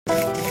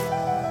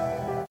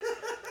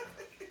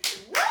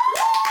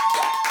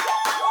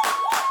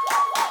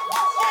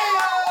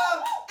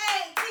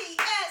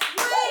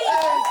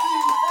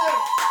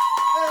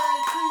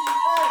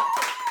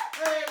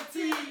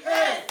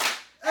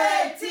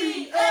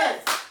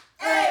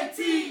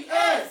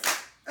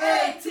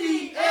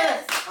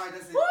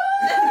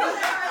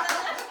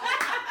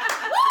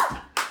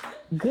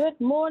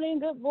Good morning,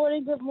 good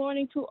morning, good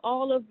morning to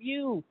all of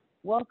you.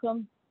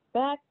 Welcome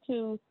back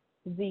to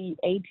the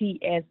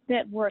ATS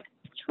Network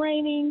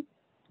training.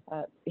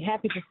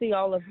 Happy to see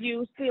all of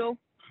you. Still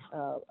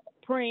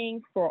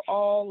praying for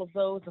all of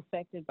those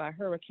affected by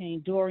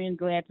Hurricane Dorian.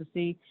 Glad to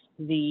see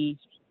the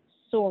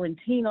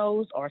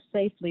Sorrentinos are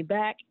safely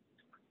back.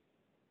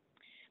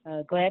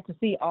 Glad to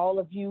see all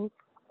of you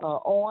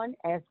on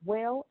as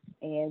well.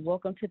 And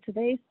welcome to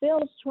today's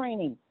sales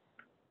training.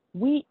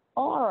 We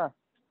are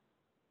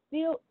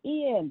still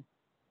in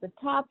the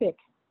topic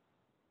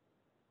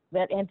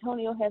that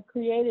Antonio has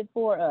created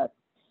for us.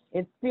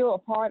 It's still a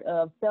part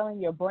of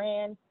selling your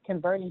brand,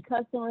 converting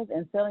customers,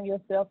 and selling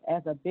yourself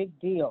as a big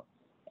deal.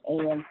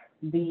 And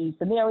the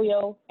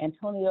scenario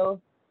Antonio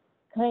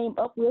came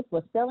up with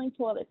was selling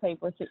toilet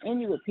paper to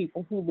Inuit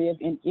people who live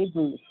in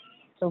igloos.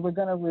 So we're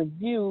going to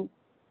review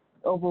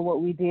over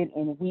what we did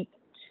in week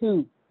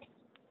 2.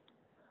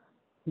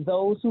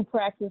 Those who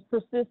practice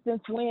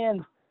persistence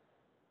win.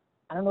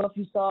 I don't know if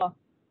you saw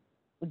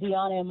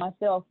Deanna and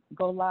myself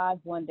go live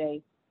one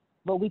day,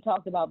 but we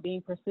talked about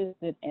being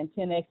persistent and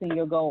 10xing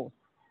your goals.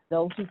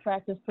 Those who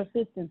practice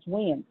persistence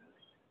win.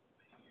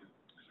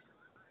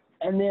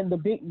 And then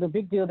the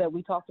big deal that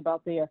we talked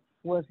about there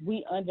was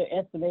we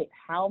underestimate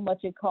how much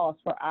it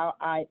costs for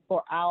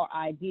our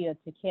idea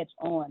to catch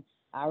on.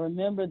 I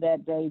remember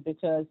that day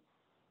because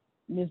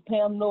Ms.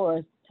 Pam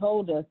Norris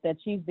told us that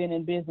she's been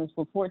in business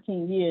for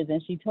 14 years,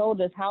 and she told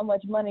us how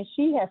much money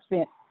she has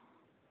spent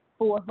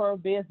for her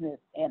business.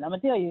 And I'm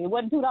going to tell you, it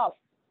wasn't $2,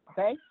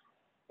 okay?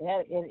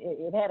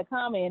 It had a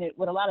comma in it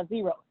with a lot of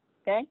zeros,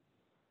 okay?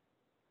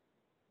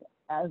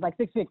 It was like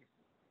 6 figures.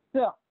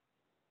 So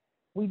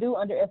we do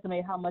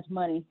underestimate how much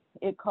money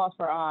it costs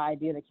for our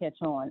idea to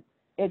catch on.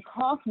 It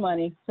costs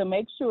money to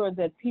make sure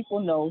that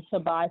people know to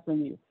buy from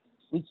you.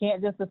 We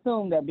can't just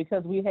assume that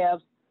because we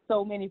have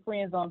so many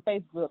friends on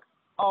Facebook,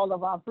 all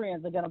of our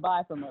friends are going to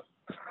buy from us.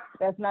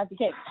 That's not the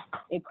case.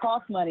 It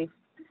costs money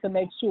to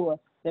make sure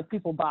that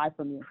people buy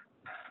from you.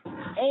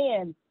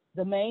 And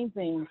the main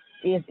thing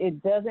is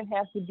it doesn't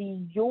have to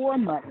be your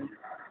money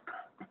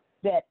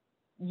that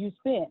you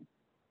spend.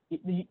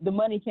 The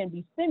money can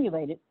be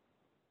stimulated,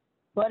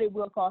 but it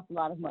will cost a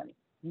lot of money.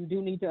 You do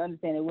need to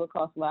understand it will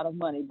cost a lot of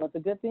money. But the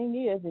good thing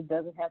is it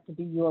doesn't have to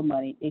be your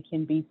money. It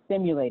can be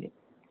stimulated.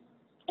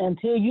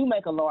 Until you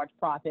make a large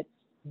profit,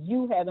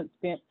 you haven't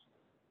spent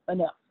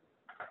enough.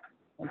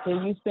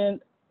 Until you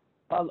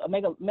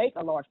make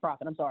a large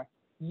profit,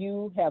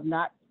 you have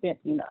not spent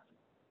enough.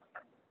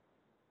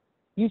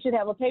 You should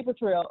have a paper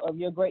trail of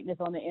your greatness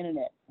on the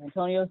internet.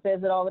 Antonio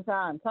says it all the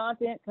time.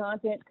 Content,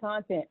 content,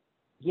 content.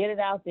 Get it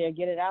out there,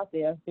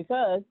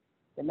 because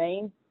the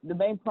main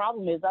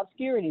problem is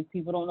obscurity.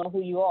 People don't know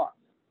who you are.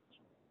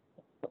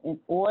 In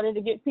order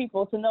to get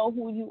people to know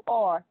who you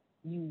are,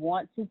 you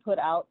want to put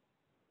out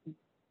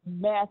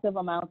massive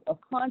amounts of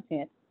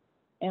content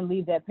and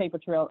leave that paper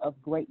trail of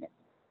greatness.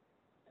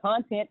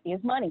 Content is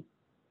money,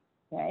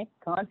 okay?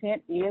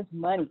 Content is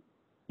money.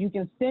 You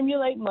can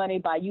stimulate money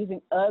by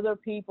using other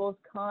people's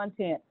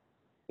content.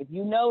 If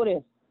you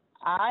notice,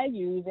 I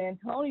use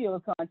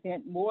Antonio's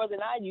content more than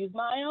I use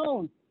my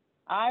own.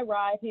 I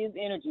ride his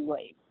energy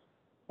wave,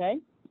 okay?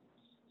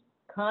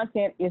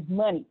 Content is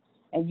money,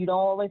 and you don't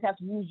always have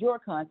to use your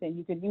content.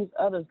 You can use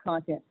others'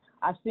 content.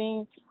 I've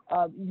seen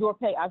your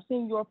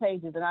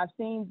pages, and I've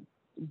seen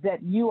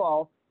that you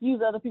all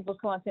use other people's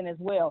content as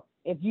well.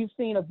 If you've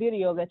seen a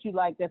video that you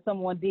like that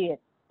someone did,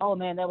 oh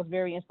man, that was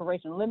very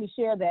inspirational. Let me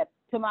share that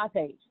to my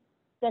page.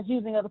 That's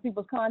using other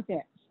people's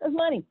content. That's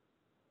money.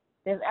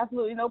 There's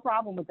absolutely no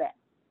problem with that.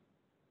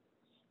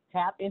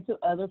 Tap into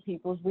other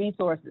people's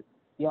resources.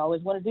 You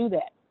always want to do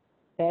that,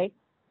 okay?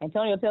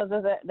 Antonio tells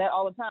us that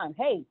all the time.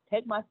 Hey,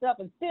 take my stuff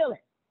and steal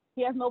it.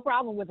 He has no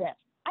problem with that.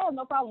 I have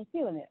no problem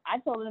stealing it. I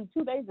told him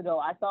 2 days ago,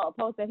 I saw a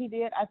post that he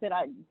did. I said,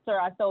 sir,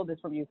 I stole this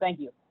from you. Thank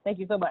you. Thank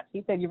you so much.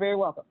 He said, you're very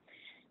welcome.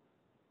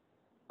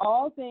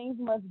 All things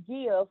must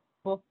give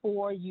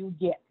before you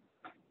get.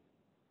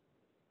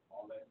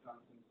 All that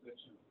content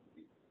section.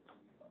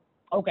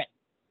 Okay.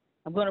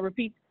 I'm going to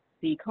repeat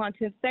the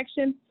content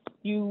section.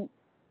 You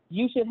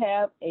should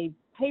have a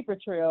paper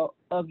trail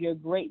of your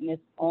greatness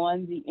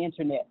on the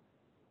internet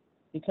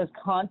because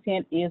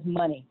content is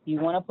money. You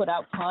want to put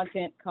out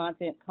content,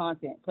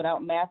 put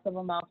out massive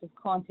amounts of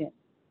content.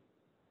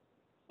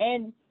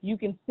 And you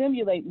can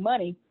simulate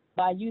money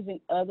by using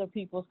other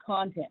people's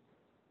content.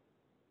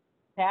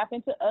 Tap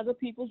into other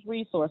people's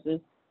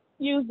resources,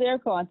 use their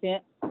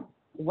content,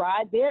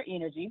 ride their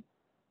energy,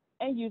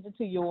 and use it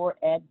to your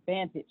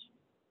advantage.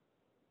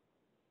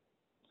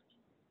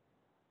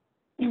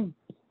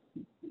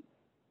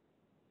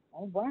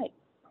 All right.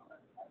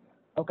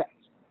 Okay.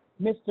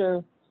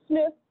 Mr.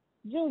 Smith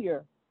Jr.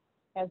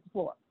 has the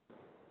floor.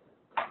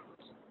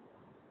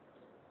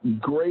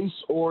 Grace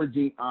or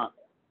Dion?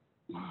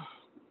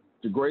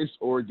 To Grace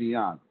or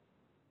Dion?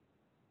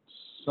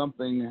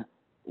 Something.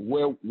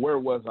 Where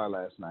was I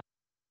last night?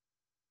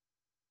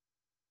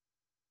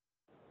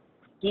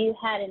 You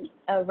had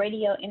a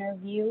radio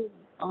interview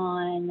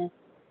on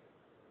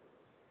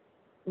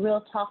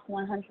Real Talk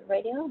 100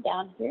 Radio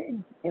down here,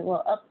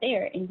 up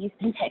there in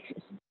Houston,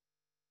 Texas.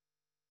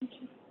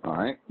 All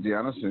right,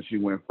 Deanna, since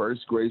you went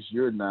first, Grace,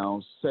 you're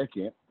now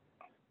second.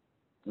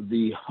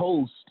 The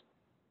host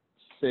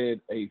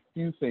said a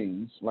few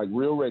things, like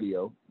Real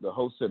Radio, the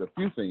host said a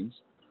few things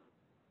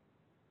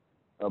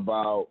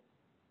about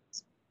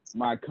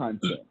my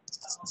content.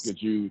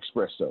 Could you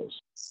express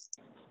those?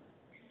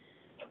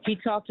 He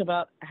talked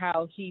about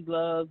how he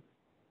loves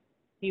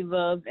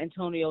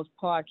Antonio's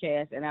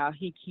podcast and how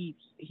he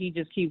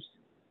just keeps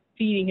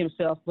feeding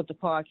himself with the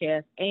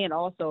podcast, and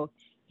also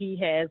he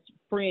has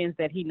friends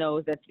that he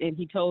knows and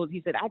he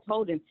said, I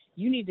told him,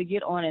 you need to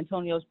get on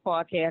Antonio's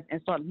podcast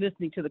and start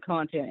listening to the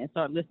content and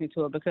start listening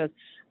to it, because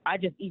I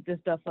just eat this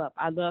stuff up.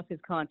 I love his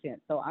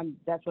content. So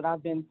that's what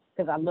I've been,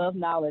 because I love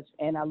knowledge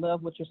and I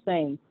love what you're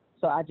saying.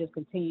 So I just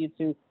continue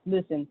to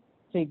listen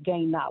to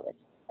gain knowledge.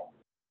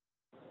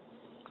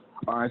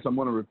 All right, so I'm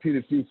going to repeat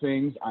a few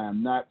things. I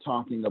am not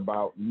talking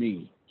about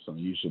me. So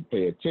you should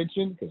pay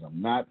attention, because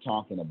I'm not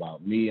talking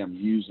about me. I'm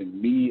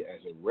using me as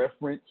a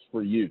reference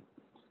for you.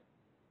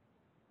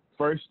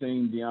 First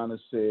thing Deanna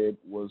said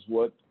was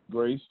what,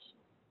 Grace?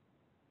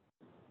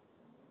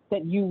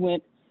 That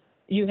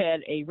you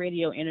had a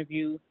radio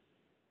interview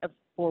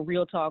for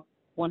Real Talk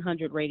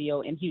 100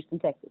 Radio in Houston,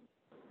 Texas.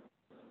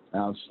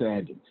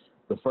 Outstanding.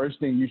 The first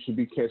thing you should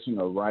be catching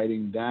or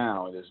writing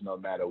down is, no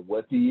matter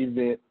what the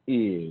event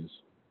is,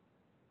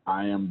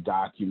 I am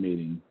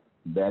documenting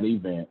that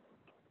event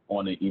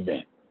on the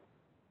event.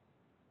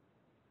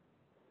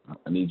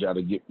 I need y'all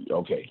to get,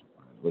 okay,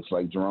 looks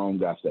like Jerome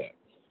got that.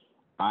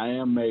 I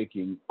am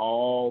making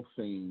all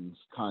things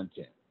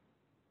content.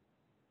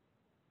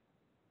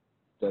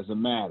 Doesn't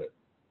matter.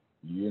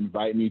 You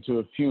invite me to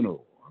a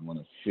funeral, I'm going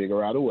to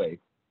figure out a way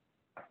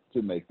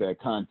to make that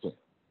content.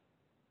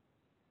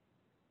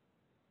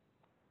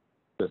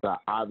 Because I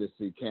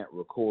obviously can't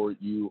record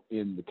you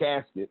in the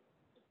casket.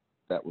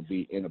 That would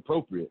be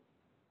inappropriate.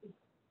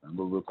 I'm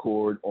going to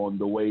record on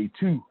the way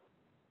to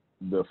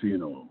the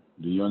funeral.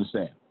 Do you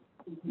understand?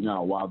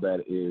 Now, while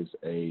that is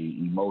a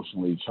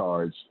emotionally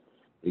charged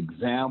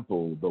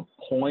example, the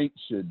point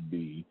should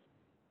be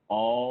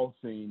all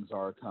things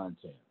are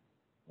content.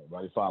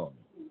 Everybody follow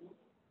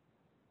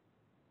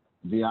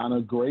me?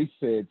 Deanna, Grace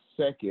said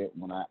second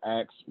when I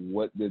asked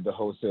what did the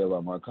host say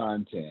about my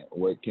content.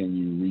 What can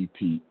you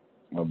repeat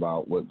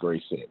about what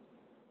Grace said?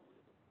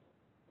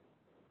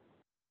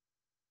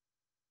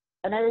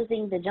 Another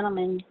thing the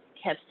gentleman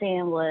kept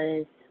saying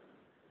was,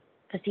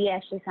 because he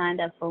actually signed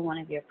up for one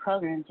of your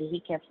programs, and he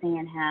kept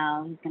saying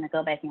how he's going to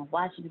go back and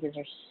watch it because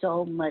there's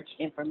so much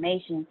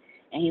information.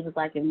 And he was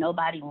like, if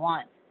nobody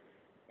wants,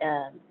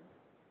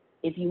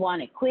 if you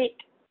want it quick,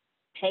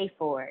 pay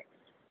for it.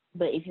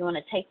 But if you want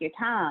to take your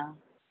time,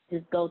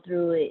 just go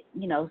through it,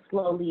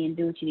 slowly and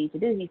do what you need to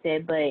do. He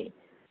said, but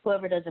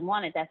whoever doesn't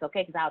want it, that's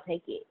okay, because I'll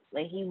take it.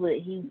 Like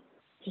he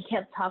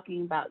kept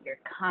talking about your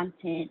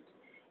content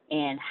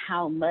and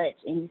how much.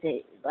 And he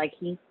said, like,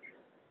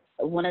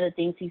 one of the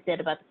things he said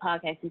about the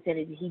podcast, he said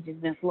he's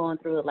just been flowing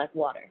through it like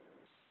water.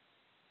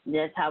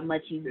 That's how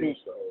much he's been.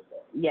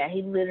 Yeah,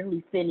 he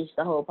literally finished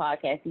the whole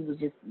podcast. He was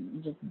just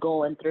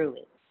going through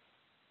it.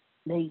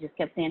 Then he just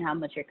kept saying how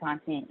much your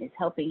content is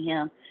helping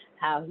him,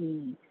 how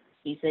he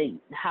said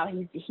how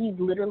he's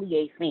literally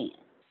a fan.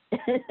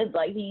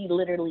 Like he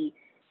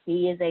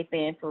is a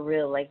fan for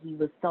real. Like he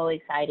was so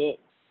excited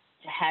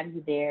to have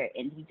you there,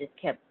 and he just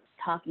kept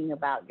talking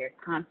about your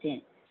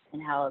content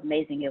and how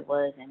amazing it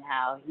was, and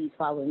how he's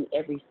following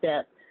every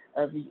step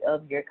of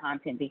your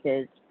content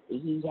because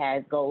he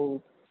has goals,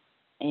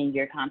 and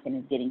your content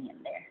is getting him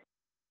there.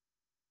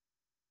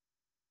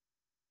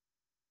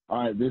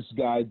 All right, this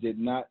guy did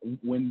not,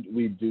 when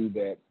we do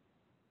that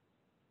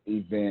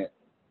event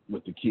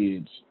with the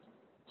kids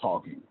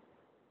talking?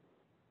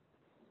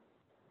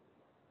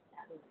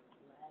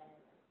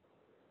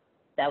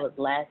 That was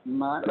last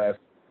month.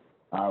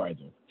 All right,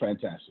 then.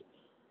 Fantastic.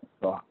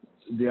 So,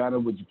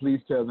 Deanna, would you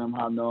please tell them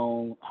how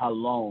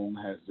long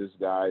has this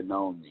guy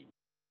known me?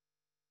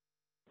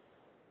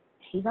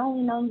 He's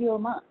only known you a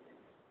month.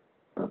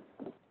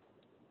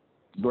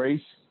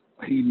 Grace,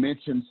 he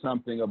mentioned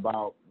something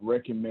about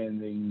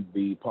recommending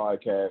the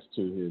podcast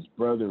to his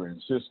brother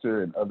and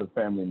sister and other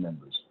family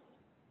members.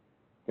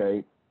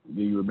 Okay?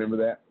 Do you remember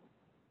that?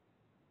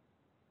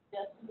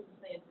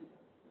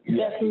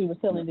 That's who he was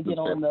telling to get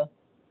on the.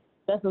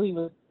 That's what he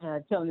was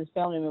telling his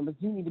family members.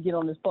 You need to get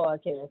on this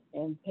podcast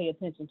and pay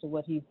attention to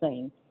what he's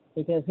saying,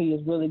 because he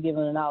is really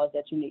giving the knowledge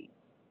that you need.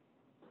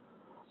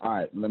 All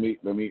right, let me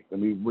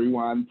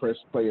rewind, press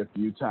play a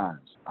few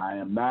times. I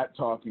am not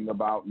talking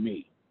about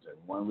me. Is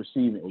everyone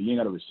receiving? Well, you ain't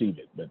got to receive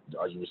it, but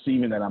are you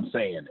receiving that I'm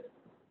saying it?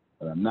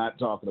 But I'm not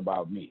talking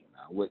about me.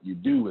 Now, what you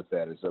do with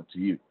that is up to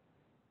you.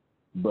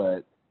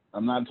 But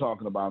I'm not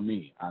talking about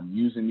me. I'm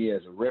using me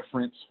as a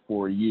reference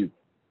for you.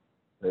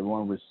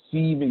 Everyone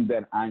receiving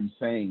that I'm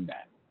saying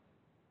that.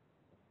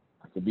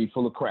 I could be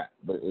full of crap,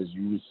 but is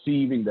you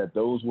receiving that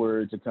those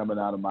words are coming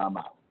out of my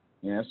mouth?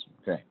 Yes?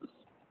 Okay.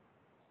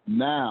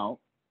 Now,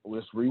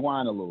 let's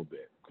rewind a little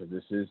bit, because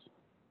this is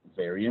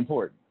very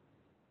important.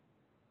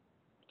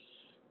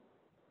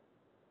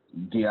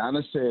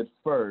 Deanna said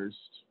first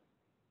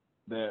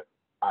that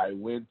I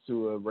went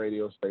to a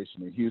radio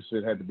station in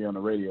Houston, had to be on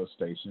a radio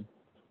station,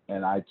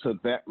 and I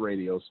took that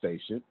radio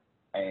station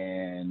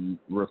and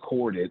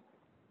recorded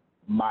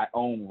my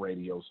own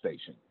radio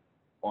station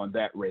on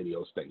that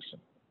radio station.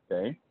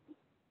 Okay?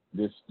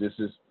 This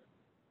is,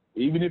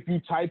 even if you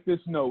type this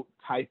note,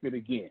 type it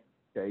again.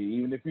 Okay?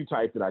 Even if you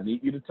type it, I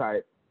need you to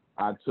type,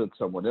 I took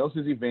someone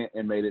else's event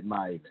and made it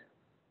my event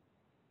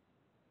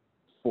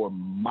for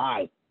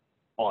my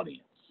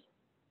audience.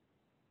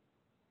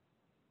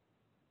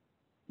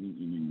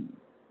 You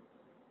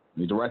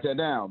need to write that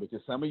down,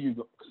 because some of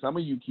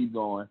you keep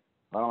going,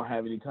 I don't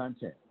have any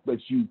content, but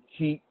you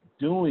keep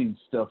doing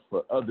stuff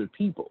for other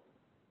people.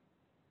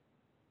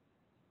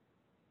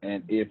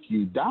 And if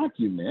you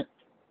document,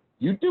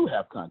 you do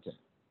have content.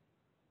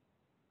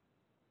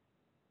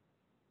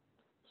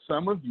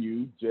 Some of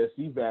you just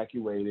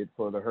evacuated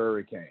for the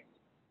hurricane.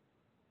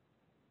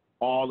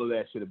 All of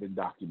that should have been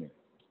documented.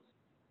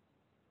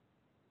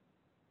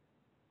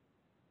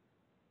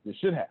 You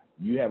should have.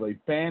 You have a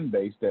fan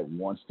base that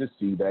wants to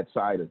see that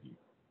side of you.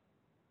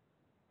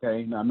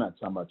 Okay? Now, I'm not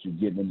talking about you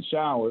getting in the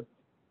shower,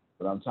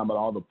 but I'm talking about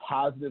all the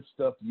positive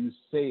stuff you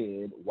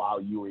said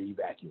while you were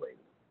evacuating.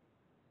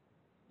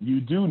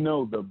 You do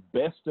know the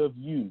best of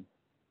you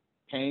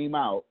came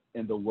out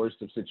in the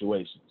worst of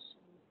situations.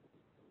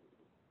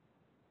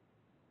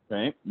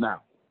 Okay?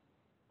 Now,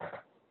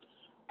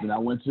 then I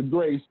went to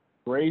Grace.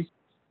 Grace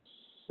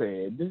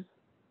said, do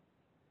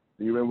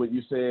you remember what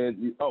you said?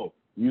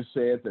 You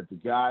said that the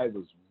guy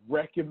was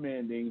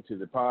recommending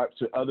to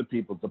other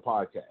people the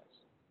podcast.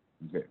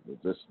 Okay,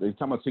 they're talking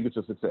about secrets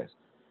of success.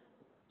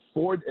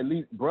 For at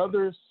least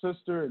brother,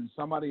 sister, and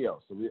somebody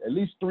else. So at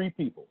least 3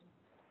 people.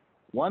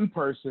 One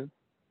person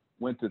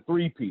went to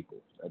 3 people.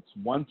 That's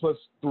 1 plus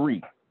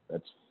 3.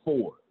 That's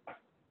 4.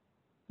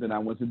 Then I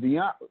went to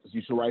Deanna.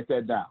 You should write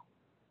that down.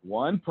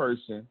 One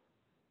person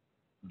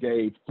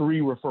gave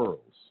 3 referrals.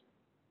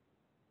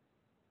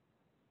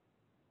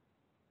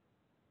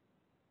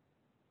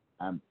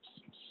 I'm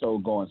so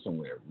going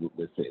somewhere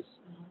with this,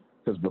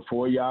 because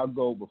before we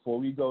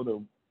go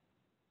to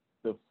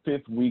the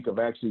 5th week of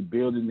actually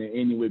building the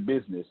Inuit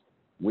business,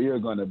 we are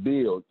going to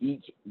build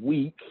each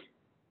week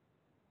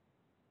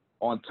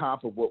on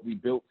top of what we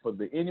built for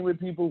the Inuit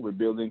people. We're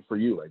building for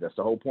you. Like, that's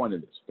the whole point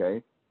of this.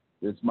 Okay,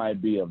 this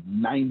might be a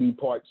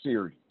 90-part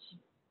series,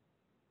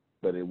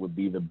 but it would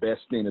be the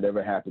best thing that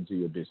ever happened to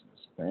your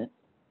business. Okay.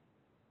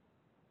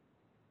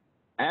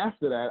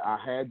 After that, I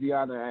had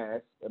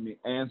Deanna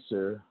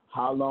answer,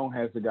 how long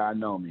has the guy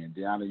known me? And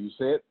Deanna, you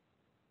said?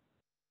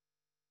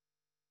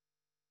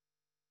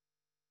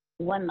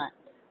 1 month,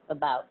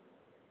 about.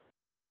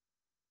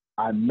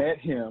 I met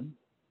him,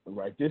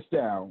 write this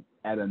down,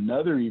 at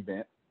another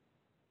event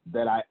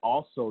that I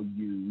also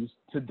used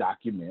to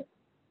document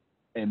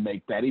and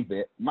make that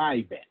event my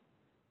event.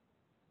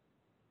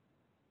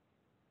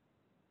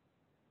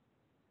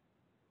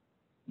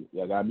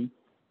 Y'all got me?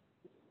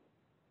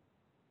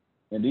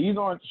 And these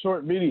aren't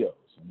short videos.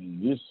 I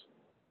mean,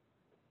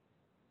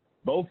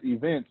 both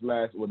events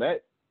the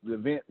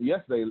event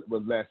yesterday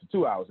lasted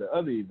 2 hours. The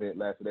other event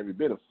lasted every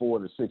bit of 4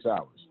 to 6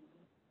 hours.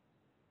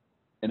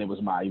 And it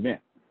was my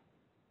event.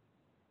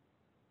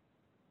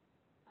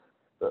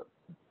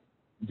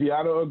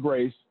 Deanna or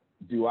Grace,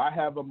 do I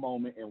have a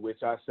moment in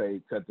which I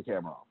say, cut the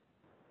camera off?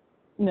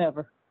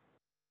 Never.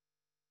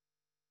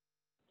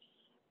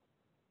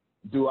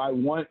 Do I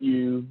want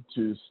you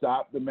to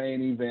stop the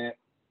main event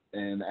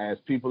and as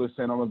people are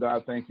saying, oh my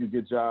God, thank you,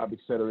 good job, et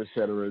cetera, et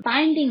cetera?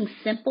 Finding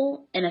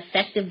simple and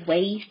effective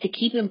ways to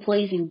keep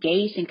employees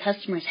engaged and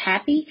customers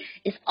happy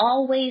is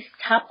always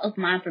top of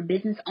mind for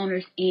business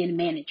owners and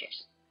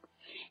managers.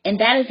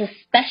 And that is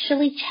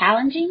especially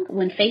challenging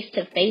when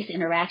face-to-face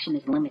interaction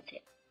is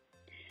limited.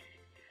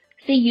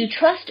 See, you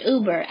trust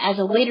Uber as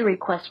a way to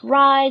request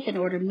rides and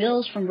order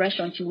meals from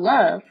restaurants you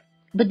love,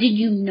 but did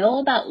you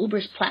know about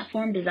Uber's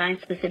platform designed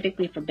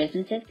specifically for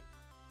businesses?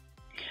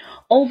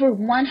 Over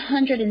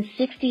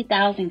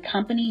 160,000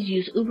 companies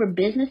use Uber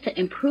Business to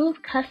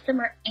improve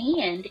customer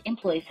and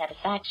employee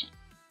satisfaction.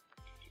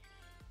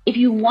 If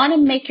you want to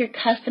make your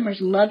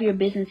customers love your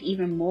business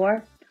even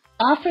more,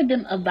 offer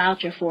them a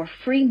voucher for a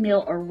free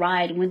meal or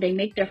ride when they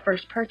make their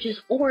first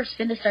purchase or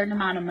spend a certain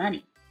amount of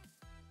money.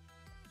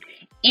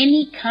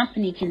 Any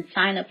company can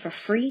sign up for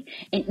free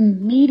and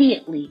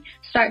immediately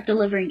start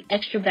delivering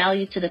extra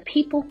value to the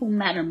people who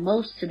matter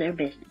most to their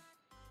business.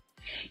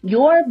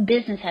 Your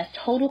business has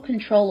total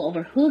control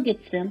over who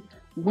gets them,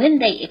 when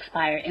they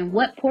expire, and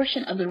what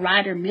portion of the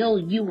ride or meal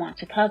you want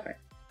to cover.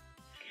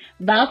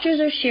 Vouchers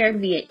are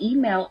shared via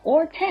email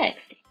or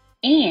text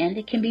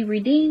and can be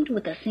redeemed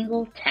with a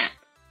single tap.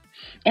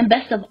 And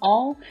best of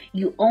all,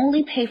 you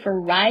only pay for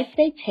rides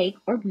they take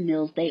or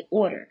meals they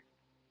order.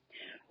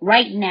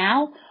 Right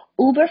now,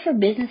 Uber for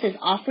Business is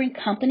offering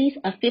companies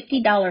a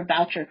 $50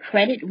 voucher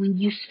credit when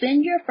you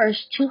spend your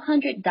first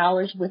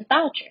 $200 with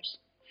vouchers.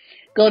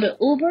 Go to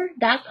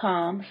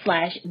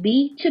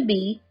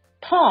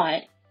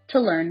uber.com/B2B-pod to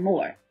learn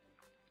more.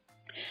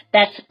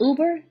 That's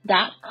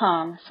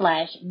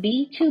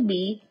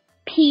uber.com/B2B-POD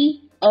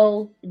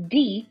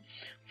POD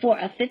for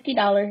a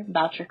 $50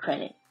 voucher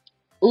credit.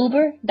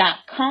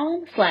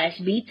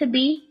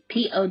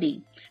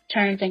 Uber.com/B2B-POD.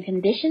 Terms and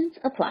conditions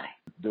apply.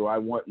 Do I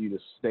want you to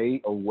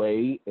stay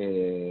away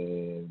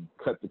and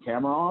cut the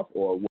camera off,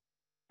 or what?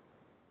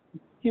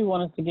 You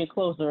want us to get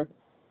closer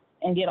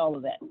and get all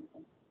of that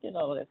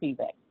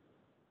feedback.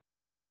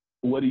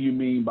 What do you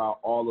mean by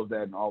all of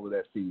that and all of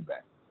that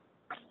feedback?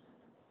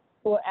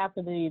 Well,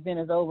 after the event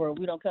is over,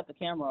 we don't cut the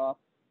camera off.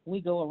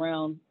 We go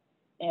around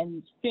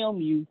and film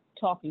you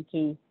talking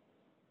to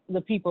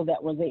the people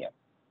that were there,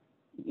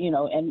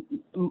 and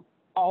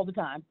all the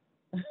time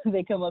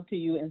they come up to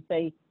you and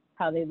say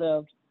how they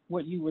loved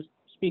what you were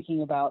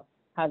speaking about,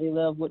 how they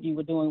loved what you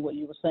were doing, what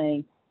you were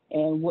saying,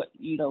 and what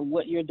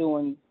you're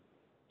doing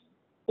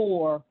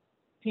for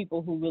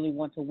people who really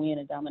want to win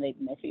and dominate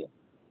in their field.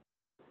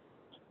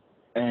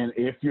 And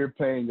if you're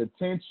paying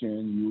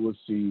attention, you will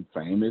see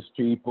famous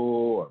people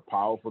or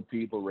powerful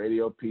people,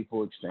 radio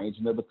people,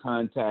 exchanging other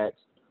contacts.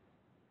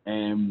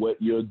 And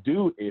what you'll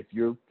do, if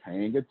you're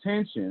paying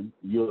attention,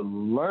 you'll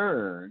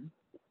learn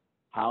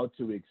how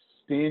to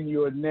extend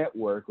your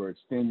network or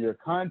extend your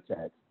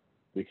contacts,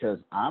 because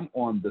I'm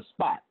on the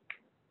spot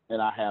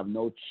and I have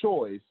no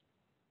choice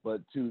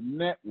but to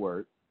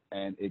network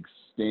and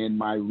extend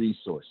my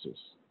resources.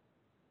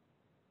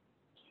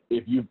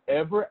 If you've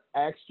ever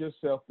asked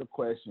yourself the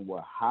question,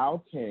 well,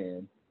 how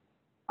can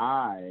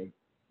I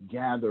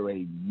gather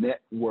a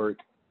network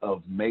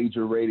of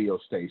major radio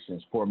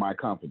stations for my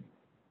company?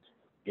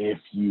 If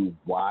you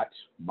watch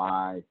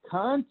my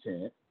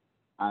content,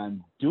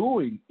 I'm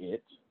doing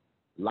it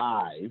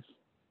live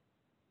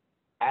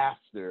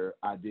after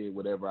I did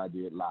whatever I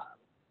did live.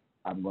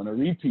 I'm going to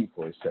repeat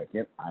for a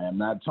second. I am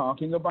not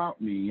talking about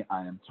me.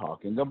 I am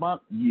talking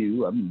about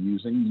you. I'm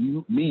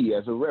using me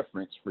as a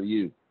reference for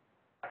you.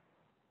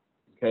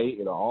 Okay,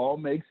 it'll all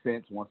make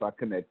sense once I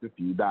connect a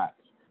few dots.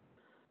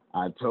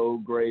 I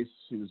told Grace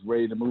she was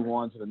ready to move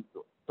on to the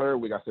third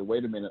week. I said,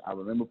 wait a minute. I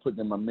remember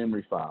putting in my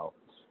memory file.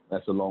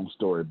 That's a long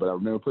story, but I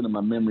remember putting in my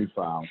memory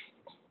file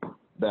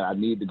that I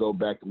need to go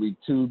back to week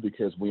 2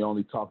 because we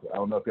only talked, I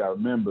don't know if y'all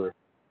remember.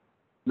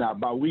 Now,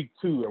 by week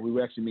 2,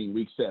 we actually mean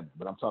week 7,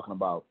 but I'm talking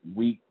about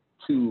week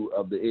 2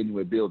 of the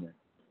Inuit building,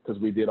 because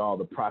we did all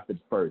the profit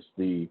first,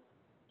 the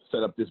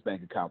set up this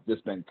bank account,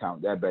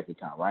 that bank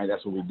account, right?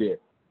 That's what we did.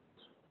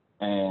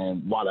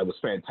 And while that was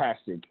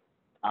fantastic,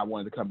 I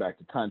wanted to come back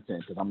to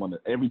content, because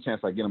every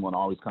chance I get, I'm going to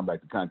always come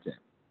back to content,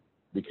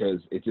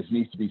 because it just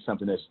needs to be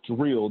something that's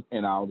drilled,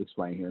 and I'll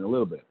explain here in a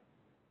little bit.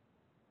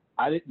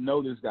 I didn't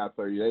know this guy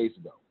 30 days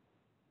ago.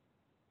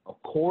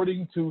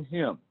 According to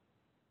him,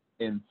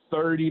 in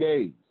 30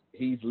 days,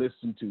 he's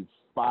listened to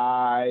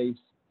 5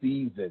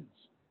 seasons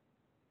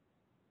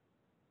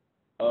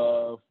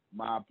of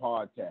my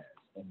podcast,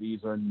 and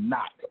these are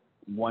not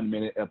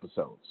 1-minute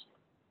episodes.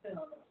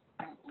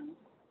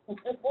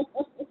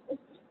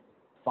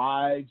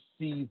 5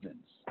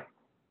 seasons.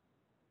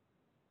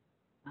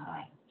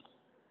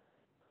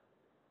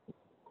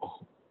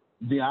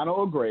 Deanna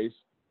or Grace,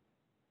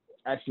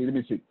 actually, let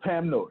me see,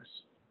 Pam Norris.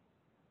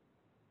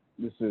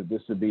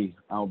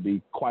 I'll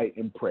be quite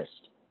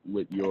impressed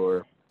with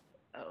your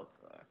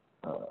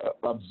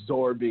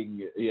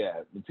absorbing,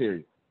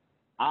 material.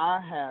 I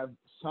have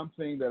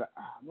something that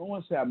I don't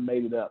want to say I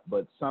made it up,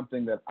 but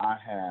something that I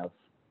have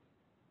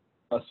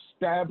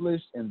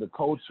established in the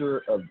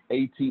culture of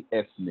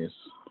ATS-ness,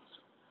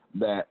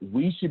 that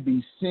we should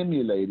be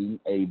simulating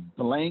a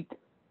blank.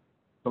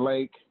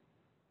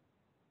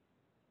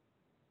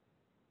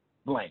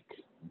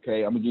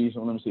 Okay, I'm gonna give you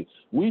some. Let me see.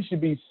 We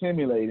should be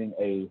simulating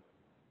a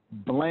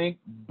blank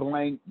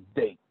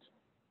date.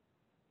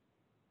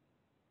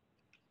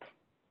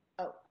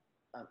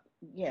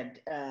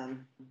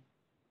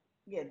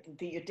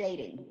 You're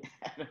dating.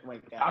 Oh my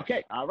God.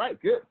 Okay, all right,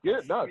 good.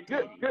 No,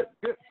 good.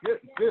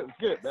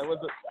 That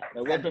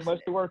wasn't much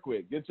to work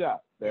with. Good job.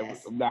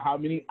 Yes. Now, how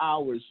many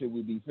hours should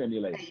we be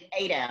simulating?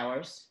 8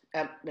 hours.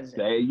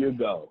 There you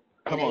go.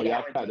 Come on,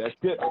 y'all. That's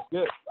good.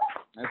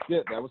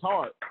 That was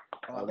hard.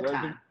 All the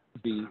time.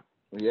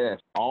 Yes.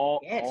 It's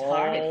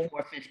hard at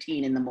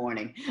 4:15 in the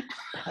morning.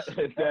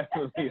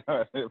 Definitely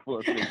hard at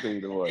 4:15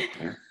 in the morning.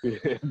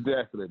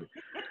 Definitely.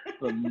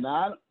 So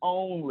not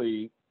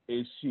only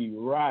is she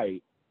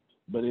right,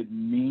 but it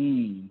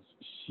means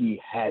she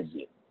has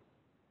it.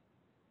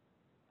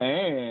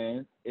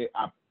 And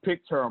I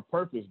picked her on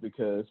purpose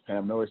because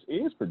Pam Norris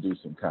is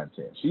producing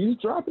content. She's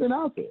dropping it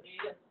out there,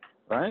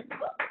 right?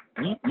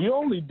 You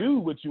only do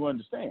what you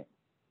understand.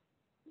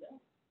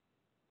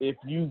 If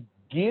you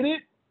get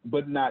it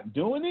but not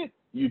doing it,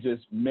 you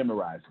just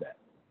memorize that.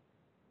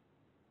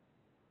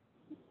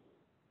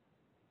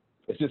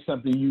 It's just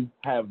something you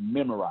have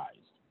memorized.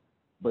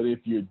 But if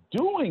you're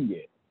doing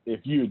it,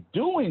 if you're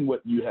doing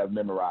what you have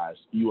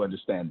memorized, you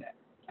understand that.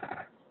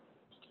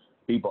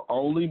 People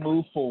only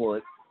move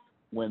forward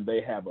when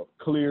they have a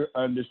clear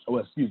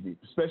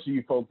especially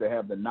you folks that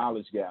have the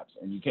knowledge gaps,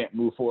 and you can't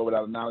move forward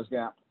without a knowledge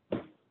gap.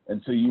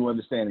 Until you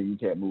understand it, you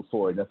can't move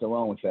forward. Nothing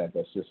wrong with that.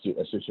 That's just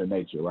your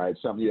nature, right?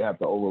 Something you have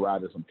to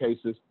override in some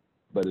cases,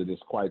 but it is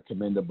quite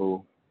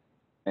commendable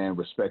and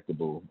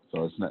respectable.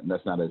 So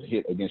that's not a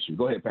hit against you.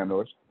 Go ahead, Pam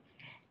Norris.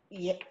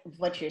 Yeah,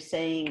 what you're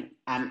saying,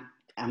 I'm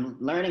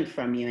learning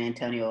from you,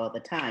 Antonio, all the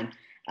time.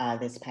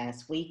 This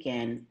past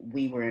weekend,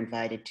 we were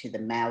invited to the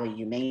Maui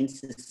Humane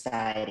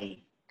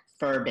Society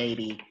Fur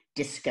Baby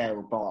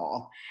Disco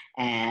Ball,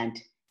 and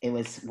it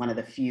was one of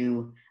the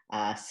few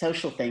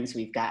social things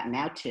we've gotten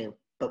out to.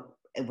 But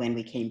when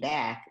we came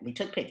back, we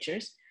took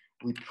pictures.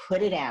 We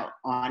put it out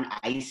on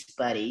Ice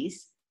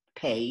Buddy's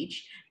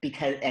page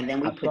and then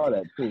we saw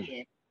that too.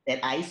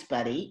 That Ice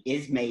Buddy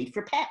is made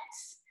for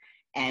pets.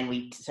 And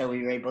we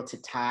were able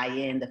to tie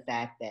in the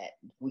fact that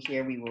we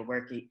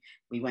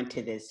went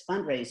to this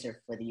fundraiser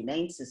for the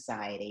Humane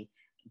Society,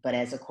 but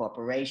as a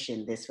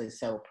corporation, this was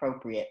so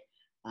appropriate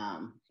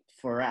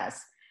for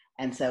us.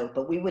 And so,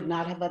 but we would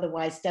not have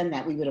otherwise done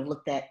that. We would have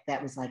looked at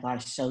that was like our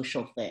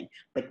social thing.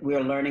 But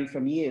we're learning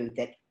from you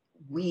that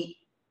we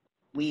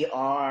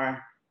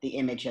are the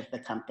image of the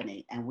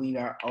company, and we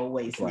are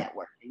always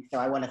networking. So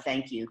I want to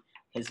thank you,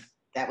 because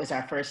that was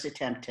our first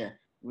attempt to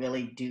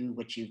really do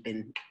what you've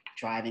been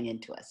driving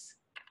into us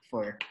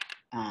for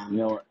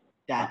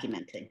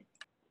documenting.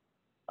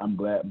 I'm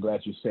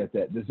glad you said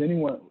that. Does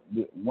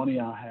one of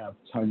y'all have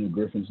Tanya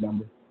Griffin's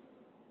number?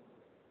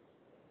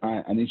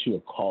 I need you to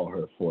call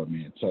her for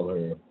me and tell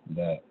her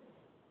that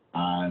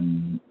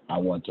I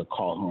want to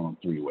call her on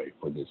three-way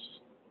for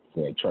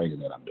a training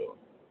that I'm doing,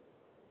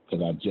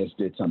 because I just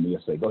did something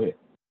yesterday. Go ahead.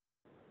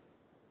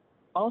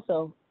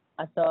 Also,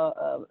 I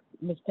saw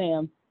Miss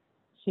Pam.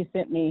 She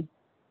sent me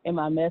in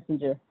my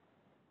messenger.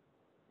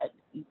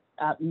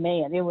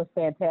 Man, it was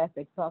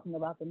fantastic, talking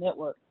about the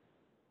network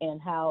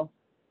and how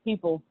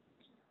people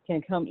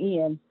can come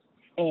in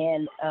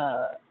and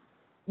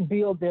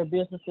build their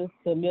businesses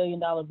to $1 million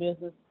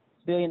business,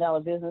 $1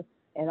 billion business,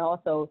 and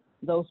also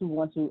those who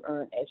want to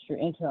earn extra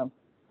income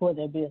for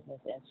their business.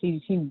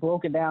 And she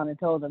broke it down and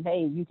told them,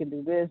 hey, you can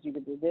do this,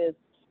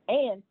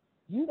 and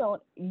you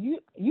don't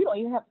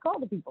even have to call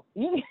the people.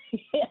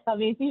 I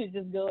mean, she was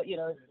just good,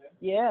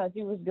 Yeah,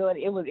 she was good.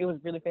 It was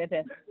really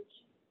fantastic.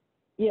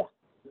 Yeah.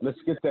 Let's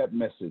get that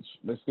message.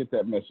 Put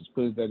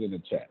that in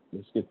the chat.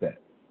 Let's get that.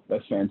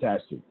 That's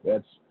fantastic.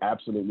 That's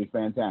absolutely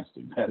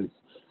fantastic.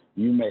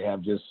 You may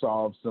have just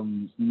solved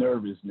some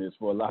nervousness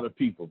for a lot of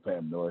people,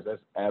 Pam Norris.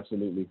 That's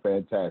absolutely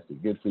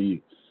fantastic. Good for you.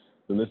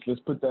 So let's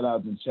put that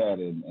out in the chat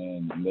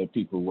and let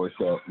people work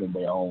that in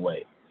their own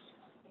way.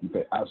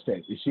 Okay,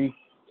 outstanding. Is she?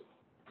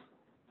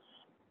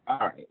 All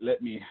right.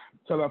 Let me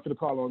tell her for the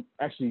call on.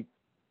 Actually,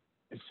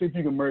 see if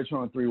you can merge her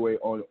on three-way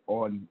on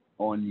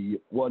the.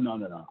 Well,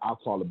 no. I'll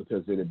call her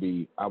because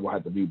I will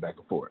have to be back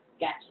and forth.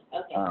 Gotcha.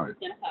 Okay. All right.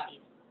 Gonna call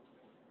you.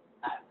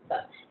 All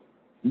right.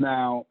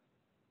 Now,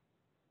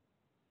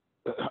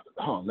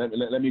 hold on.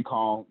 Let me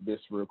call this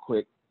real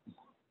quick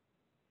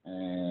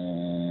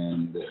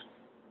and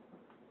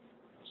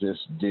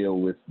just deal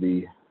with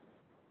the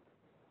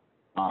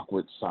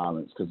awkward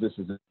silence, because this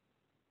is.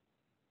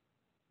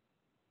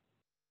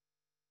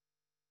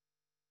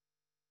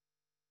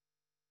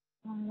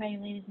 All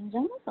right, ladies and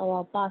gentlemen, so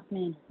while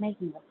Bossman is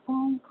making a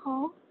phone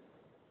call,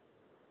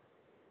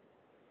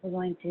 we're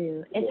going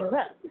to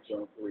interrupt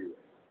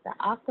the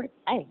awkward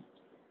silence.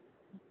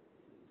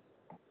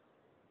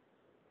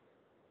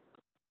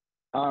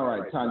 All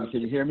right, Tanya,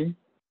 can you hear me?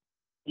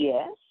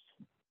 Yes.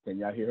 Can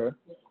y'all hear her?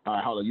 All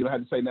right, hold on. You don't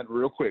have to say nothing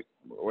real quick.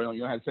 You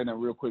don't have to say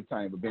nothing real quick,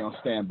 Tanya, but be on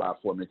standby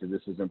for me, because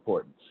this is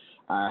important.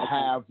 I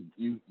have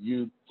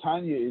you.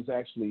 Tanya is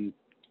actually.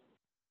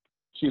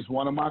 She's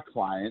one of my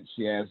clients.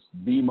 She has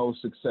the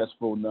most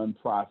successful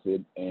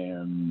nonprofit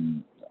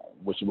in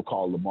what you would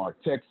call Lamar,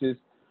 Texas,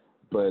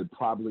 but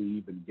probably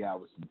even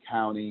Galveston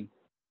County.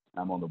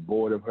 I'm on the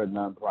board of her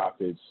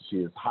nonprofit. She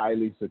is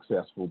highly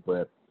successful,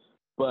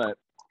 but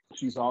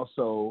she's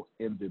also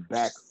in the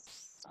back.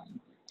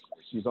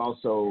 She's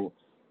also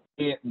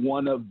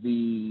one of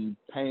the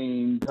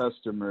paying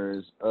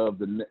customers of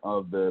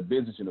the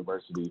Business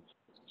University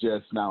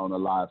just now on the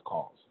live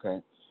calls.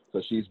 Okay,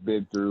 so she's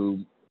been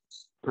through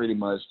pretty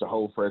much the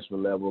whole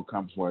freshman level,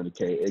 Compass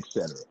 100K,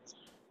 etc.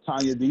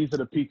 Tanya, these are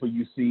the people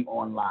you see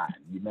online.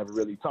 You never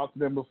really talked to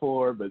them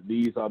before, but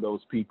these are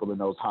those people in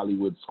those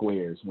Hollywood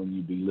squares when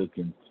you be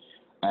looking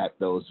at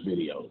those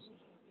videos.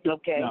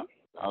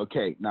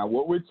 Okay. Now,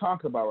 what we're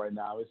talking about right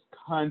now is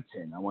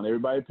content. I want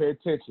everybody to pay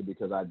attention,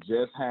 because I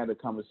just had a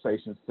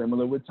conversation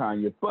similar with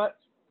Tanya, but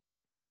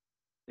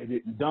it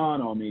didn't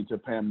dawn on me to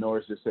Pam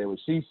Norris to say what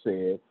she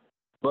said.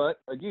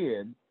 But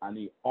again, I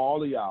need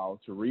all of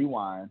y'all to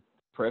rewind,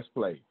 press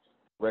play.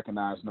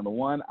 Recognize, number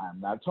one,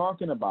 I'm not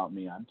talking about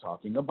me. I'm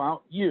talking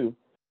about you.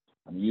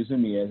 I'm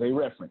using me as a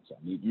reference.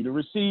 I need you to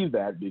receive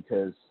that,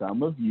 because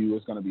some of you,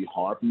 it's going to be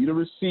hard for you to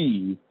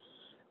receive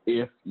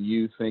if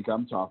you think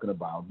I'm talking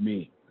about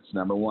me. That's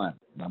number one.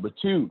 Number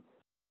two,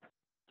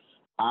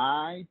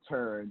 I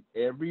turn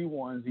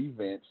everyone's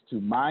events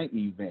to my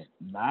event,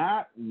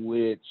 not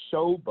with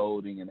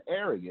showboating and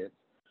arrogance,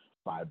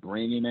 by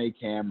bringing a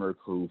camera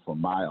crew for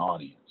my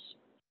audience.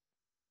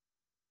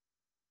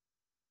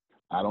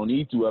 I don't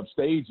need to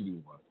upstage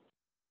anyone.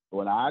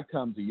 When I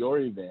come to your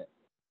event,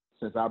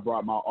 since I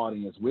brought my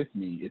audience with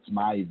me, it's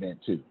my event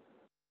too.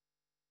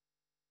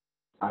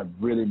 I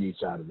really need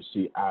y'all to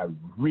receive. I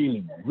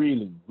really,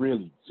 really,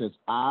 really, since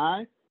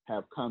I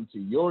have come to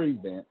your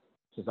event,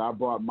 since I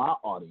brought my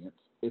audience,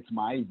 it's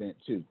my event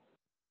too.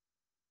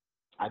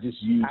 I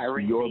just used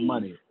your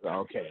money.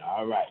 Okay,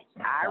 all right.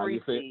 I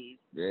received.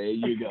 There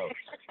you go.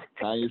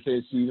 Tanya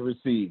said she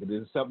received.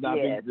 This is something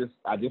I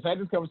just had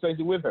this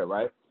conversation with her,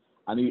 right?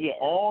 I need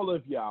all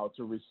of y'all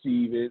to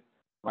receive it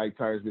like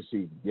Tanya's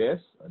receiving. Yes,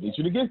 I need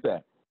you to get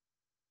that.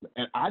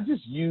 And I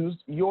just used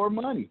your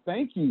money.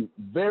 Thank you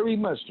very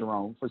much,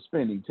 Jerome, for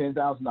spending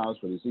 $10,000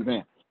 for this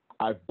event.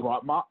 I've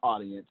brought my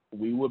audience.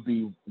 We will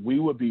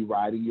be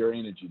riding your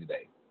energy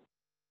today.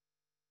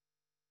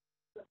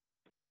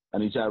 I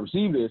need y'all to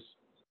receive this,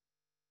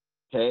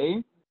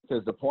 okay?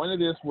 Because the point of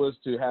this was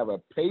to have a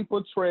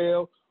paper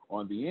trail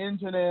on the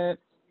internet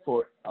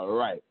for. All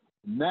right,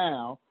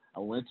 now I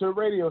went to a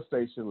radio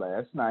station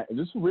last night, and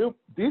they were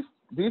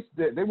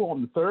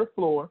on the third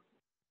floor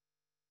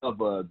of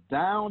a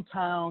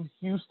downtown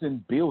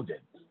Houston building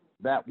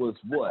that was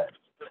what,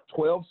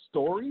 12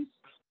 stories?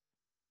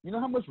 You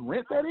know how much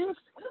rent that is?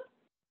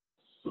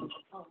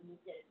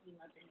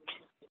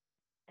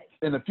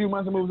 In a few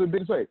months, I moved to a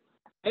big place.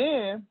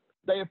 And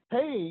they are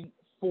paying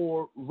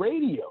for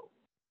radio.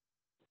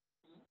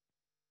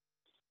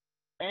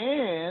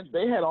 And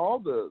they had all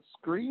the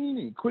screen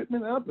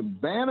equipment up and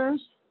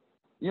banners.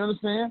 You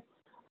understand?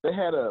 They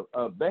had a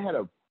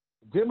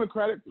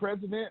Democratic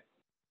president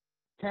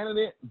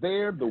candidate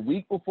there the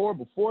week before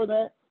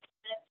that.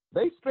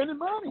 They spending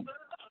money.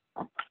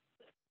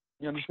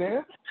 You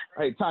understand?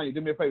 Hey, Tanya,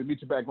 do me a favor,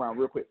 meet your background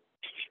real quick.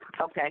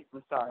 Okay,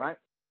 I'm sorry. All right?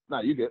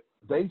 No, you get.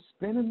 They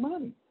spending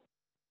money.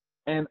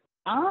 And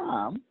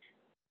I'm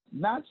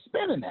not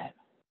spending that.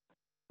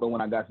 But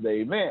when I got to the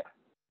event,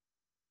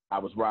 I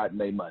was riding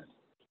their money.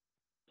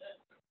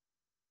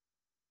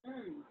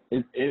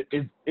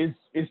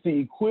 It's the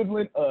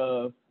equivalent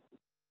of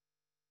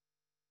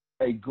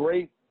a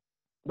great.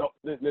 No,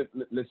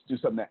 let's do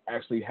something that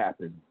actually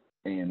happened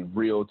in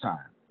real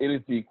time. It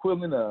is the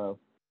equivalent of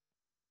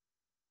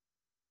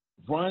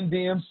Run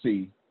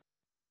DMC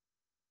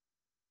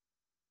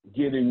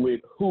getting with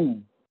Who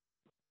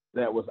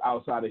that was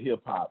outside of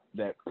hip hop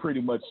that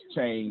pretty much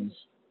changed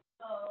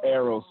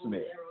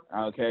Aerosmith.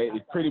 Okay,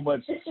 it pretty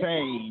much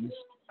changed.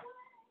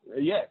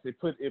 Yes, it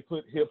put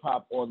hip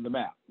hop on the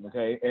map.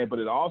 Okay, but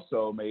it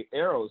also made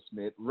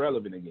Aerosmith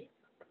relevant again.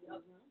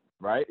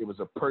 Right? It was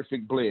a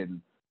perfect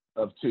blend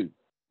of two.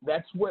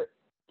 That's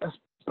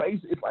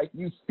basically like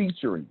you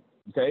featuring.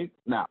 Okay,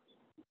 now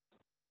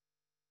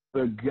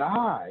the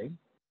guy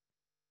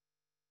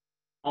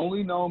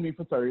only known me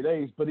for 30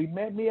 days, but he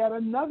met me at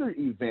another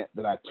event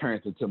that I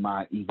turned into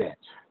my event.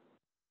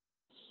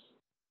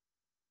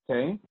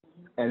 Okay?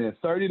 And in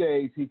 30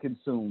 days, he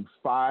consumed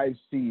 5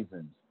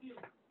 seasons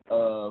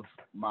of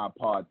my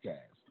podcast.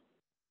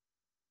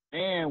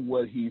 And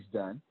what he's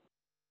done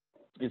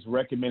is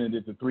recommended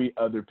it to 3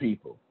 other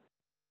people.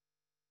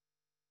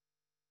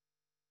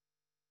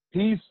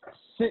 He's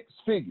 6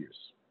 figures.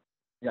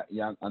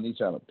 Yeah, I need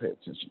y'all to pay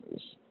attention to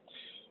this.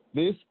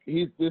 This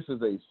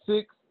is a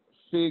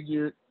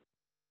 6-figure,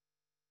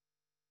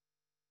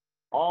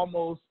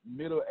 almost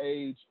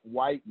middle-aged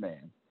white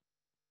man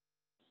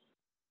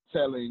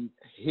telling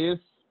his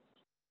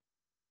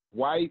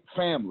white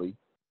family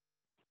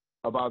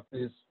about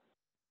this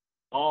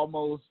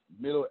almost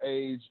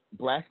middle-aged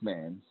black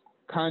man's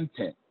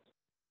content.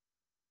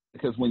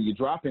 Because when you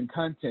drop in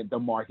content, the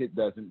market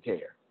doesn't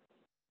care.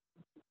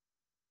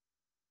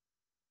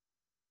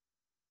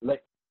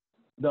 Like,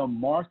 the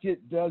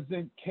market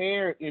doesn't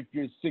care if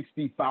you're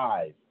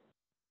 65.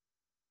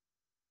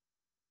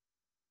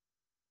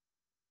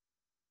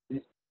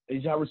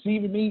 Is y'all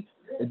receiving me?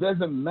 It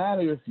doesn't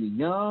matter if you're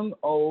young,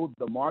 old,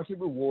 the market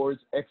rewards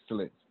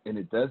excellence. And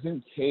it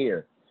doesn't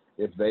care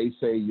if they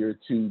say you're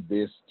to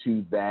this,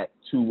 to that,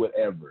 to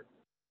whatever.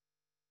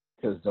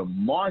 Because the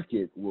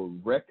market will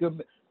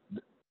recommend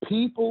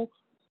people.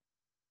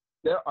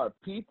 There are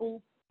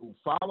people who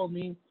follow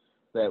me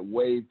that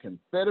wave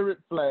Confederate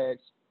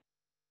flags,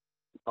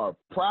 are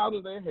proud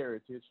of their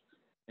heritage,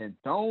 and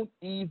don't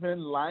even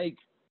like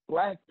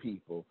black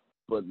people,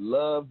 but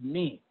love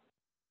me.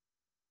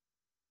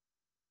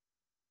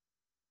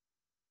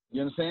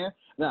 You understand?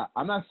 Now,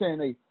 I'm not saying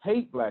they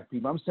hate black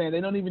people. I'm saying they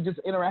don't even just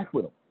interact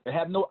with them. They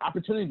have no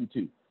opportunity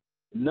to.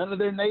 None of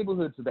their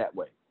neighborhoods are that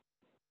way.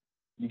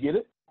 You get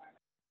it?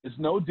 It's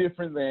no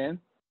different than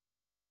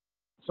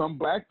some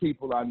black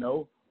people I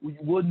know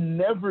would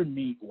never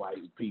meet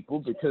white people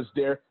because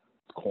their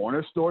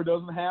corner store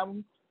doesn't have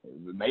them,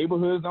 the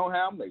neighborhoods don't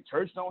have them, their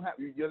church don't have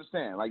them. You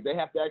understand? Like, they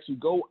have to actually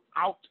go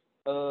out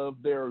of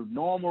their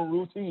normal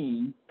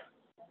routine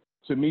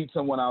to meet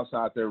someone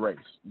outside their race.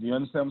 Do you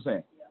understand what I'm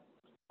saying?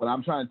 What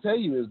I'm trying to tell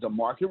you is the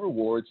market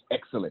rewards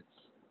excellence.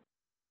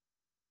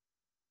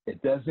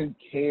 It doesn't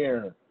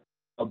care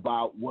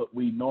about what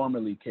we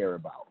normally care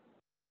about.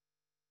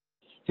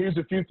 Here's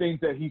a few things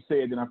that he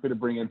said, and I'm going to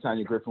bring in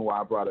Tanya Griffin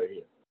while I brought her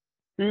here.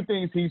 A few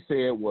things he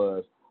said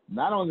was,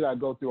 not only did I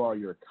go through all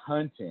your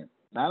content,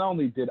 Not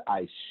only did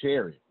I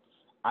share it,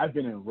 I've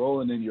been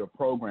enrolling in your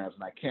programs,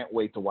 and I can't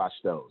wait to watch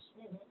those.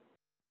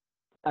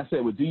 I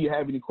said, well, do you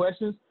have any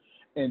questions?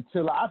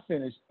 Until I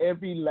finish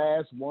every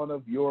last one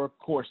of your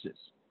courses,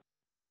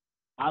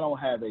 I don't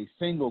have a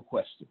single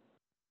question.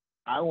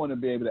 I want to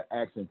be able to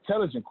ask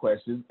intelligent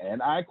questions,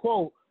 and I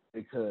quote,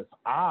 because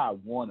I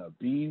want to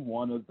be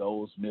one of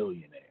those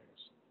millionaires.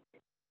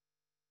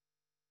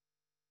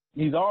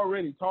 He's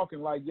already talking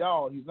like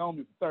y'all. He's known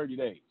me for 30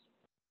 days.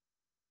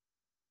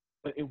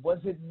 But it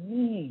wasn't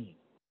me.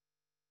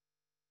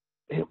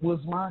 It was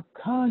my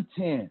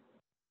content.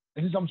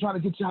 And I'm trying to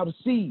get y'all to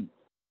see.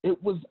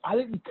 I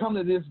didn't come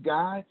to this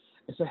guy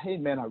and say, hey,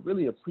 man, I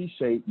really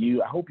appreciate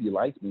you. I hope you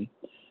like me.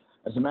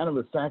 As a matter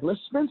of fact, let's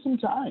spend some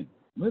time.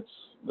 Let's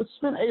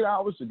spend 8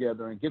 hours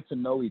together and get to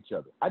know each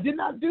other. I did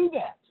not do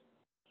that.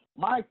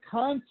 My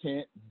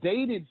content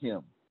dated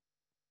him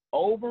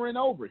over and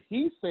over.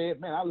 He said,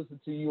 man, I listen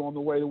to you on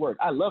the way to work.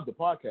 I love the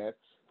podcast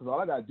because all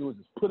I got to do is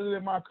just put it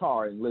in my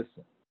car and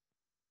listen.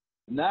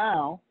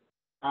 Now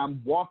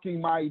I'm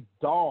walking my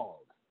dog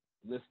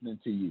listening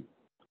to you.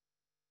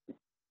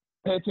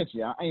 Pay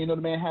attention. I didn't know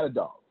the man had a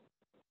dog.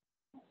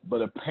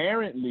 But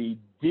apparently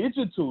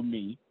digital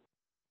me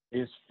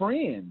is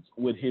friends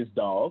with his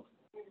dog,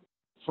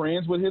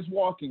 friends with his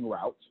walking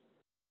route,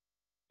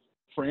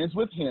 friends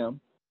with him,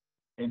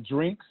 and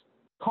drinks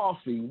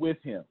coffee with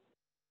him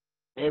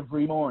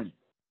every morning.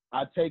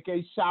 I take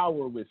a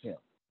shower with him.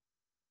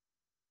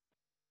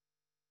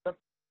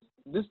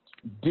 This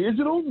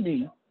digital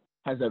me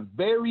has a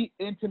very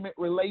intimate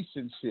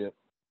relationship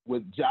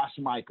with Josh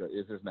Micah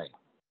is his name.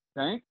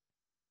 Okay?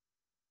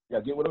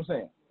 Y'all get what I'm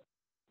saying?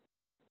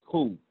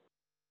 Cool.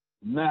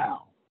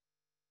 Now,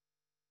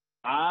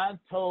 I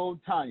told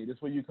Tanya, this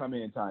is where you come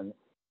in, Tanya.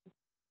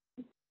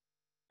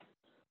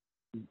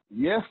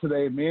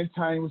 Yesterday, me and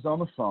Tanya was on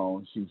the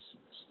phone. She's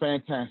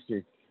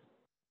fantastic.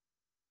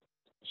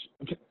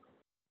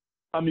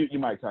 Unmute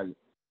your mic, Tanya.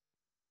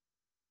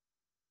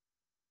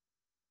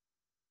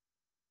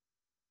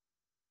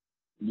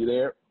 You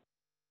there?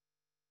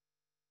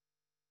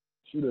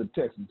 Shoot her a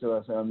text until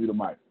I say unmute the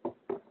mic.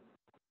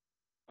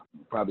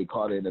 Probably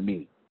caught it in a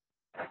meeting.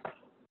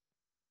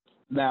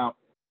 Now,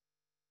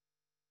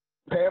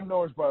 Pam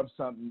Norris brought up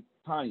something.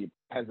 Tanya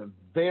has a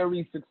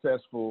very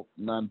successful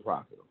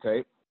nonprofit,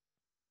 okay?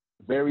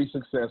 Very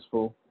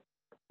successful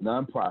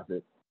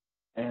nonprofit.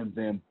 And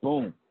then,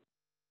 boom,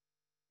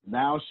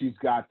 now she's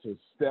got to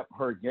step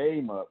her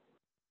game up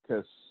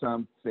because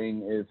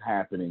something is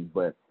happening,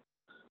 but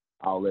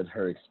I'll let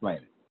her explain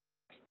it.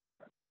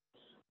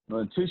 Now,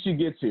 until she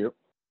gets here,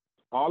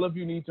 all of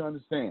you need to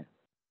understand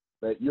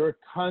that your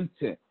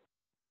content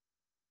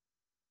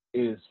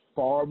is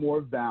far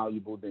more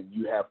valuable than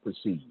you have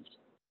perceived.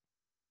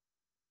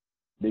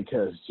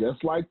 Because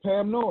just like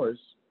Pam Norris,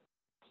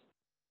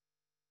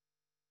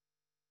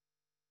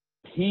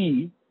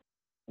 he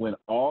went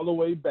all the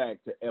way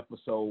back to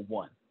episode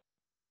 1.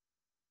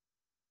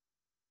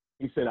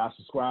 He said, I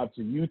subscribe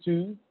to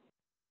YouTube.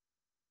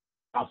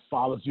 I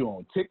followed you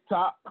on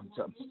TikTok. I'm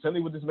telling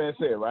you what this man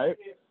said, right?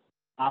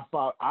 I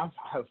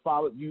have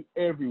followed you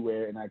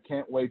everywhere, and I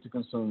can't wait to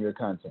consume your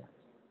content.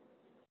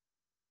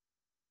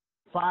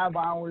 5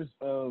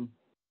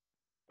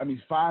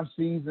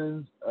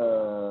 seasons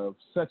of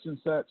such and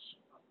such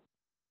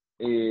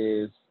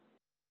is,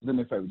 do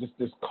me a favor,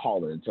 just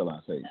call her until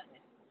I say it.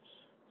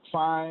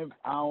 5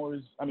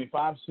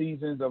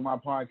 seasons of my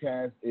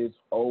podcast is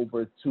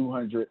over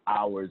 200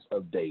 hours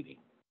of dating.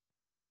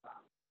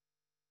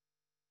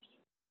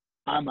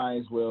 I might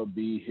as well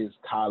be his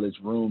college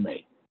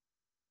roommate.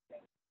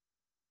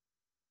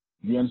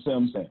 You understand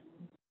what I'm saying?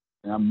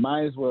 And I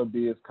might as well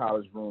be his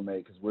college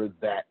roommate because we're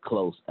that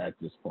close at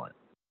this point.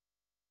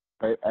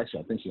 Okay?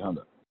 Actually, I think she hung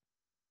up.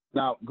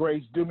 Now,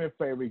 Grace, do me a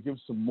favor, give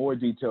some more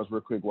details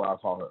real quick while I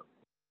call her.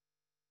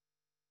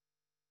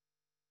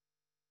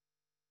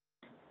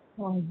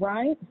 All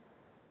right.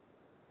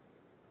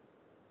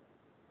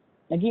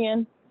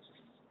 Again,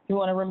 you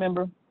want to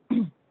remember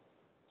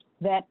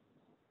that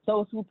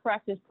those who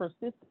practice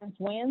persistence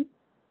win.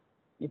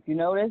 If you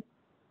notice,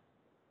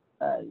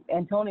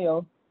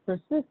 Antonio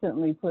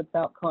persistently puts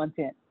out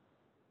content.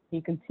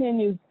 He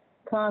continues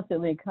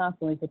constantly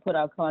to put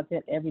out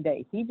content every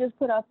day. He just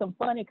put out some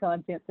funny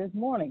content this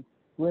morning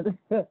with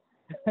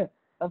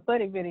a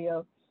funny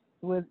video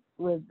with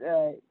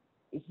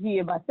he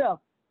and myself.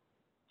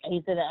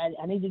 He said,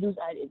 I need to do,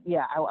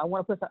 I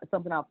want to put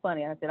something out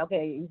funny. And I said,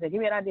 okay. He said, give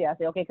me an idea. I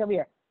said, okay, come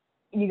here.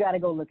 You got to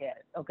go look at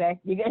it, okay?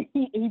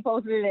 He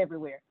posted it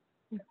everywhere.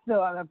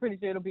 So I'm pretty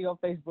sure it'll be on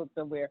Facebook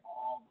somewhere.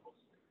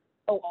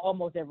 Oh,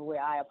 almost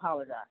everywhere. I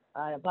apologize.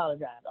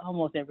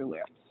 Almost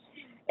everywhere.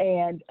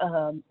 And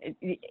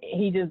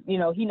he just,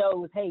 he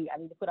knows, hey, I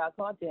need to put out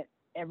content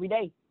every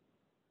day.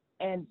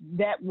 And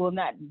that will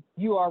not,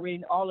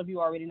 all of you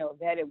already know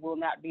that it will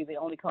not be the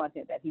only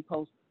content that he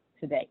posts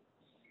today.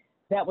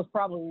 That was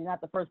probably not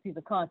the first piece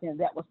of content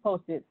that was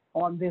posted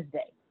on this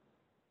day.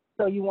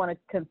 So you want to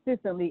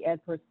consistently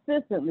and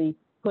persistently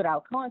put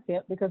out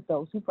content because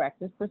those who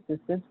practice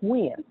persistence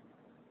win.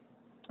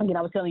 Again,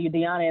 I was telling you,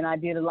 Deanna and I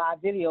did a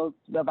live video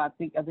about,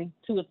 I think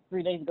 2 or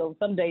 3 days ago,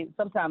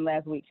 sometime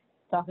last week,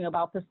 talking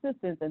about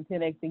persistence and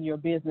 10Xing your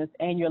business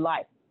and your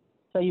life.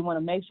 So you want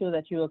to make sure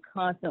that you are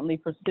constantly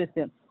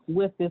persistent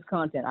with this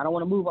content. I don't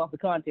want to move off the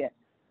content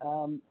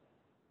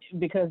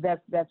because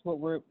that's what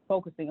we're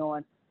focusing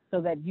on,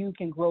 so that you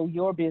can grow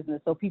your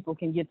business, so people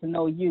can get to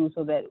know you,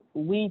 so that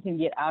we can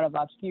get out of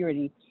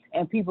obscurity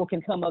and people can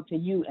come up to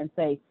you and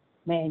say,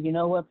 man, you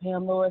know what,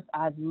 Pam Norris,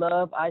 I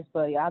love Ice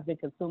Buddy. I've been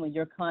consuming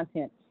your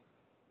content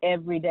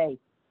every day,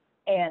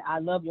 and I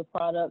love your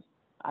products.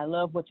 I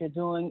love what you're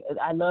doing.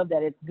 I love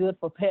that it's good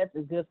for pets,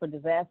 it's good for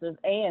disasters,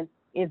 and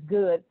it's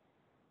good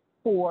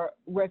for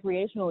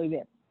recreational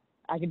events.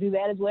 I can do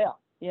that as well,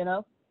 you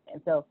know?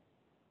 And so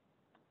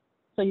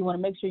you want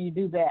to make sure you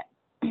do that.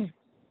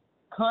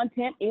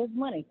 Content is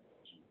money.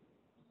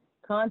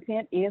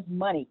 Content is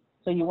money.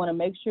 So you want to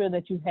make sure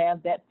that you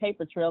have that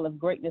paper trail of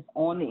greatness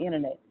on the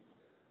internet.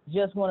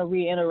 Just want to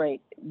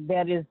reiterate,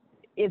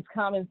 it's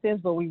common sense,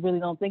 but we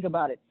really don't think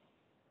about it.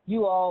 We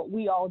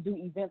all do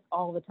events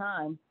all the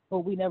time, but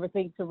we never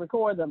think to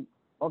record them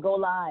or go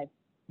live,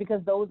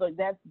 because those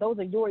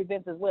are your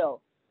events as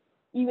well.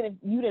 Even if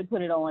you didn't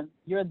put it on,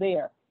 you're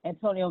there.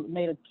 Antonio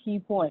made a key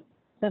point.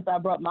 Since I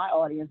brought my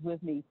audience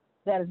with me,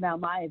 that is now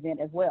my event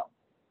as well.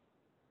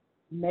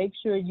 Make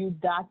sure you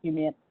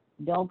document,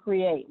 don't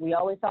create. We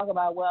always talk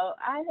about, well,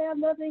 I have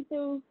no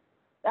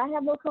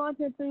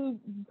content to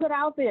put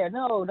out there.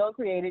 No, don't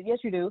create it. Yes,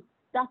 you do.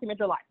 Document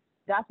your life.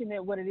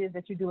 Document what it is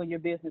that you do in your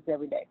business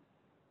every day.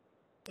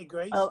 Hey,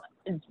 Grace?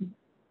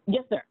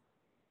 Yes, sir.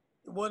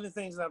 One of the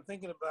things I'm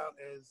thinking about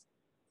as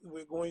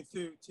we're going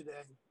through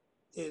today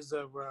is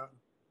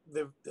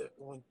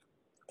when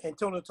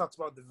Antonio talks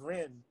about the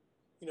VRIN,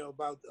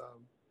 about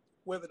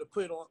whether to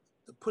put it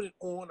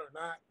on or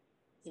not.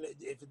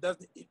 If it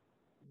doesn't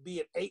be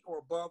an 8 or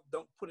above,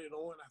 don't put it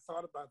on. I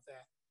thought about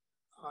that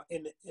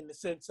in the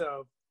sense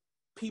of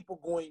people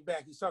going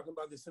back. He's talking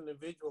about this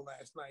individual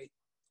last night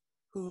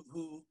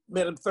who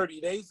met him 30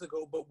 days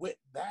ago, but went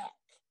back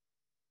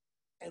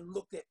and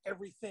looked at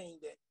everything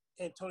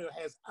that Antonio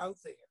has out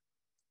there.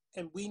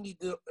 And we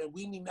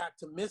need not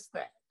to miss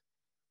that,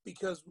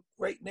 because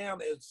right now,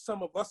 as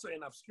some of us are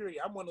in obscurity,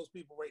 I'm one of those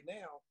people right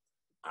now.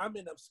 I'm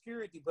in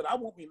obscurity, but I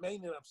won't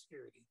remain in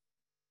obscurity.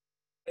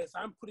 As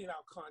I'm putting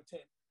out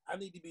content, I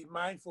need to be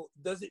mindful.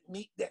 Does it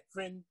meet that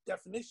friend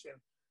definition?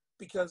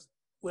 Because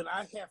when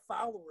I have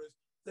followers,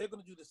 they're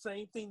going to do the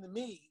same thing to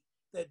me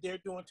that they're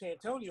doing to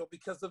Antonio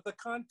because of the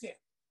content.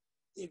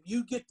 If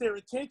you get their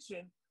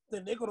attention,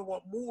 then they're going to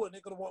want more, and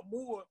they're going to want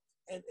more.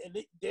 And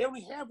they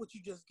only have what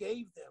you just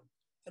gave them,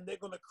 and they're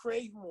going to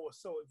crave more.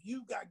 So if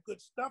you got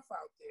good stuff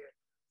out there,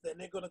 then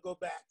they're going to go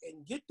back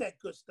and get that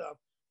good stuff.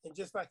 And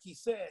just like he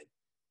said,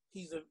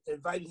 he's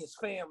inviting his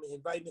family,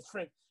 inviting his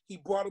friends. He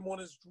brought him on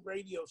his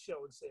radio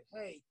show and said,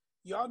 hey,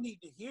 y'all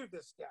need to hear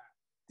this guy.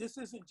 This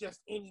isn't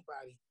just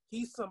anybody.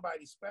 He's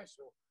somebody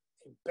special.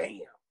 And bam.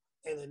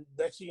 And then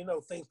next you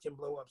know, things can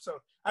blow up. So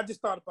I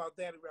just thought about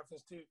that in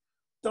reference to,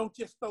 don't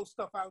just throw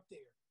stuff out there.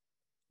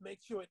 Make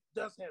sure it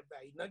does have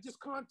value. Not just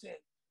content,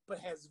 but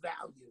has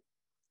value.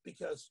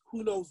 Because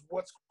who knows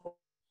what's going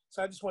on.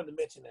 So I just wanted to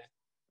mention that.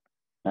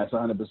 That's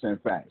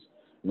 100% facts.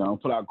 Don't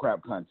put out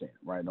crap content,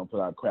 right? Don't put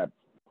out crap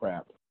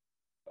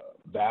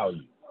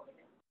value,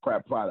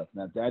 crap product.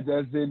 Now, that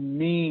doesn't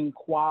mean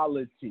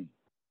quality.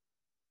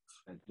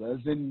 That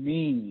doesn't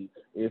mean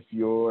if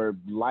your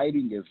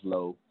lighting is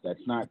low,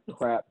 that's not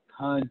crap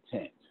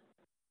content.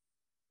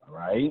 All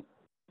right?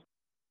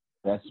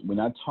 We're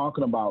not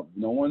talking about,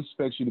 no one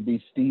expects you to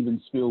be Steven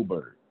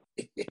Spielberg.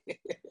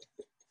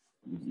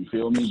 You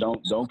feel me?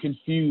 Don't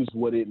confuse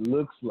what it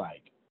looks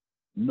like.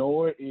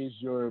 Nor is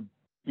your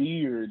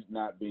beard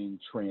not being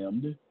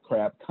trimmed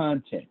crap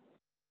content.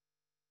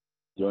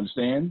 You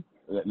understand?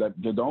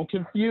 Don't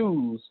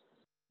confuse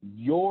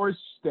your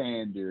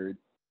standard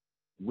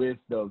with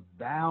the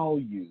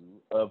value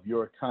of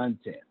your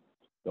content.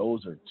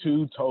 Those are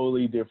two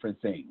totally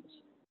different things.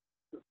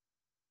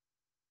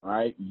 All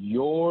right?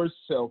 Your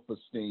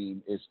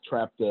self-esteem is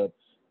trapped up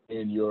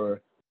in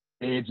your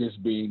edges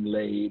being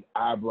laid,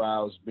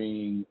 eyebrows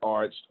being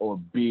arched, or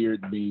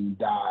beard being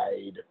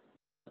dyed.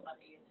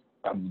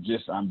 I'm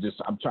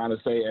trying to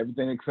say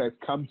everything except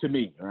come to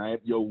me,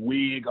 right? Your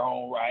wig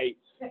on right?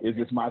 Is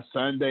this my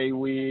Sunday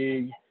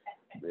wig?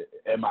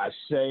 Am I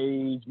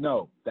shaved?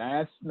 No,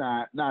 that's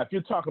not. Now, if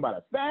you're talking about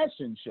a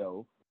fashion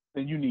show,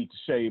 then you need to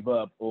shave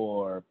up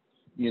or,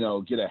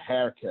 get a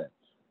haircut.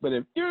 But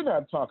if you're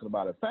not talking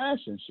about a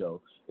fashion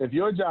show, if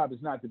your job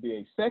is not to be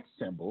a sex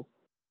symbol,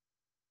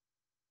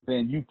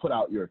 then you put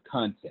out your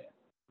content,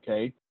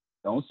 okay?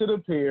 Don't sit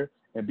up here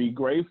and be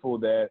grateful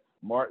that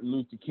Martin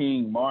Luther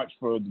King marched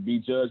to be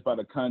judged by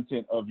the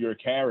content of your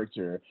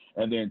character,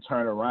 and then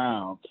turn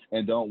around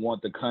and don't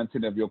want the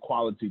content of your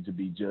quality to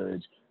be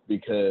judged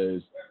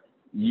because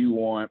you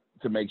want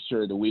to make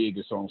sure the wig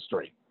is on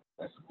straight.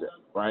 That's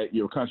right.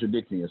 You're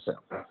contradicting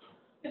yourself.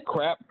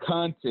 Crap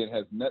content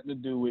has nothing to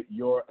do with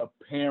your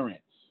appearance.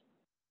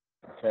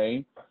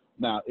 Okay?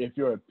 Now, if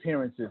your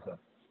appearance is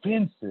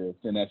offensive,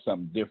 then that's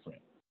something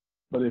different.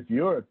 But if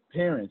your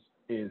appearance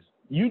is,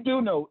 you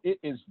do know it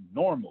is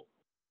normal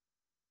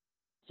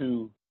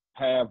to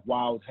have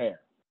wild hair,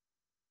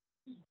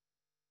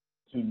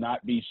 to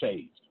not be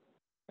shaved.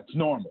 That's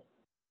normal.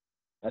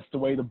 That's the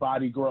way the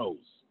body grows.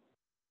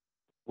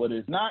 What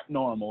is not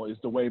normal is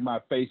the way my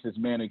face is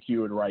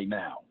manicured right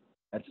now.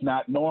 That's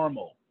not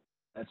normal.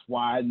 That's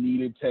why I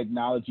needed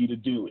technology to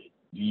do it.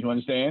 Do you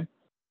understand?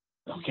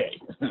 Okay.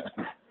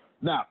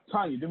 Now,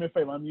 Tanya, do me a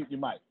favor. Unmute your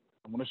mic.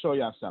 I'm going to show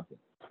y'all something.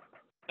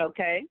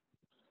 Okay.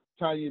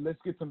 Tanya, let's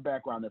get some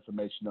background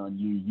information on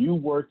you. You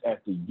worked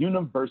at the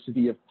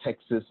University of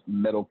Texas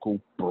Medical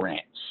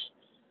Branch.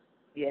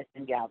 Yes,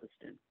 in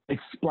Galveston.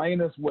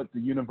 Explain us what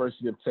the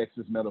University of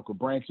Texas Medical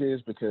Branch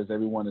is, because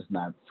everyone is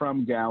not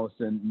from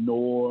Galveston,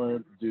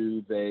 nor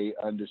do they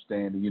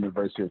understand the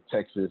University of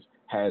Texas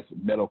has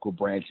medical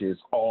branches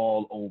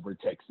all over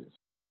Texas.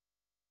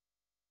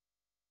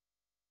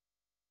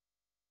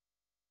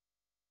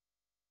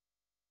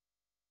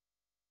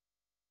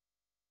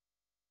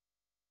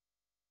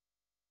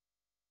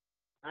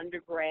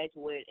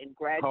 Undergraduate and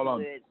Hold on.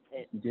 graduate.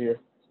 You hear?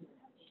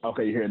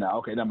 Okay, you're here now.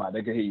 Okay, never mind.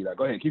 They can hear you now.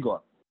 Go ahead. Keep going.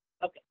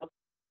 Okay.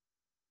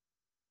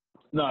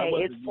 No, Okay, it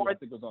wasn't it's you. for- I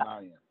think it was on our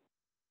end.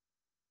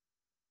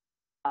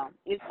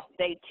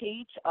 They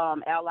teach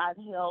allied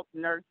health,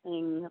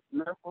 nursing,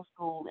 medical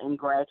school, and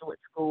graduate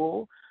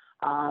school,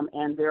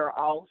 and they're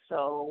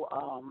also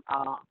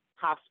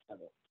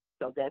hospitals.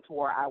 So that's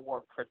where I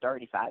worked for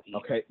 35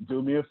 years. Okay,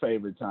 do me a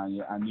favor,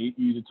 Tanya. I need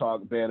you to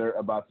talk better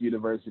about the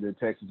University of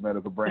Texas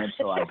Medical Branch,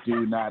 so I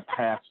do not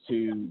have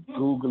to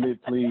Google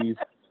it, please.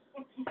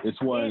 It's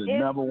one of the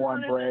number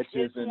one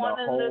branches in the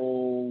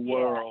whole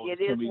world. Yeah,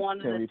 it is one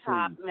of the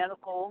top please?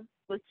 medical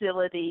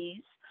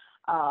facilities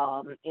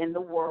in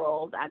the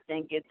world. I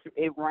think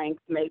it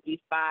ranks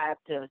maybe 5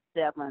 to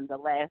 7 the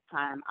last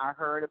time I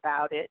heard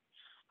about it.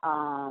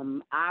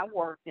 I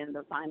worked in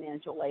the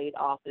financial aid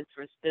office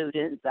for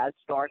students. I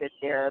started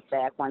there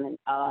back when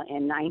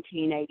in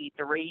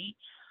 1983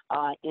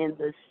 in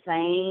the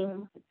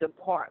same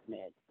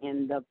department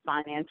in the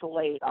financial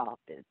aid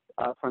office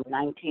from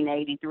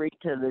 1983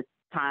 to the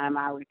time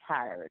I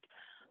retired.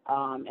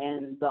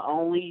 And the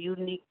only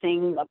unique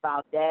thing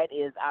about that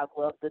is I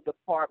love the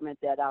department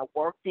that I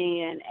worked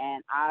in,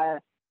 and I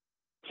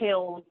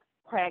held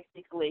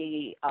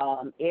practically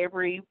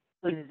every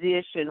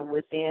position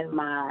within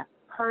my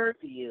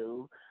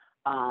purview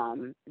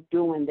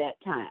during that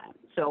time.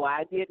 So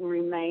I didn't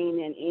remain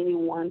in any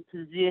one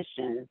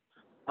position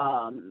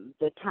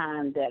the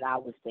time that I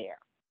was there.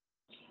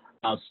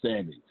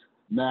 Outstanding.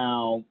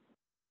 Now,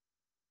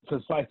 so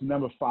it's like the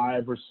number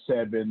 5 or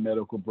 7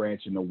 medical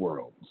branch in the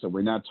world. So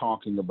we're not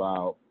talking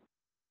about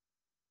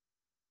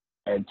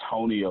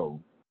Antonio,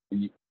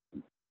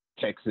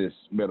 Texas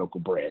Medical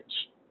Branch.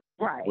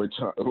 Right.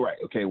 Right.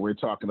 Okay. We're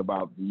talking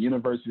about the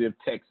University of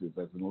Texas,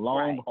 as in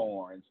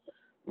Longhorns.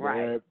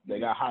 Right. They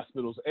got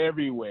hospitals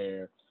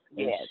everywhere.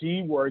 And Yes.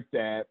 she worked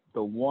at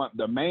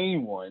the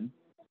main one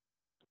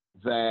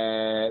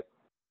that,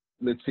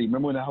 let's see,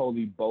 remember when the whole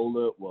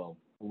Ebola, well,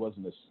 it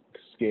wasn't a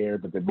scare,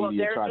 but the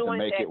media tried to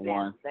make it now.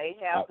 one. They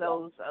have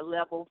those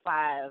level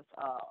 5.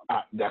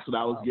 That's what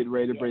I was getting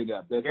ready to bring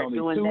up. There's only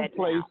 2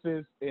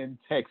 places in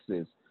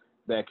Texas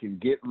that can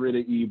get rid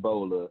of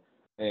Ebola,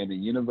 and the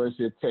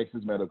University of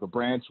Texas Medical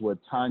Branch, where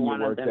Tanya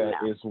worked at,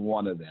 is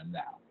one of them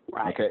now.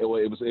 Right. Okay, it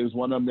was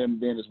one of them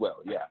then as well.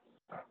 Yeah.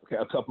 Okay,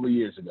 a couple of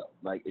years ago.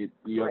 Like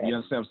you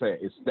understand what I'm saying?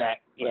 It's that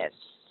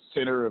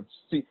center of.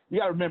 See, you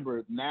got to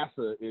remember,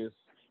 NASA is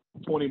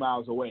 20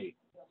 miles away.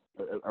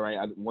 All right,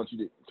 I want you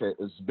to. Okay,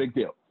 it's a big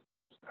deal.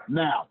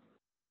 Now,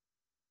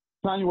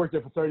 Tanya worked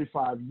there for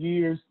 35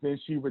 years. Then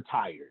she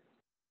retired.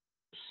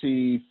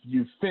 She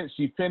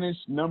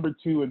finished number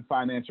 2 in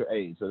financial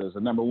aid. So there's a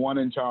number 1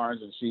 in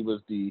charge, and she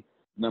was the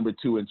number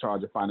 2 in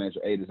charge of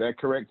financial aid. Is that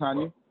correct,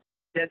 Tanya?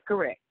 That's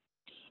correct.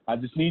 I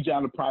just need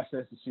y'all to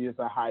process that she is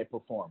a high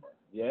performer.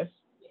 Yes?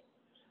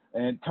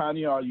 And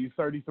Tanya, are you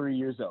 33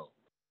 years old?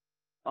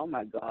 Oh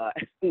my God.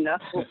 No,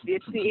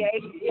 58.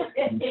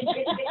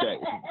 Okay.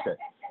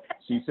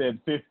 She said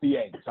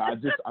 58. So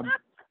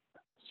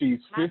she's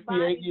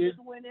 58 years.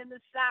 Just went into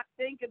shock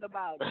thinking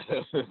about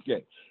it.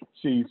 Okay.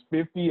 She's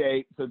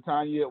 58. So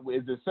Tanya,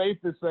 is it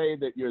safe to say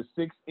that your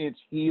 6-inch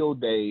heel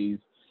days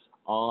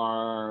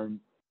are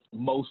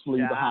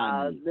mostly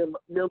behind you?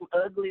 The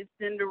ugly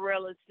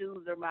Cinderella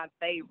shoes are my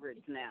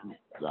favorites now.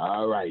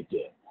 All right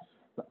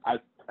then.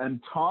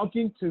 I'm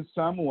talking to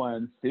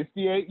someone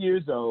 58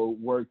 years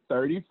old, worked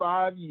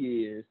 35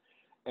 years,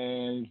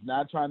 and is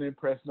not trying to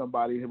impress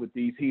nobody with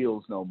these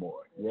heels no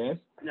more. Yes?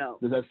 No.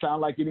 Does that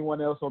sound like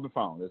anyone else on the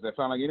phone? Does that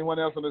sound like anyone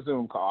else on the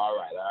Zoom call?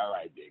 All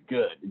right.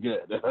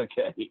 Good.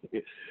 Okay.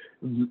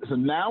 So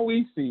now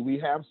we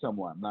have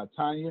someone. Now,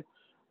 Tanya,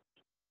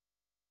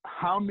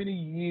 how many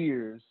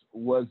years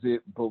was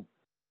it?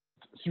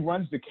 She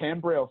runs the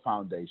Cambrell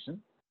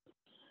Foundation.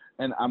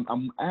 And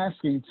I'm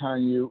asking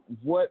Tanya,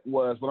 what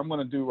I'm going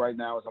to do right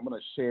now is I'm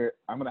going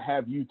to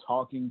have you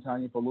talking,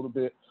 Tanya, for a little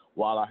bit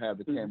while I have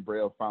the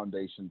Cambrell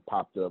Foundation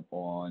popped up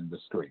on the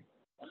screen.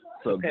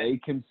 So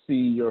they can see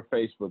your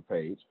Facebook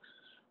page.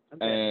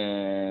 Okay.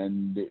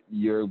 and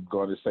you're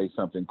going to say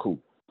something cool.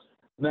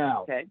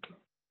 Now, Okay.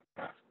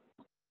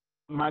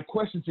 my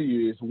question to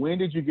you is, when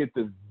did you get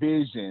the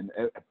vision?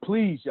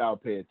 Please, y'all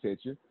pay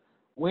attention.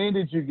 When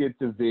did you get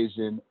the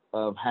vision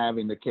of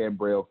having the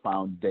Cambrell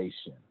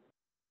Foundation?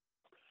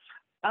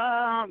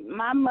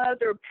 My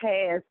mother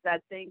passed, I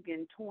think,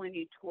 in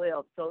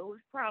 2012, so it was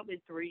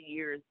probably 3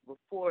 years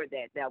before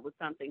that. That was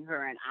something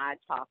her and I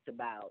talked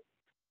about,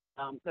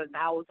 because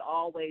I was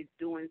always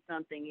doing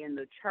something in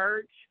the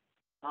church.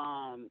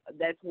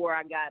 That's where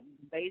I got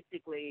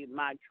basically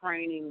my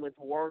training with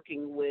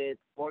working with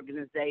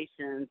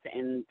organizations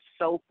and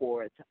so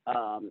forth.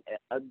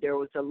 There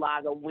was a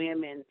lot of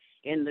women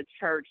in the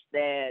church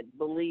that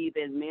believe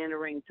in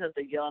mentoring to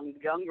the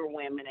younger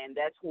women, and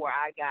that's where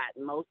I got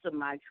most of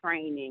my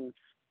training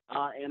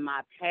and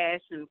my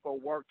passion for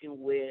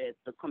working with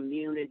the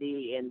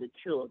community and the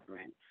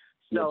children.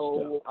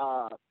 So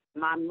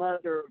my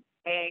mother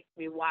asked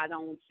me, why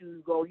don't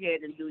you go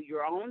ahead and do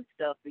your own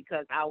stuff,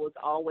 because I was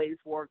always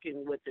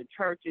working with the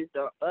churches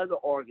or other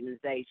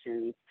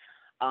organizations,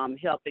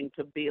 helping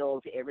to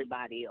build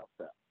everybody else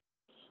up.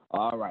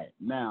 All right.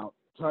 Now,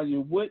 Tanya,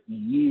 what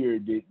year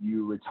did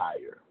you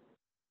retire?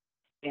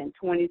 In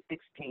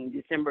 2016,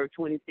 December of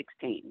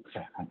 2016.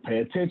 Pay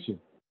attention.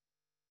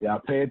 Y'all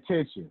pay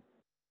attention,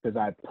 because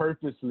I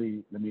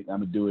purposely, let me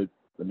do it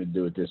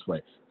this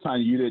way.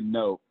 Tanya, you didn't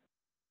know,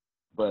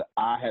 but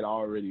I had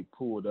already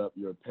pulled up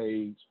your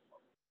page,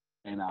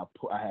 and I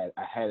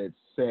had it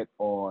set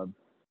on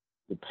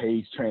the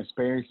page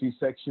transparency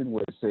section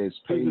where it says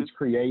page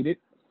created.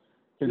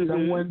 Can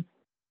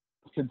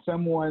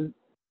someone,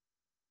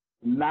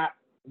 not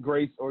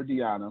Grace or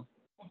Deanna,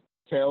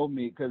 tell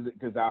me,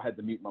 because I'll have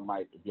to mute my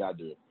mic if y'all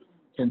do it.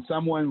 Can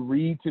someone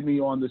read to me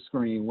on the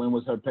screen, when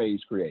was her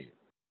page created?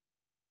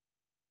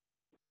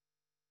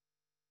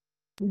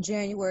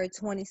 January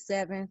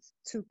 27th,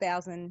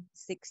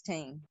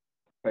 2016.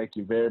 Thank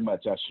you very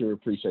much. I sure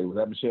appreciate it. Was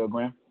that Michelle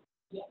Graham?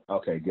 Yeah.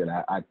 Okay, good.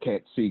 I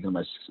can't see because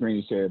my screen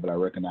is shared, but I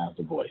recognize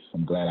the voice.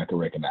 I'm glad I can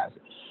recognize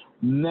it.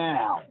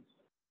 Now,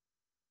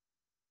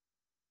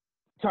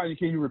 Tanya,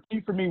 can you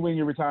repeat for me when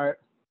you retired?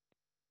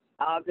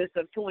 August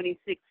of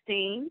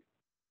 2016.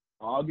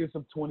 August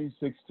of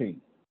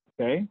 2016.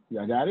 Okay,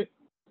 y'all got it?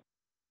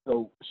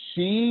 So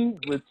she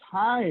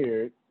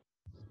retired.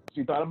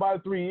 She thought about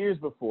it 3 years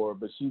before,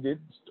 but she did.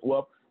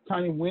 Well,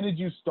 Tanya, when did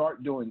you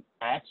start doing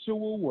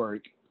actual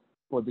work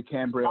for the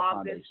Cambrell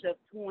Foundation? August of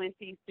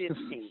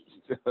 2015.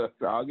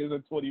 August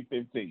of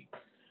 2015.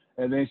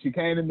 And then she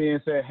came to me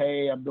and said,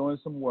 hey, I'm doing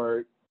some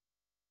work,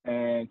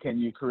 and can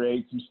you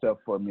create some stuff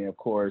for me, of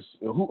course.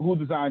 Who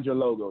designed your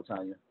logo,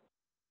 Tanya?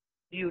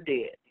 You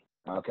did.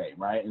 Okay,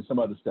 right, and some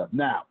other stuff.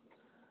 Now,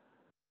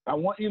 I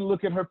want you to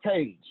look at her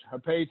page. Her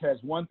page has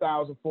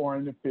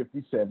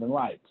 1,457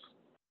 likes.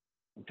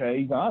 Okay,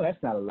 you go, oh,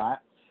 that's not a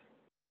lot.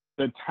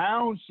 The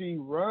town she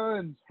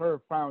runs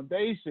her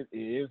foundation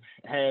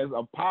has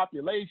a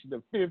population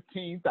of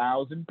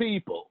 15,000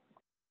 people.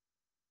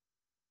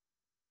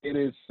 It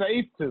is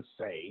safe to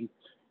say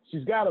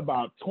she's got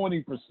about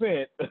 20%,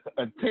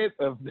 a tenth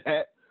of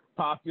that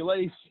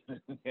population.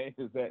 Okay,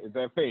 is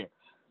that fair?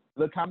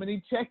 Look how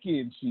many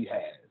check-ins she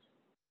has.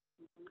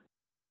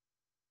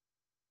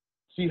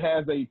 She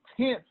has a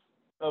tenth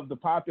of the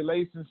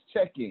population's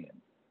check-in.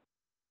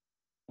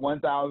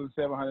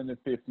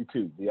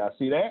 1,752. Do y'all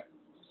see that?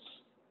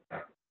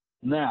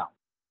 Now,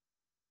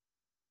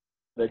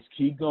 let's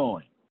keep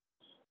going.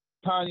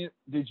 Tanya,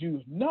 did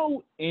you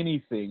know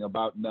anything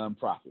about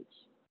nonprofits?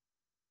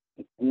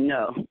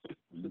 No.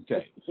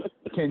 Okay.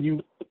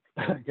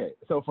 Okay,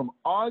 so from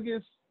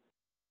August,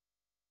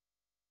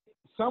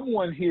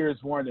 someone here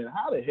is wondering,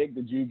 how the heck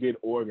did you get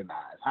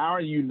organized? How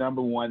are you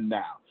number one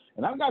now?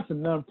 And I've got some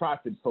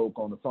nonprofit folk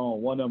on the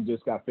phone. One of them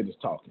just got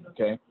finished talking,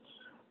 okay?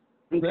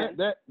 Okay.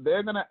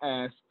 They're going to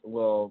ask,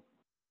 well,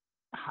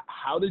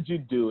 how did you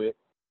do it?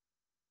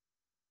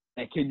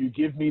 And can you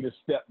give me the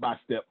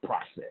step-by-step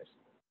process?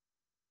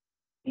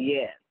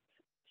 Yes.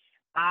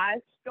 I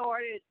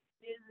started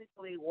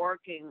physically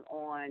working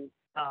on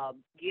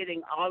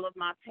getting all of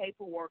my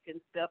paperwork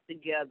and stuff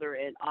together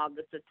in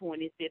August of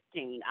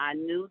 2015. I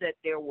knew that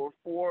there were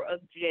 4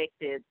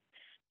 objectives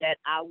that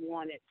I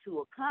wanted to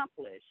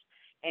accomplish.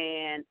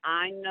 And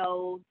I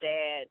know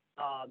that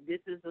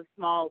this is a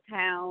small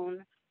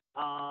town.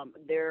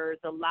 There's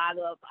a lot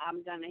of,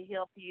 I'm going to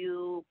help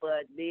you,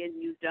 but then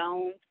you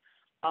don't.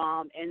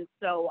 And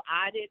so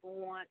I didn't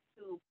want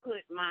to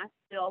put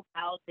myself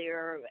out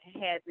there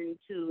having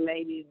to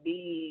maybe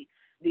be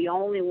the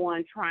only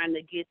one trying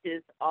to get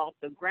this off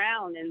the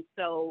ground. And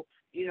so,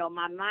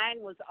 my mind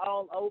was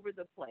all over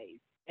the place.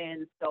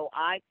 And so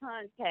I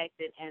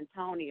contacted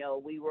Antonio.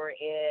 We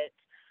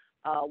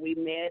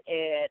met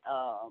at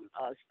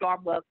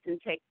Starbucks in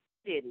Texas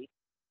City.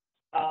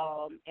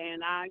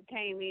 And I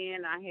came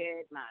in, I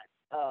had my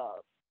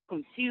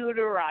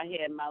computer, I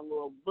had my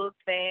little book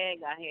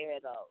bag, I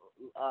had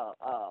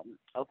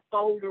a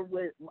folder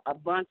with a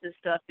bunch of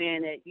stuff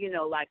in it,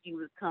 like you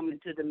was coming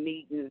to the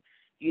meeting,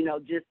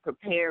 just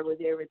prepared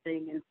with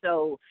everything. And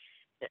so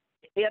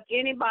if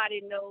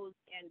anybody knows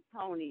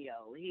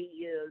Antonio,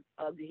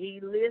 he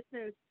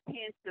listens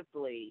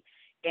attentively,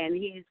 and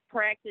he's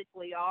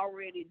practically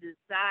already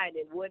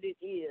decided what it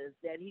is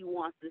that he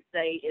wants to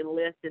say in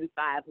less than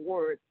 5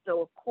 words.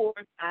 So, of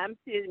course, I'm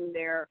sitting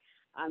there,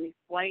 I'm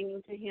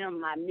explaining to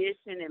him my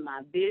mission and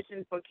my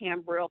vision for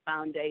Cambrell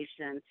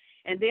Foundation.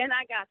 And then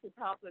I got to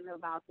talking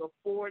about the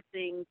 4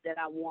 things that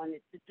I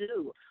wanted to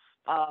do,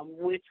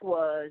 which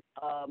was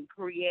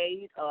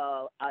create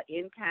an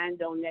in-kind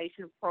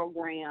donation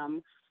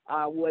program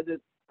where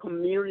the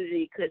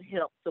community could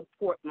help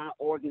support my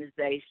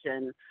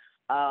organization,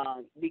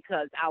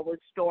 because I was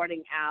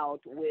starting out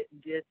with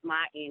just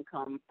my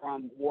income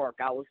from work.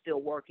 I was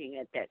still working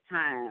at that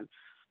time.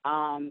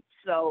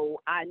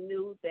 So I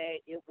knew that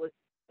it was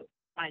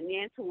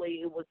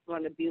financially it was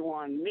going to be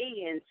on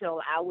me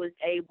until I was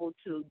able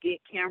to get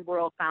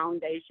Cambrell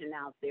Foundation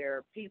out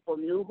there. People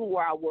knew who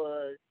I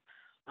was.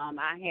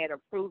 I had a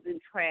proven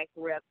track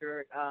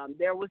record.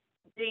 There was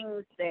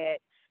things that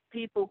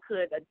people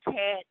could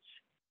attach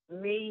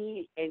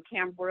me and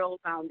Cambrell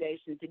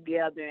Foundation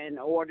together in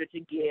order to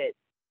get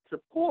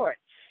support.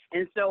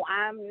 And so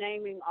I'm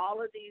naming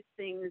all of these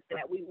things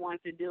that we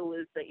want to do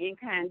is the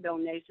in-kind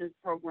donations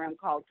program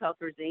called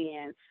Tucker's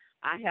End.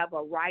 I have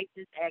a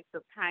Righteous Acts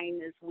of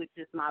Kindness, which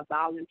is my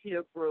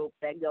volunteer group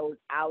that goes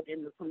out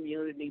in the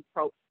community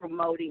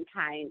promoting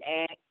kind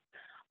acts.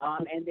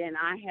 And then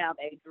I have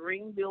a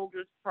Dream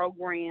Builders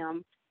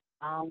program.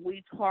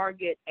 We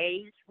target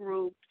age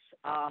groups,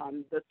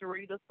 the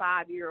 3 to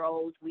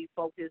 5-year-olds. We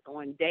focus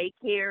on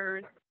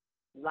daycares,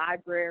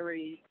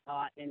 libraries,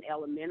 and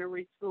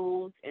elementary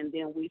schools. And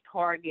then we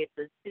target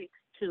the 6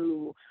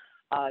 to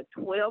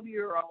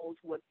 12-year-olds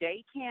with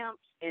day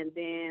camps. And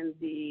then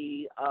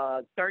the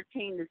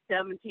 13 to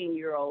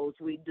 17-year-olds,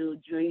 we do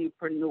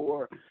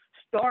juniorpreneur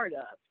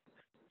startups.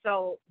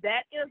 So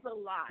that is a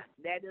lot.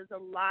 That is a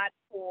lot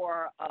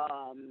for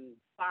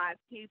 5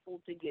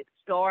 people to get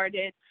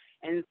started.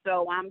 And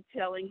so I'm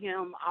telling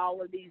him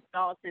all of these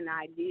thoughts and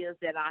ideas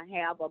that I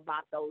have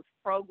about those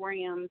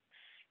programs.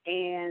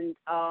 And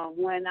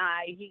when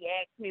he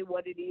asked me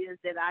what it is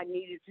that I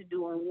needed to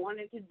do and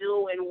wanted to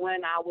do, and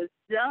when I was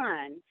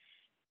done,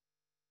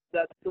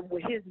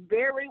 his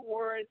very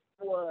words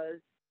was,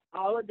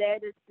 all of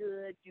that is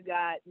good.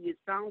 It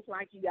sounds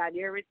like you got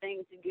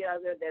everything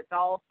together. That's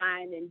all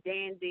fine and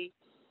dandy,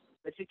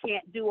 but you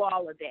can't do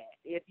all of that.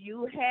 If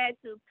you had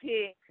to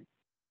pick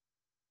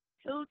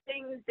 2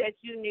 things that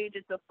you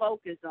needed to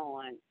focus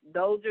on,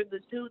 those are the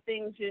 2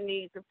 things you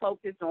need to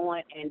focus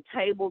on, and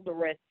table the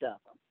rest of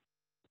them.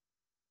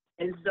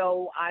 And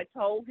so I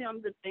told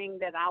him the thing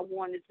that I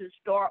wanted to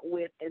start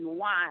with and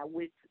why,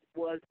 which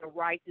was the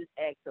Righteous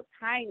Acts of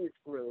Kindness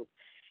group.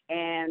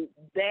 And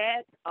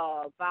that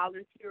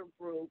volunteer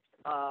group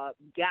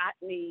got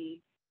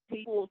me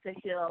people to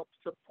help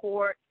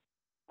support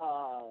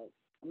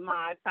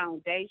my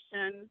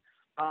foundation.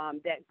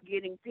 That's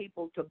getting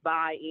people to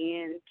buy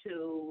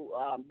into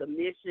the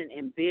mission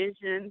and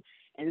vision.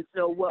 And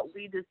so what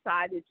we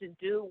decided to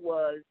do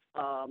was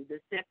the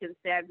second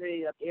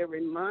Saturday of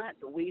every month,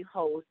 we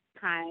host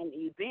kind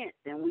events.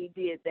 And we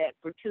did that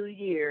for 2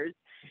 years.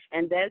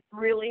 And that's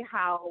really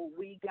how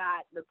we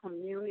got the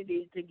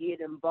community to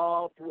get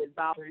involved with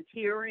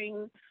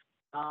volunteering.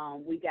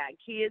 We got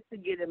kids to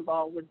get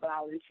involved with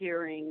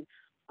volunteering.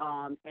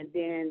 And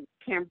then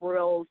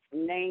Cambrell's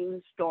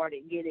name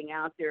started getting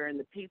out there, and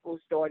the people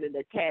started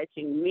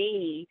attaching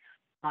me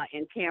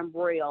and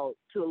Cambrell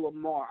to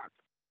Lamarck.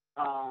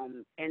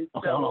 And okay,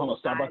 so hold on,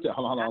 stop right there.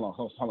 Hold on,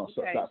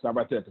 okay. stop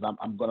right there, because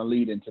I'm going to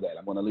lead into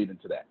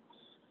that.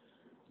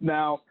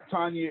 Now,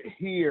 Tanya,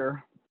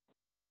 here,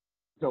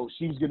 so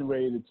she's getting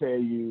ready to tell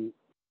you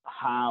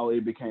how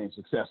it became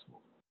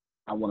successful.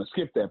 I want to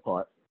skip that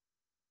part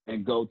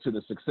and go to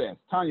the success.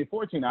 Tanya,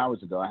 14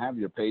 hours ago, I have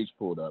your page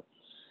pulled up.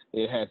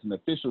 It has an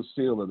official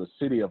seal of the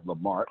city of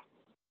Lamarck,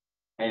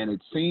 and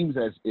it seems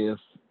as if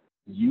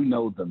you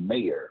know the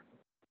mayor.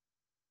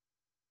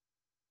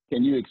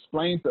 Can you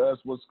explain to us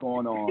what's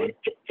going on,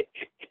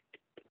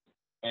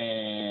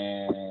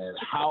 and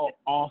how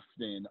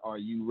often are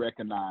you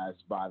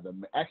recognized by the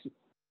mayor? Actually,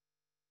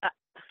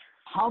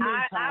 how many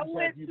times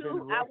have you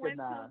been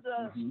recognized?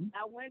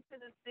 I went to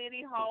the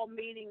city hall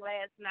meeting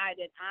last night,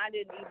 and I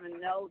didn't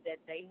even know that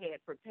they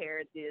had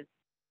prepared this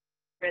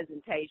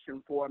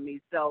presentation for me.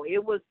 So it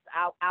was,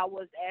 I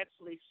was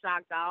actually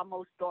shocked. I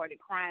almost started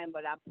crying,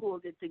 but I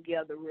pulled it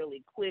together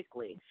really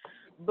quickly.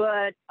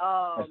 But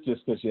that's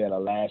just because she had her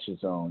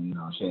lashes on,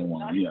 she didn't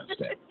want to,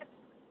 understand.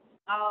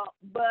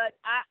 But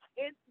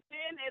it's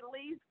been at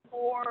least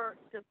 4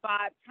 to 5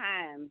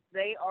 times.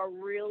 They are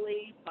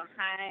really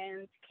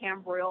behind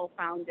Cambrell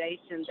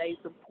Foundation. They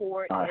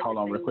support. All right, hold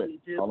on real quick.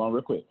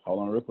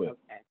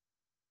 Okay.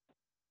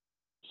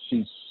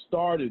 She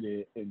started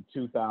it in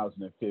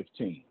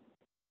 2015.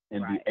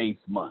 In right. the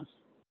 8th month.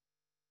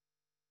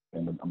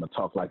 And I'm going to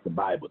talk like the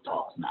Bible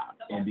talks now.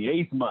 In the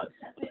 8th month,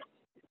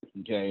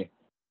 okay,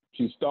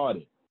 she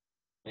started,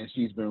 and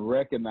she's been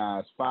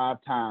recognized 5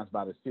 times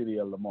by the city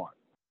of Lamarck.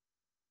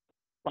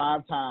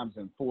 5 times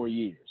in 4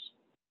 years.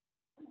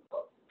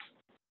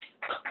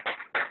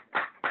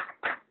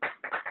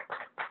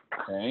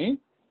 Okay.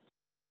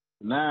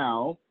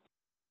 Now,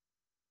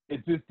 is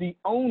this the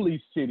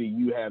only city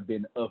you have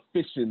been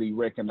officially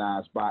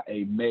recognized by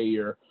a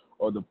mayor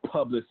or the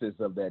publicist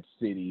of that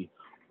city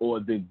or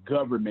the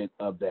government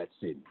of that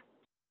city?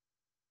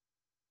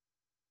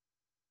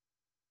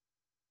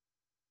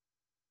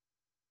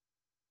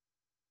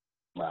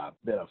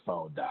 Then her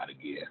phone died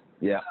again.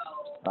 Yeah.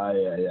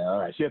 Yeah. All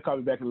right. She'll call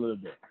me back in a little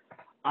bit.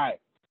 All right.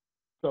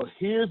 So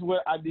here's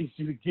what I need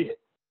you to get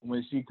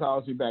when she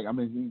calls me back. I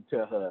mean, you can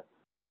tell her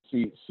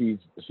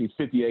she's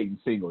 58 and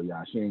single,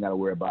 y'all. She ain't got to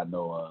worry about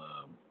no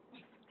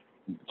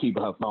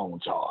keeping her phone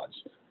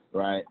charged,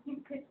 right?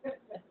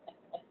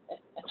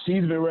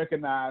 She's been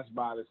recognized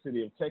by the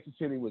city of Texas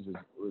City, which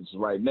is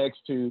right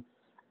next to,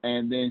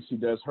 and then she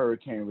does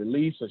hurricane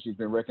relief. So she's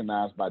been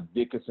recognized by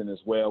Dickinson as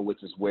well,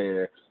 which is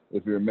where,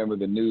 if you remember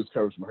the news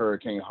coverage from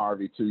Hurricane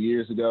Harvey 2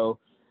 years ago,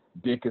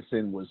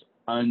 Dickinson was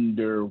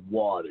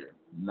underwater,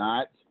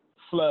 not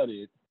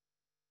flooded.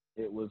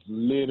 It was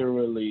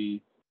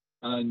literally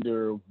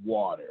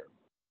underwater.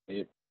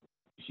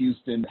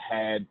 Houston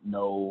had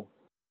no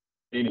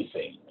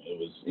anything.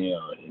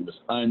 It was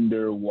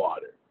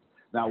underwater.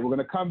 Now we're going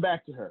to come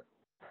back to her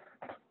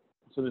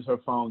so that her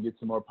phone gets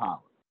some more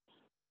power.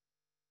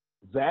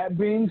 That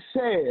being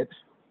said,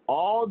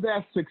 all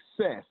that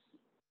success,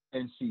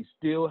 and she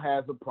still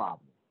has a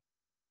problem.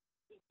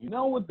 You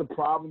know what the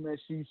problem that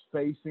she's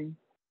facing?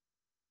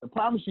 The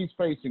problem she's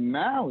facing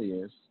now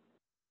is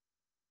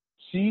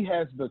she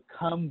has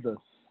become the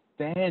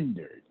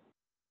standard.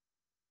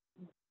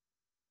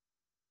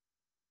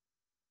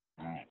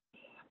 All right.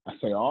 I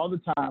say all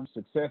the time,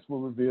 success will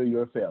reveal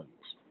your failures.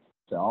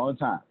 I say all the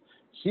time.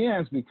 She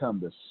has become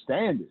the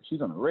standard.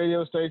 She's on the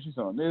radio station. She's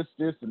on this,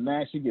 and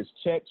that. She gets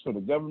checks for the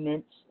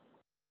government.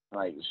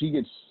 Like, she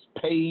gets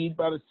paid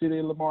by the city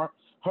of Lamarck.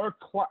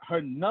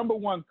 Her number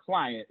one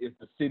client is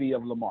the city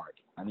of Lamarck.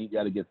 I need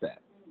y'all to get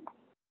that.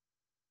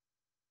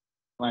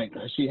 Like,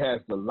 she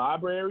has the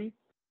library,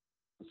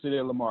 the city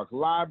of Lamarck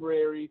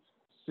library,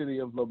 city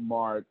of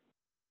Lamarck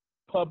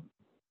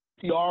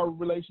PR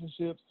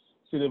relationships,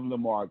 city of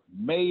Lamarck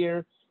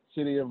mayor,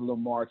 city of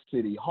Lamarck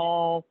city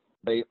hall.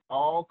 They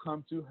all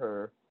come to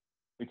her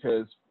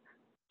because,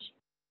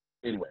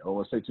 anyway, I don't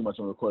want to say too much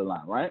on the recorded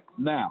line, right?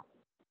 Now,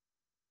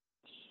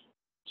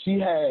 she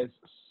has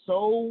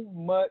so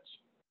much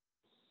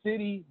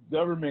city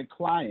government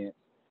clients,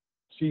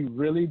 she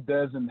really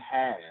doesn't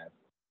have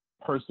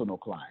personal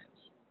clients.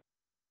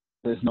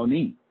 There's no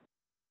need.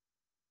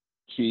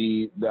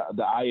 The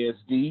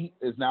ISD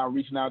is now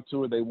reaching out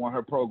to her. They want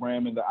her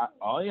program in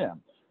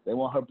they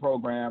want her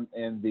program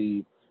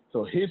in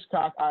so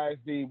Hitchcock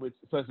ISD, which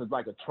is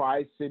like a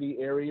tri-city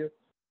area.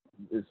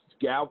 It's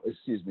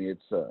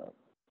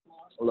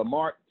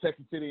Lamarck,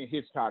 Texas City, and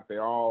Hitchcock. They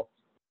all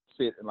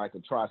sit in like a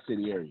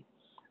tri-city area,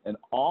 and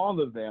all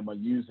of them are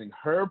using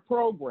her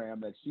program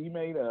that she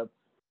made up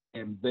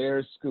in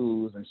their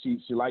schools. And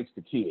she likes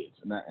the kids,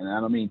 and I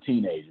don't mean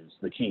teenagers,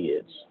 the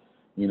kids.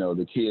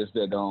 The kids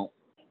that don't.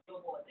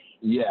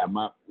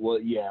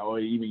 Or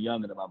even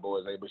younger than my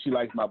boys' age, but she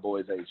likes my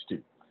boys' age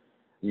too.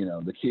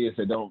 The kids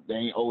that they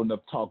ain't old enough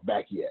to talk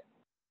back yet.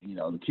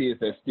 The kids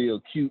that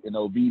still cute and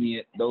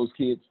obedient, those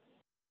kids,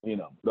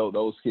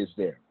 those kids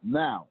there.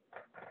 Now,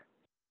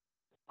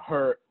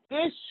 her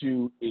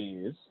issue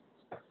is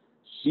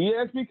she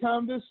has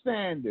become the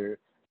standard,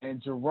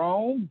 and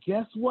Jerome,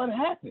 guess what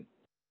happened?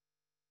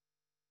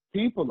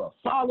 People are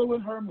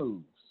following her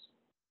moves.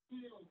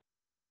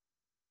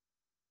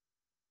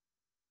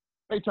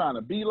 They trying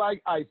to be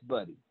like Ice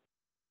Buddy.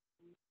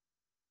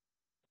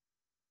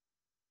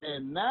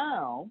 And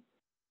now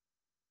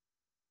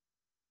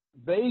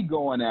they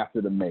going after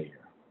the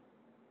mayor,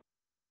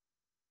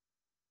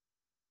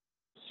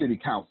 city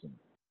council.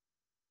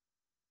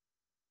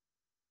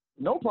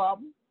 No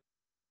problem.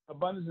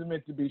 Abundance is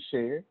meant to be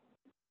shared.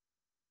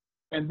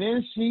 And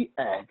then she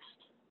asked,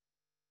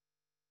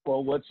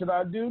 well, what should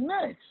I do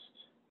next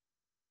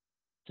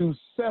to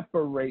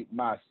separate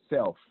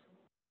myself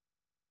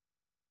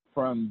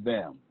from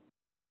them?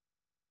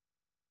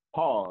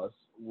 Pause.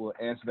 We'll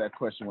answer that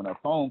question when our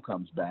phone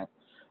comes back.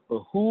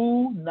 But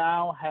who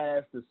now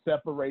has the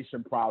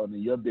separation problem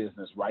in your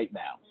business right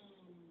now?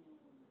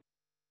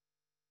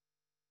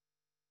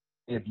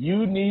 If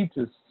you need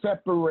to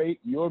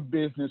separate your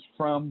business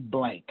from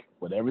blank,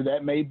 whatever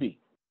that may be,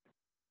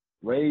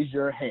 raise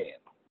your hand.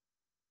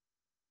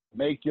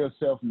 Make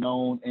yourself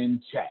known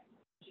in chat.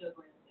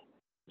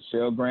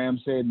 Michelle Graham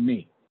said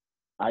me.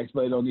 Ice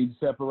Blade don't need to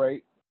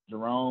separate.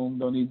 Jerome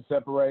don't need to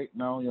separate.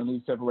 No, you don't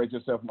need to separate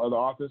yourself from other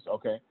authors.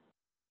 Okay,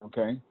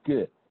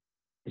 good.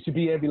 It should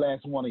be every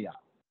last one of y'all.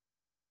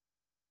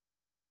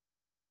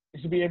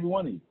 It should be every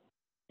one of you.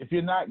 If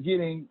you're not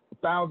getting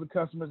 1,000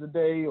 customers a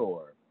day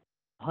or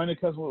 100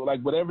 customers,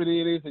 like whatever it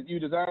is that you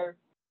desire,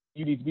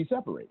 you need to be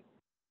separated.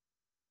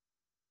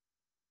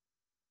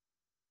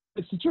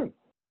 It's the truth.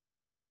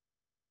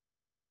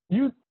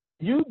 You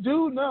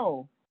do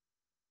know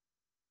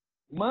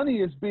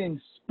money is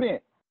being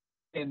spent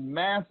in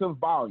massive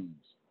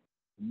volumes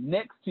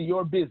next to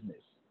your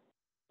business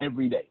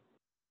every day.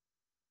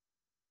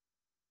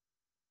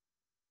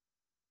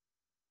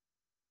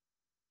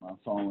 My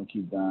phone will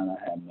keep dying.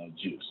 I have no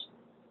juice.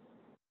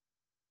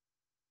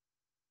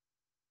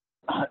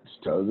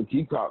 Just tell her to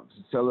keep talking.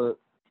 Just tell her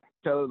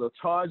to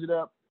charge it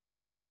up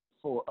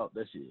for. Oh,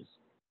 there she is.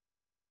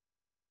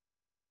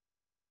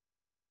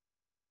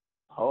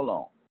 Hold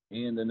on.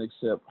 And then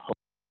accept.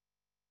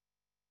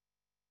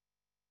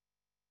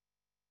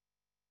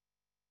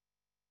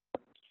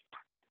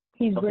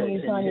 He's Okay, bringing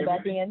can you Tanya hear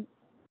back me? in.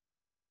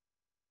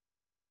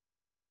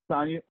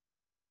 Tanya.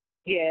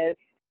 Yes.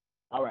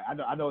 All right.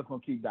 I know it's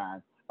gonna keep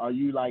dying. Are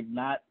you like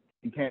not?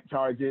 You can't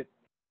charge it.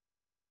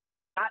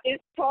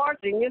 It's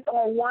charging. It's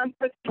on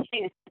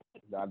 1%.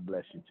 God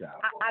bless you,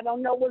 child. I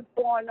don't know what's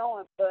going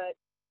on, but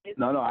it's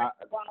No, while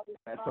it's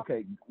that's on.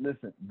 okay.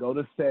 Listen, go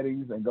to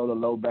settings and go to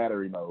low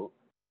battery mode.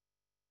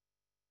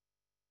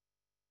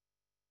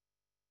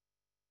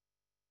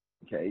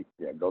 Okay,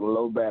 yeah, go to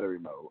low battery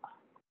mode.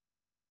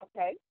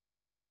 Okay.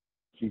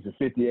 She's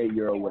a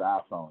 58-year-old with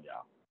iPhone,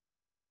 y'all.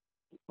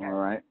 All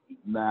right.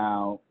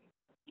 Now,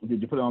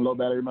 did you put it on low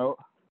battery mode?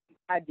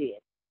 I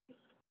did.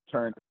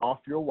 Turn off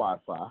your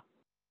Wi-Fi.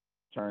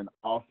 Turn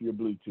off your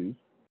Bluetooth.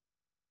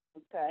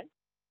 Okay.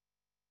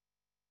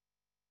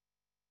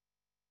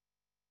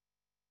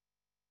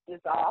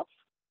 It's off.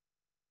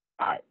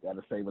 All right,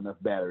 gotta save enough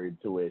battery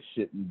to where it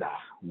shouldn't die.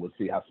 We'll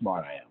see how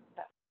smart I am.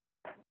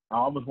 I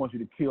almost want you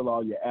to kill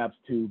all your apps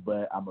too,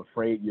 but I'm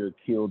afraid you'll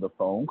kill the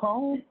phone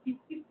call.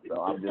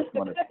 So I'm just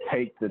gonna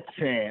take the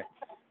chance.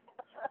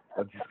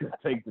 I'm just gonna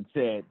take the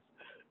chance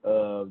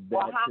of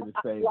that to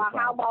save the phone.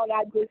 How about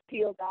I just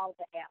killed all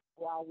the apps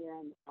while we're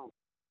on the phone?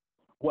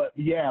 Well,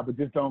 yeah, but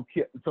just don't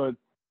kill. So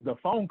the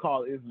phone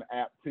call is an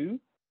app too.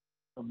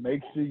 So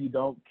make sure you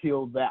don't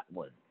kill that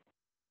one.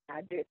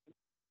 I did.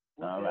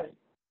 All right.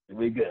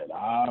 We good.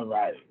 All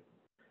right.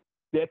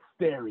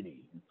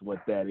 Dexterity is what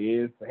that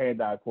is.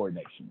 Hand-eye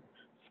coordination.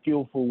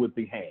 Skillful with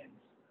the hands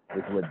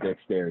is what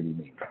dexterity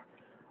means.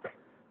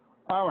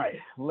 All right.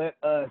 Let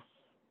us,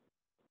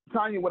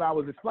 Tanya, what I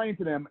was explaining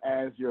to them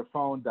as your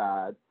phone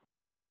died,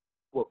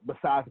 well,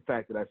 besides the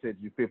fact that I said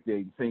you're 58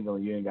 and single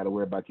and you ain't got to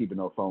worry about keeping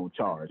no phone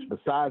charged.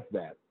 Besides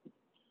that,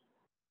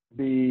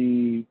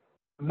 the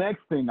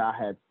next thing I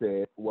had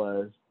said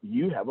was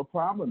you have a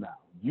problem now.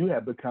 You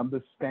have become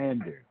the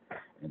standard.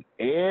 And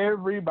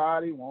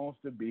everybody wants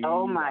to be.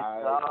 Oh, my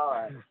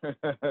God.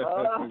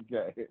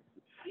 Okay.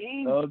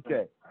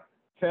 Okay.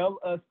 Tell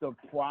us the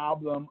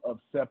problem of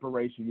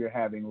separation you're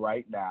having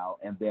right now,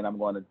 and then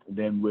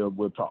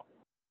we'll talk.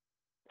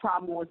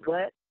 Problem with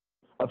what?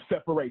 Of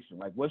separation.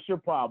 Like, what's your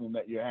problem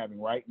that you're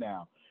having right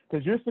now?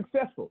 Because you're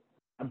successful.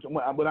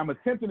 What I'm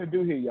attempting to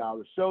do here, y'all,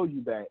 is show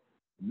you that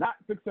not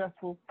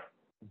successful,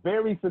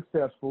 very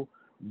successful,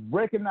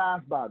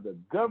 recognized by the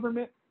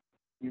government,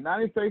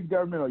 United States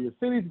government or your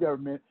city's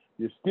government,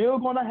 you're still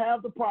going to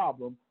have the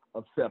problem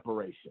of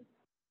separation.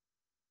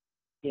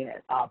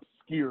 Yes.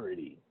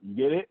 Obscurity. You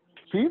get it?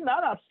 She's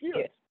not obscure.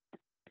 Yes.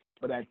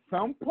 But at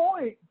some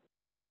point,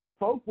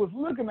 folks was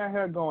looking at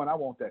her going, I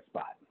want that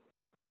spot.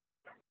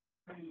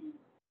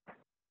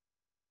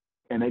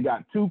 And they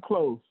got too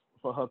close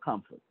for her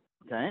comfort.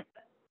 Okay?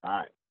 All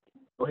right.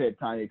 Go ahead,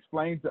 Tanya.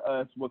 Explain to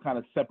us what kind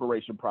of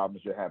separation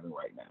problems you're having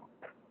right now.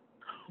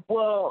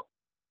 Well,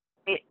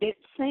 it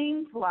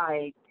seems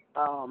like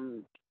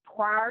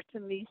prior to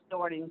me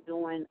starting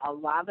doing a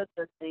lot of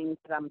the things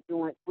that I'm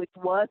doing, which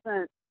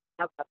wasn't,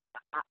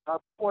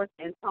 of course,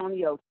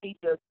 Antonio, he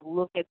just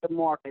look at the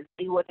market,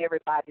 see what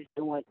everybody's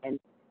doing, and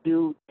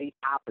do the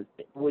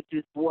opposite, which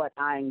is what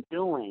I'm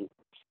doing.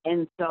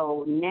 And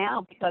so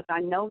now, because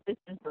I know this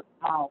is a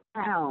small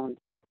town,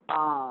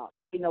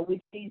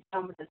 we see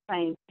some of the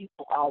same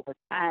people all the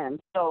time.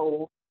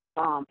 So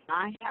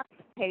I have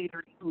to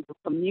cater to the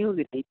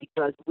community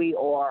because we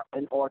are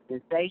an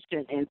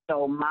organization. And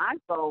so my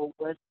goal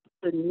was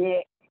to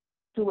connect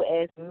to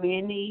as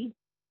many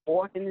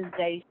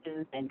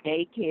organizations and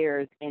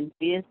daycares and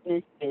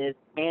businesses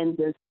and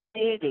the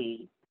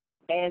city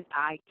as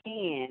I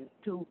can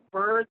to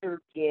further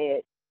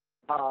get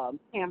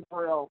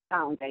Cambrell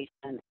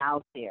Foundation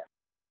out there.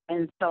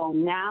 And so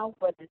now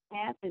what is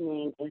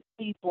happening is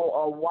people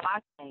are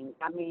watching.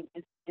 I mean,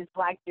 it's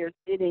like they're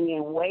sitting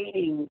and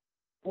waiting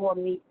for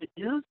me to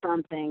do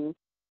something,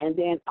 and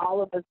then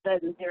all of a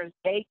sudden there's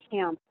day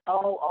camps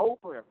all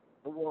over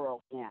the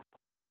world now.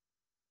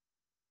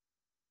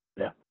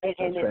 Yeah, and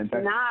it's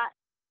fantastic. not,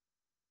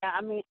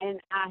 I mean, and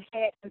I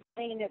hadn't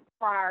seen it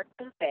prior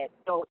to that.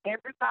 So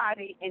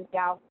everybody in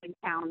Galveston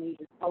County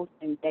is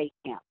hosting day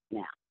camps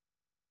now.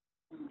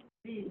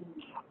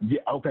 Yeah,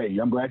 okay,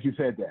 I'm glad you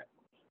said that.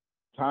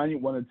 Tanya,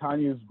 one of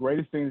Tanya's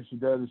greatest things she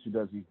does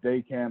these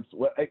day camps.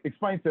 Well,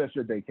 explain to us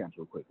your day camps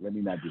real quick. Let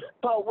me not do that.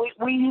 So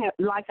we have,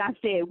 like I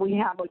said, we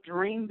have a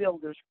Dream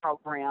Builders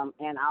program,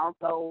 and our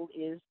goal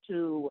is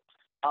to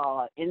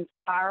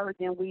inspire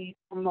them. We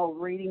promote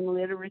reading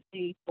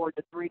literacy for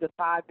the 3 to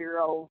 5 year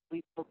olds.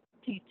 We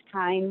teach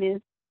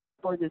kindness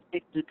for the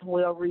 6 to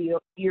 12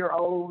 year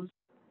olds.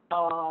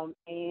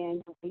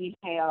 And we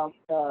have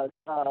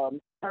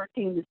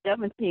 13 to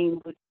 17,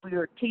 which we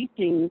are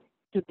teaching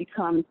to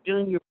become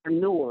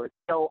juniorpreneurs.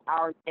 So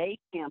our day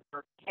camps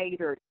are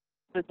catered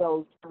to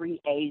those three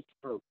age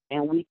groups,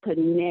 and we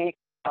connect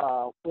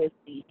with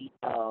the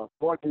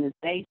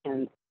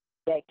organizations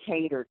that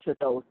cater to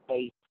those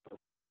age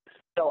groups.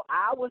 So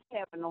I was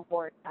having a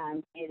hard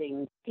time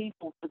getting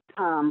people to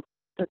come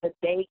to the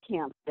day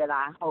camps that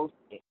I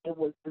hosted. It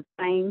was the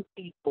same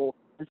people,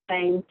 the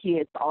same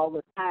kids all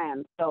the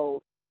time.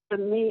 So to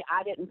me,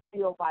 I didn't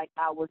feel like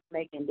I was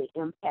making the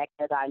impact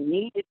that I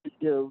needed to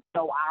do.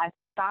 So I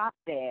stopped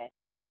that,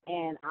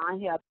 and I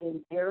have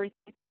been very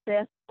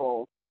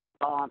successful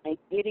in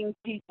getting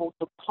people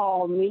to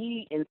call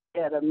me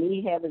instead of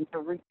me having to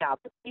reach out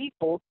to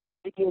people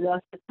to get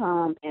us to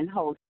come and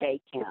host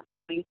day camp.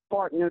 We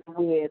partnered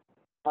with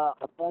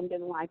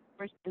Abundant Life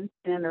Christian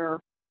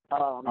Center.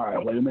 All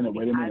right, wait a minute.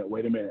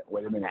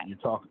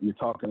 You're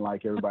talking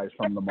like everybody's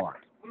from Lamar.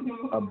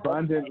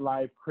 Abundant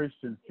Life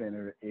Christian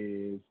Center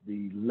is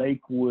the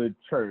Lakewood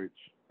Church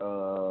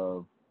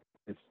of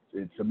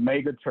it's a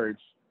mega church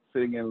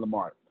sitting in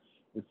Lamar.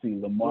 Let's see,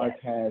 Lamar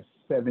has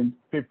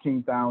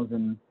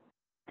 15,000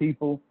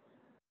 people.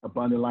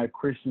 Abundant Life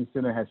Christian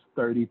Center has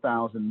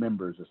 30,000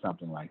 members or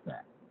something like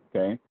that.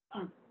 Okay.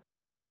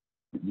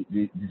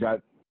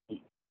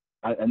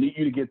 I need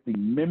you to get the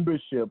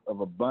membership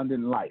of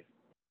Abundant Life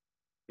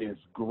is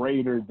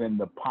greater than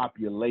the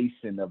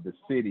population of the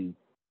city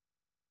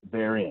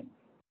they're in.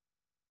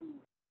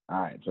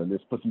 All right, so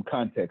let's put some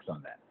context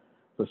on that.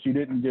 So she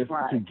didn't just,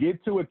 to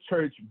get to a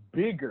church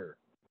bigger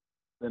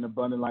than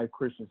Abundant Life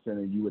Christian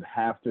Center, you would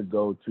have to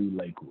go to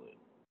Lakewood.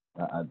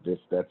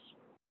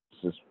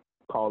 Just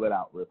call it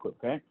out real quick,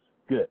 okay?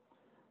 Good.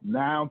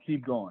 Now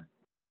keep going.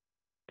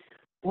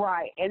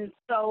 Right, and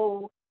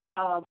so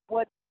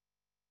what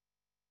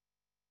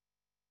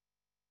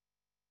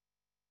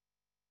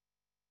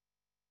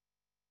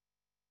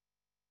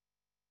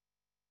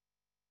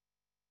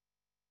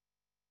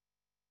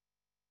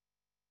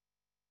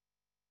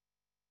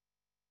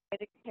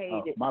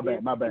dedicated. My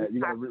bad.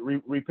 You got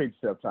to repeat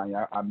yourself,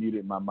 Tanya. I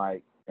muted my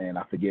mic, and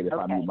I forget if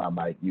I mute my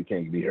mic, you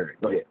can't be heard.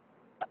 Go ahead.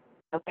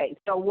 Okay,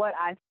 so what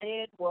I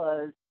said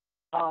was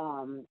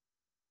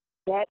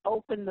that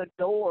opened the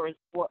doors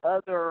for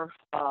other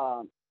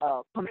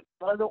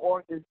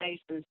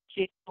organizations.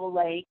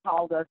 Chick-fil-A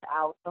called us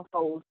out to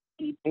host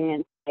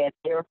events at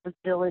their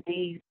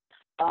facilities.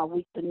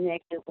 We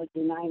connected with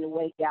United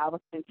Way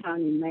Galveston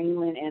County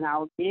Mainland, and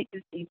our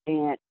biggest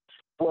event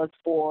was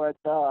for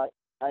the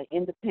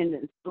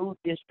Independent School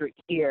District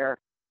here,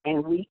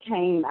 and we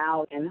came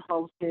out and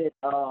hosted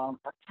a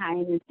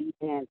kindness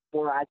event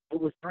for it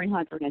was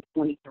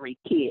 323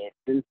 kids,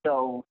 and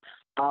so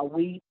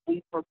we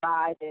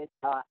provided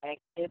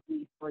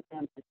activities for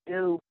them to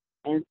do.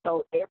 And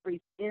so ever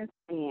since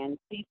then,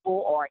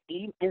 people are,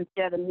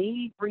 instead of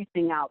me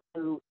reaching out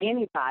to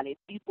anybody,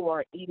 people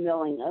are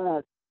emailing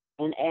us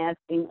and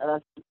asking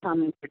us to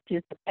come and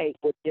participate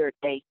with their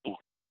day camp.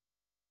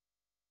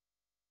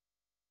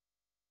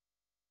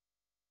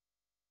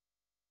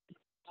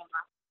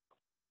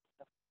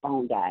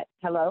 Phone died.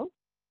 Hello?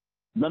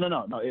 No.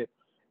 It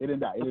didn't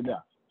die.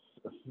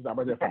 Stop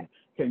right there for me.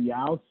 Can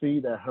y'all see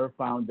that her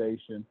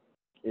foundation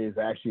is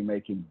actually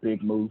making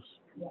big moves?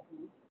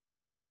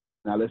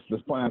 Now let's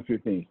point out a few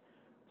things.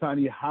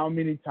 Tanya, how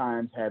many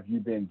times have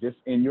you been, just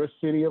in your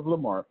city of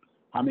Lamar,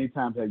 how many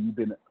times have you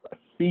been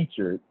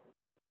featured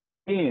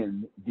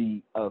in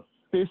the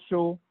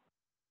official,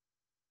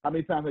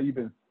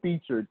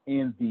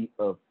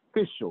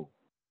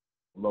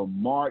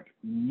 Lamarck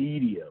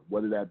media,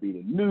 whether that be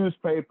the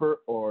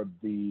newspaper or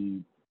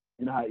the,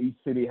 you know how each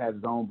city has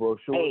its own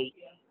brochure?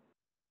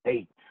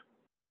 8.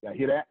 Y'all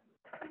hear that?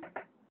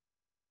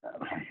 That's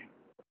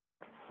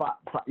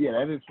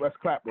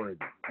clapworthy.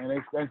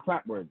 And that's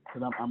clapworthy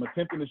because I'm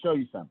attempting to show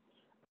you something.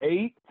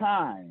 8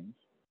 times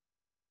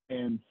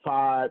in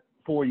 4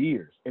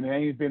 years. And it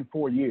ain't been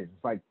 4 years.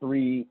 It's like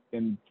 3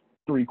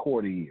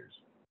 3/4 years.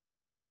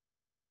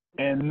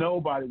 And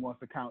nobody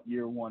wants to count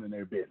year one in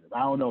their business.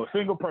 I don't know a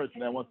single person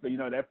that wants to,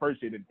 that first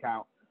year didn't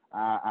count.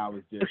 I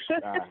was just,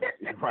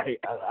 right.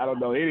 I don't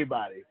know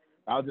anybody.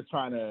 I was just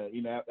trying to,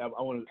 I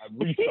want to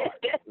restart,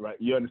 right?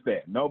 You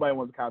understand? Nobody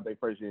wants to count their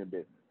first year in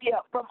business.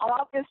 Yeah, from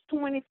August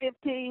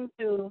 2015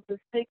 to the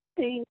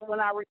 16th when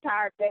I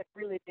retired, that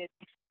really didn't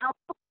count.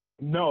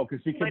 No,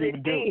 because she couldn't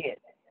even do it.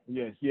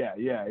 Yes,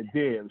 it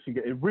did.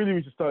 It really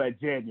was just start at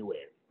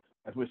January.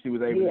 That's what she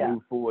was able to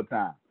do full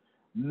time.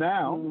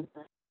 Now,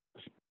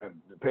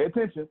 pay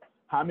attention.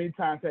 How many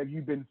times have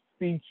you been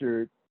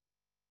featured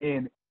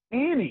in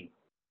any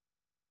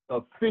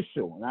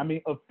official? And I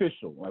mean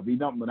official. We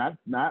don't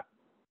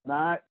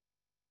not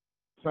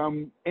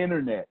some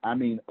internet. I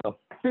mean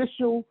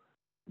official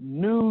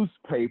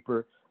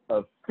newspaper,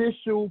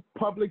 official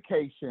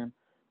publication,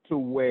 to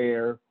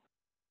where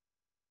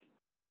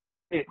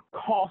it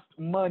costs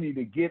money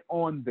to get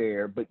on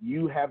there, but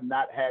you have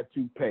not had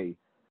to pay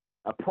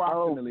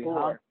approximately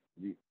 4.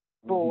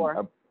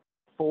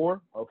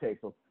 4? Okay,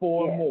 so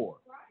 4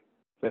 more.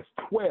 That's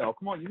 12.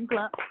 Come on, you can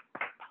clap.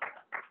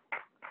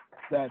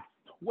 That's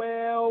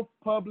 12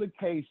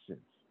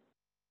 publications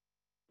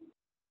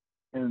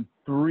in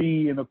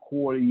 3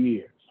 1/4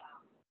 years.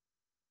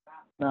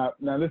 Now,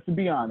 let's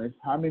be honest.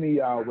 How many of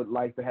y'all would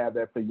like to have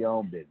that for your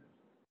own business?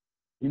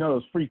 You know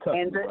those free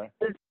customers, And right?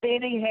 the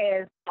city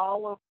has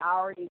all of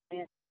our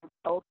events on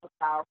both of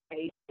our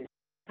pages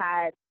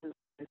tied to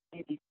the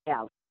city's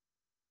calendar.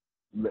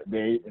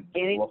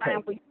 Anytime okay.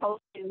 we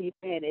post an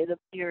event, it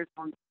appears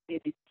on the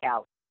city's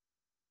calendar.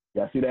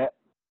 Y'all see that?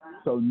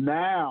 So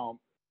now,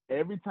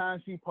 every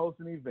time she posts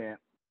an event,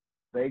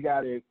 they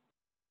got it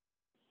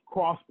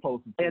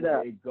cross-posted so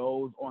that it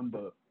goes on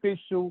the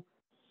official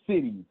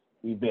city's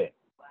event.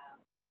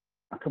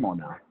 Now, come on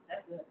now.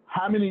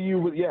 How many of you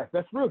would, yes,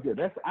 that's real good.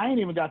 I ain't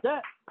even got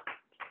that.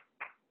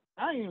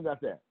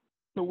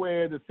 To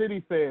where the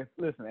city says,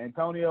 listen,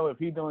 Antonio, if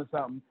he's doing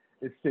something,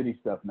 it's city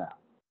stuff now.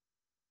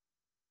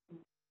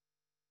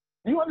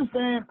 Do you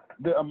understand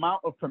the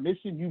amount of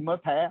permission you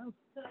must have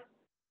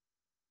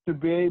to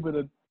be able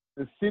to,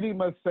 the city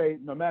must say,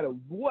 no matter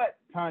what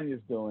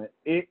Tanya's doing,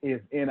 it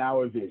is in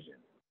our vision.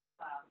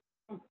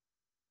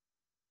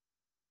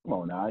 Come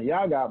on now.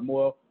 Y'all got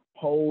more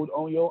hold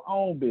on your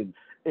own business.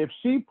 If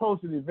she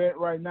posts an event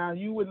right now,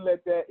 you wouldn't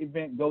let that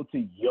event go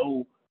to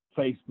your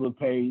Facebook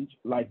page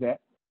like that.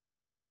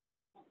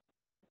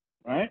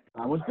 Right?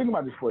 I was thinking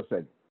about this for a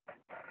second.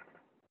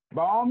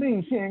 By all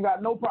means, she ain't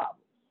got no problem.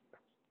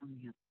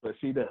 But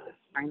she does.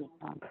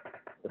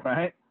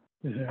 Right?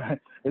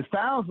 It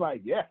sounds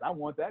like, yes, I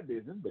want that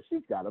business, but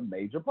she's got a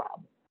major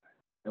problem.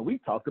 And we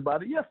talked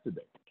about it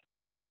yesterday.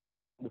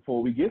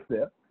 Before we get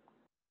there,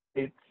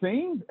 it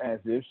seems as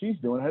if she's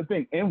doing her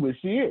thing, and which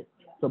she is.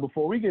 So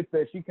before we get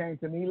there, she came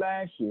to me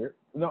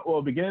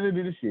beginning of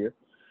this year,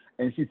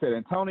 and she said,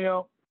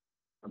 Antonio,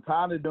 I'm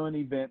tired of doing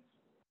events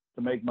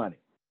to make money.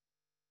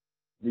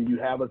 Do you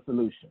have a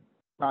solution?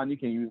 Tanya,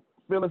 can you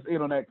fill us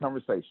in on that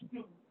conversation?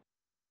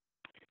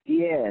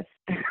 Yes.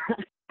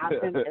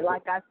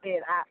 Like I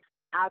said,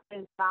 I've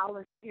been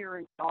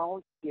volunteering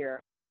all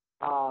year,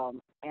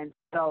 and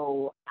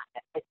so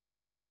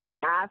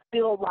I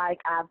feel like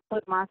I've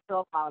put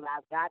myself out.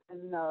 I've got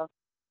enough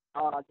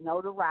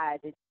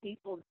notoriety.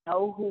 People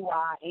know who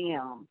I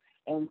am,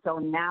 and so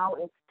now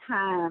it's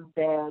time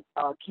that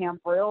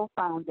Cambrell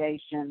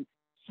Foundation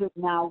should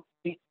now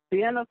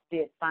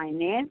benefit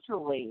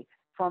financially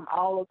from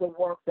all of the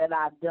work that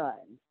I've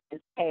done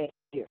this past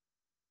year.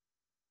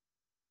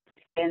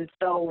 And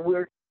so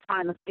we're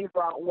trying to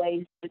figure out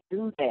ways to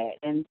do that.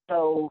 And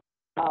so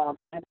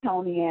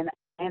Antonio and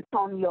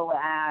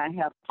I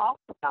have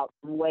talked about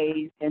some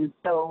ways. And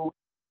so,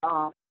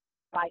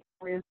 like,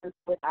 for instance,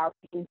 with our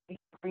PNC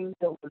Green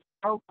Builders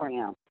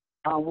program,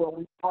 where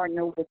we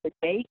partner with the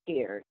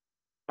daycares.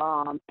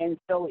 And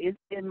so it's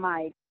been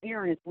my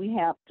experience. We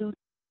have 3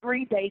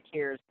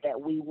 daycares that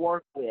we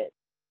work with.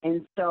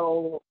 And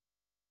so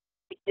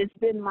it's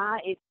been my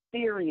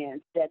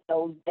experience that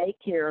those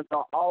daycares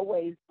are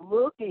always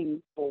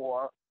looking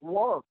for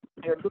work.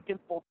 They're looking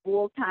for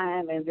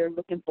full-time and they're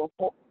looking for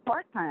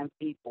part-time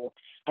people.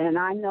 And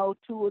I know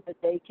 2 of the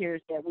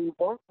daycares that we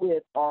work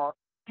with are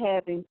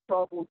having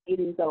trouble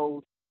getting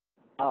those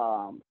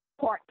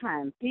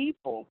part-time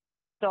people.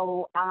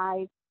 So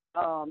I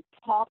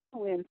talked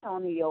to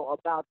Antonio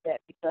about that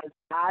because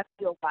I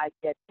feel like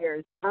that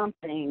there's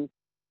something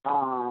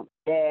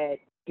that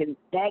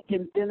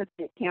can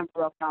benefit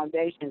Cambrell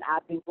Foundation.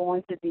 I've been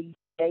going to these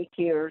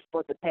daycares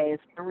for the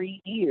past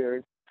 3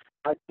 years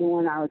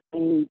doing our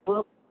theme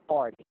book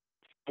party.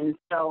 And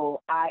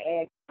so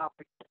I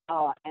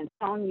asked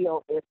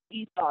Antonio if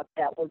he thought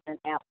that was an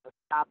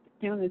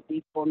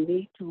opportunity for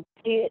me to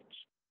pitch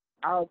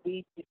our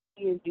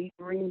BTG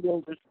Green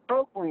Builders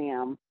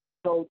program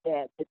so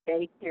that the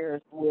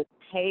daycares would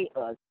pay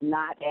us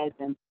not as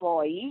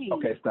employees.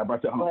 Okay, stop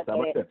right there.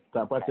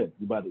 Stop right there.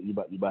 You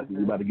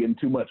about to get in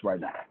too much right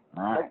now.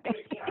 All right.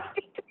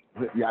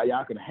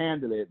 Y'all can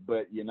handle it,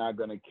 but you're not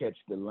going to catch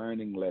the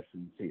learning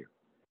lessons here.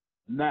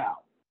 Now,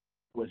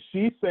 what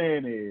she's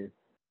saying is,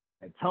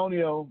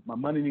 Antonio, my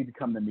money needs to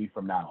come to me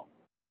from now on.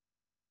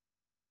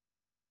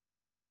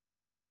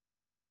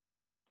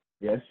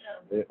 Yes?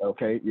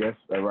 Okay, yes,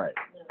 all right.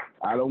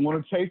 I don't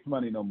want to chase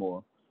money no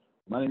more.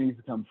 Money needs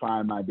to come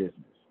find my business.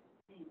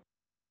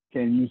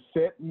 Can you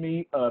set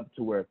me up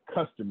to where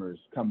customers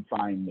come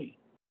find me?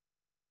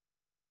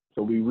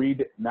 So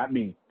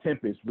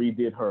Tempest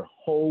redid her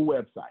whole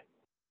website.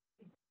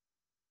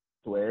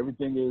 So where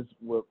everything is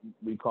what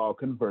we call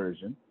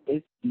conversion.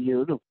 It's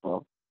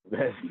beautiful.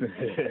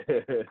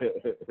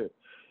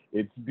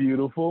 It's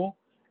beautiful,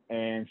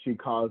 and she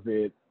calls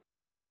it,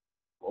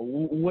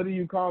 what do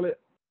you call it?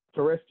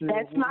 Terrestrial?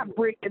 That's not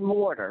brick and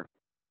mortar.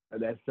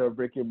 That's her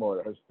brick and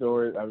mortar. Her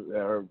store,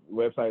 her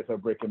website is her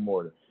brick and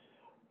mortar.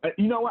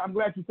 You know what? I'm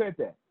glad you said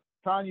that.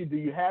 Tanya, do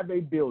you have a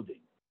building?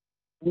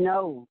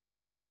 No.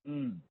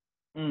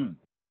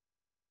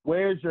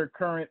 Where's your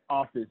current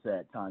office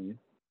at, Tanya?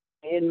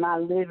 In my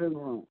living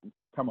room.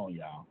 Come on,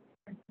 y'all.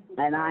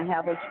 And I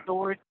have a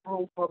storage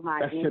room for my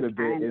that should have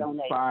been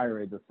donation.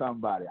 inspiring to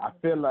somebody. I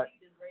feel like,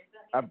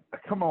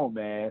 come on,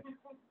 man.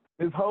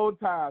 This whole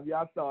time,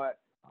 y'all thought,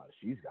 oh,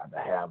 she's got to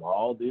have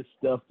all this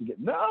stuff to get.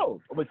 No,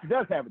 but she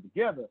does have it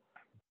together.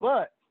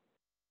 But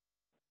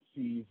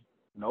she's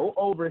No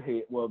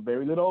overhead. Well,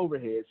 very little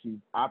overhead.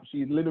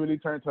 She literally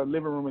turns her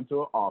living room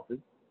into an office,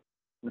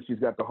 and she's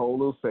got the whole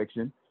little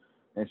section,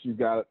 and she's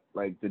got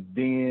like the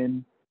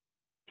den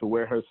to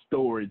where her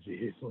storage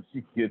is when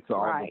she gets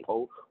all Right.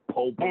 the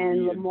potpourri And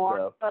and Lamar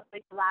stuff.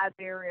 Public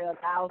Library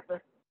allows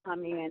us to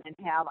come in and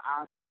have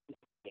our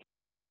meeting.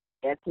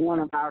 That's one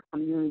of our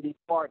community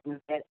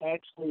partners that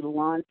actually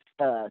launched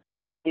us,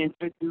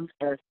 introduced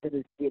us to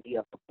the city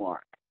of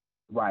Lamar.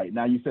 Right.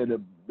 Now you said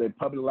the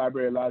public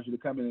library allows you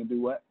to come in and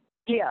do what?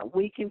 Yeah,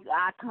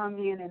 I come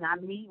in and I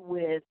meet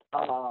with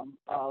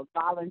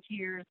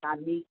volunteers. I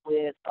meet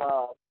with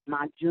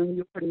my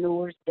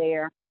juniorpreneurs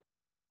there.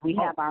 We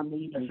have our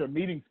meetings. That's your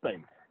meeting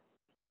space.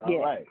 All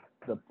Yes. right.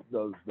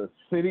 The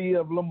city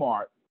of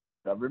Lamar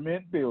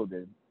government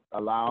building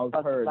allows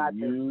her to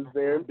use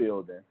their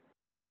building.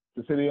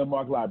 The city of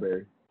Lamar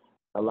Library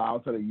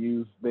allows her to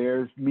use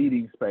their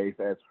meeting space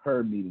as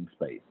her meeting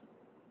space.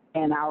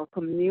 And our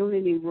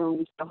community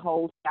rooms to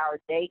host our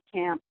day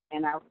camp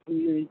and our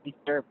community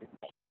service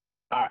day.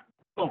 All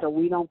right. So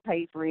we don't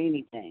pay for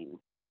anything.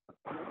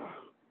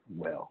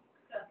 Well,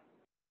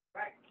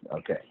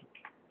 okay.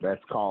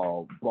 That's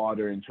called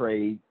barter and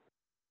trade.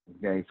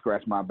 Okay,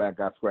 scratch my back,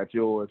 I scratch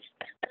yours.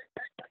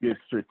 Good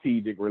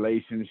strategic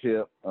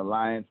relationship,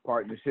 alliance,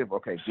 partnership.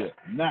 Okay, good.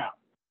 Now,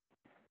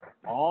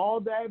 all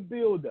that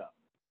build up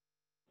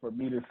for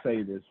me to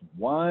say this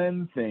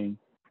one thing,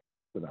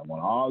 because I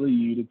want all of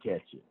you to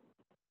catch it.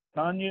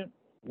 Tanya,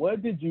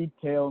 what did you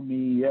tell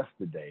me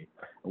yesterday?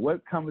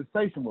 What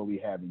conversation were we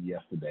having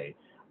yesterday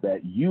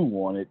that you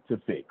wanted to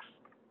fix?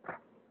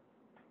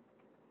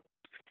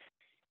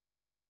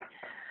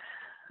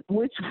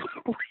 Which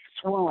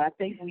one? I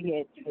think we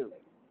had two.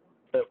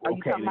 Are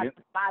you talking about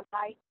the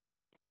spotlight?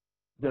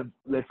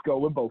 Let's go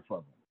with both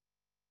of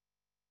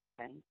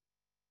them. Okay.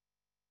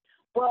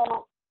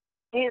 Well,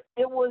 it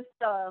was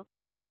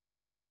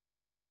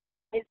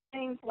it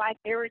seems like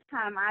every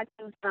time I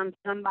do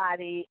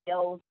somebody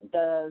else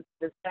does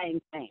the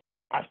same thing.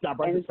 I stop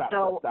right there.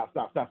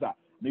 Stop.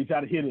 Need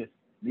y'all to hear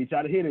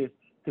this.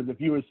 Because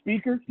if you're a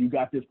speaker, you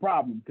got this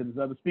problem because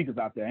there's other speakers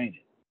out there, ain't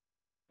it?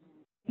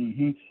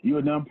 You're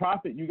a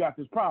nonprofit, you got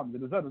this problem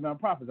because there's other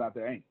nonprofits out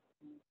there, ain't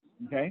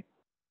it? Okay?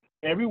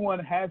 Everyone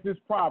has this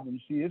problem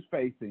she is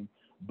facing,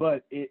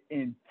 but it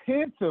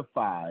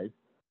intensifies.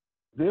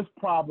 This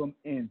problem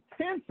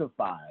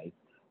intensifies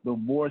the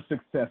more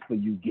successful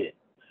you get.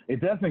 It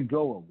doesn't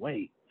go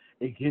away.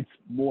 It gets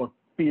more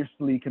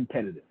fiercely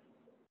competitive.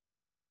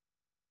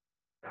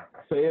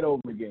 Say it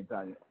over again,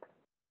 Tanya.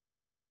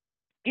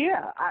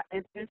 Yeah,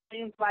 it just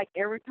seems like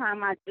every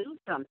time I do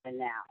something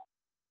now,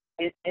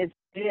 it's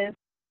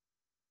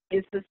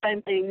the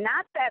same thing.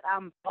 Not that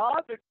I'm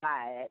bothered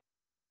by it.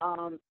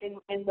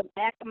 In the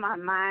back of my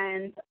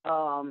mind,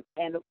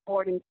 and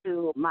according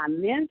to my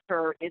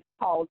mentor, it's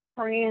called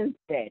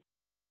transit.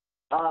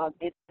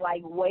 It's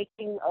like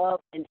waking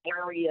up an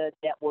area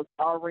that was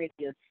already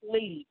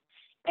asleep.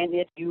 And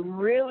if you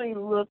really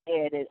look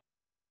at it,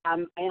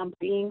 I am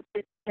being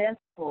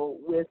successful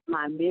with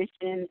my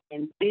mission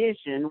and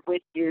vision,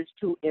 which is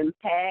to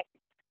impact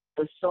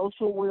the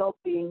social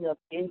well-being of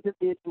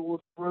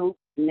individuals, groups,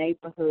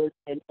 neighborhoods,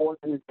 and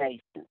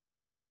organizations.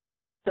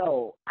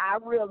 So I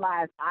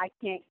realize I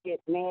can't get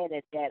mad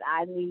at that.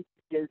 I need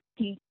to just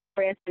keep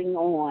pressing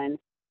on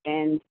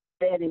and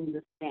setting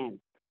the standard.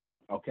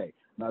 Okay.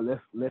 Now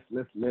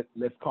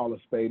let's call a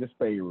spade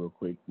real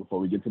quick before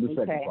we get to the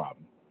second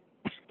problem.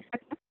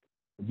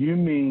 You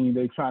mean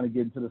they trying to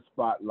get into the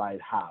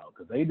spotlight how?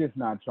 Because they just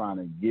not trying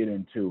to get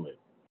into it.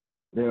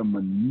 They're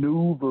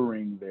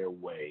maneuvering their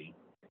way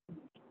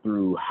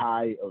through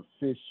high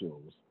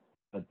officials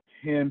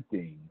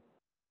attempting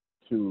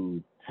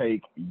to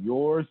take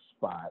your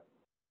spot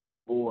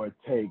or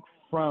take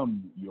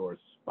from your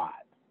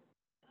spot.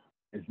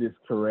 Is this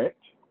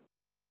correct?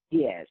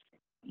 Yes.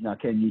 Now,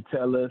 can you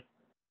tell us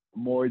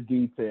more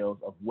details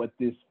of what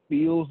this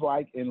feels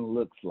like and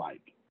looks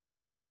like?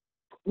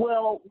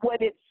 Well,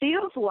 what it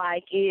feels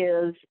like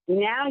is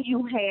now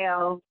you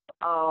have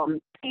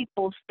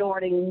people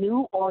starting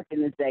new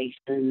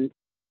organizations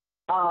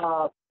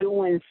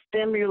doing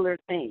similar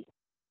things.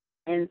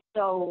 And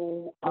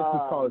so... Let's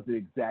just call it the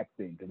exact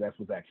thing, because that's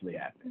what's actually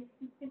happening.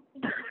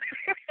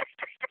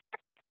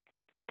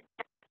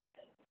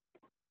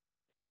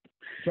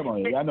 Come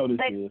on, I know this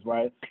is,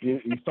 right?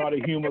 You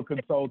started humor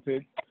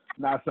consultants.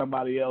 Now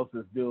somebody else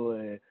is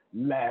doing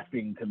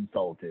laughing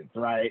consultants,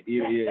 right?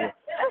 You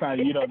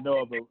don't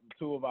know, but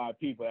two of our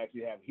people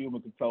actually have humor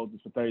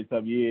consultants for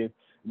 30-some years.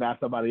 Now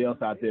somebody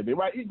else out there,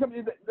 right?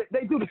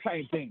 They do the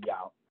same thing,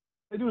 y'all.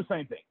 They do the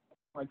same thing.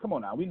 Like, come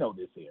on now, we know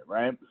this here,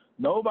 right?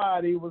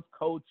 Nobody was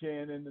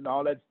coaching and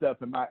all that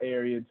stuff in my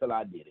area until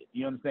I did it.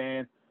 You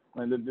understand?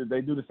 And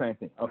they do the same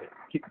thing. Okay,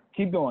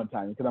 keep going,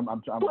 Tanya, because I'm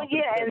Well,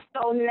 yeah, and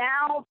so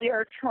now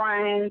they're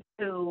trying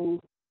to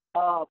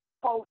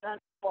quote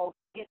unquote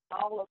get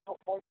all of the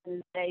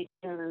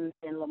organizations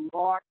in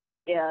Lamar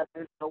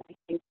together so we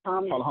can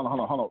come.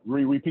 Hold on.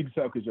 Repeat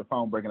yourself because your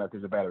phone breaking up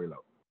because your battery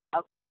low.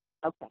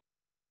 Okay.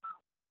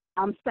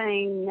 I'm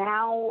saying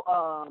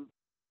now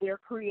they're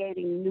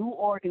creating new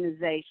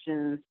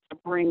organizations to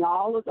bring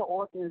all of the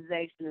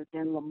organizations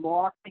in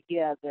Lamar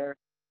together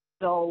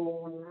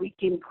so we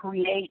can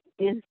create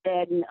this,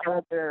 that, and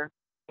other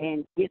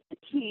and get the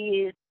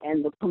kids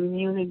and the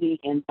community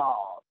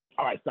involved.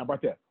 All right, stop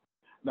right there.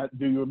 Now,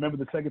 do you remember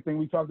the second thing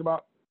we talked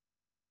about?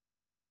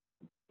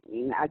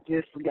 I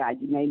just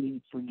forgot. You made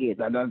me forget.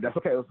 No, that's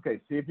okay. That's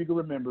okay. See if you can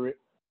remember it.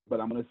 But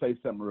I'm going to say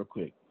something real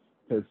quick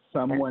because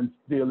someone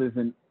still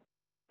isn't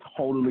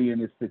totally in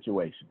this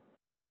situation.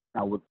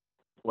 Now, what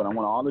I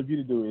want all of you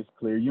to do is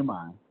clear your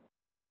mind,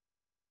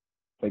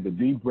 take a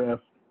deep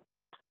breath,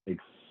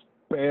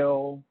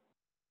 expel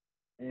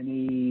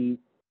any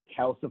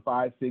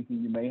calcified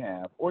thinking you may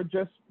have, or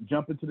just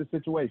jump into the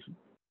situation.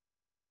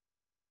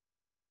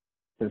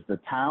 Because the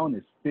town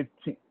is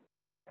 15.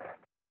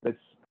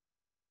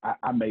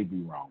 I may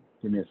be wrong.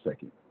 Give me a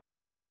second.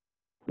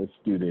 Let's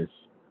do this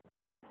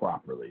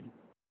properly.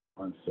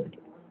 1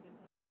 second.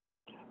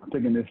 I'm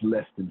thinking it's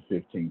less than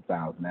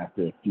 15,000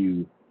 after a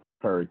few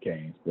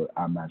hurricanes, but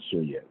I'm not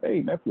sure yet.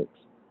 Hey, Netflix.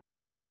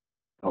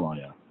 Hold on,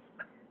 y'all.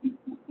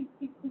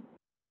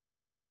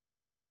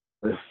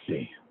 Let's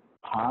see.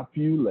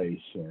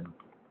 Population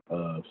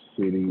of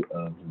city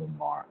of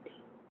Lamarck,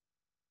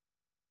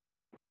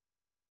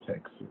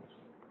 Texas.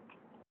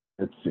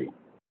 Let's see.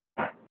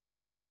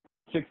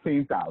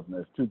 16,000.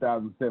 That's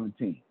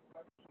 2017.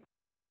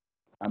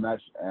 I'm not.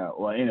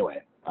 Well,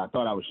 anyway, I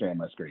thought I was sharing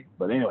my screen,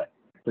 but anyway,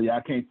 so y'all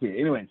can't see it.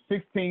 Anyway,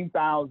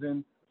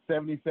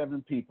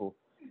 16,077 people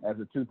as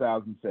of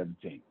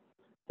 2017.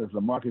 Since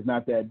Lamarck is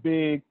not that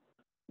big,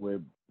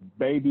 with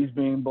babies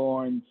being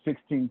born,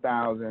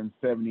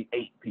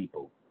 16,078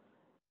 people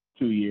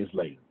 2 years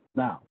later.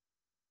 Now,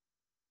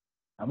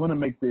 I'm going to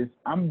make this.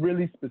 I'm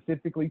really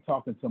specifically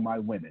talking to my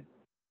women.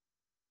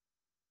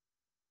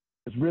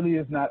 This really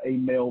is not a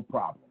male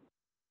problem.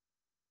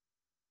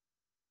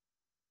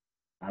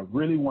 I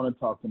really want to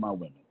talk to my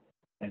women.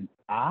 And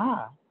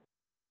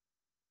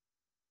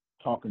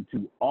talking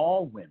to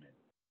all women.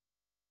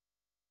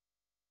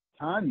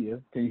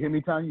 Tanya, can you hear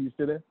me, Tanya? You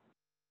still there?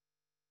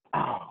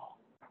 Oh,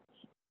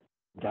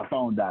 my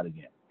phone died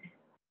again.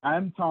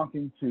 I'm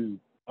talking to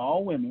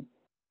all women,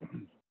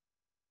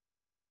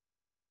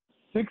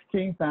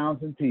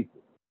 16,000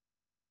 people.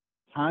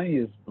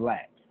 Tanya's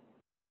black.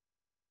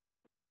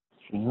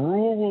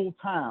 Rural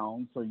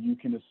town, so you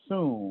can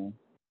assume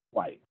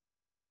white.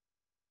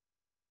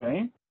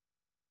 Okay?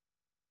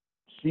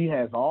 She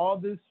has all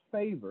this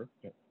favor.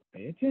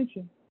 Pay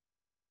attention.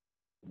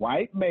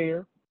 White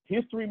mayor,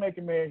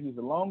 history-making mayor. He's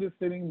the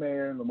longest-sitting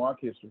mayor in Lamarck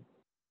history.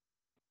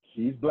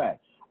 She's black.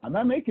 I'm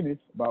not making this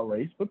about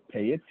race, but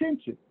pay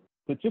attention.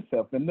 Put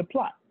yourself in the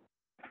plot.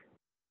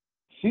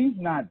 She's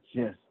not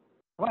just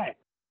black.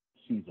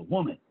 She's a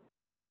woman.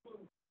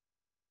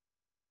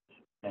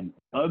 And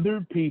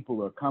other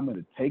people are coming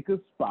to take a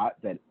spot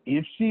that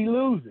if she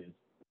loses,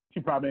 she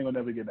probably ain't going to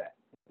never get back.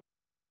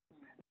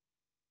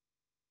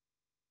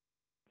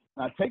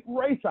 Now, take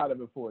race out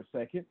of it for a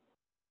second.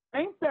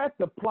 Ain't that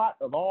the plot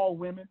of all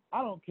women?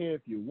 I don't care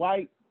if you're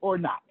white or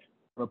not,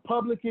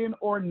 Republican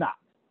or not.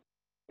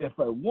 If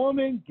a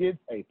woman gets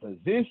a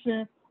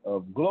position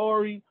of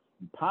glory,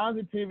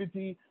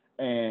 positivity,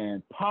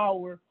 and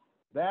power,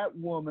 that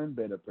woman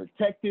better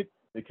protect it,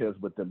 because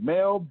with the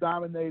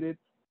male-dominated,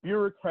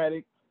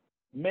 bureaucratic,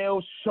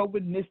 male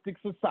chauvinistic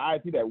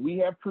society that we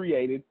have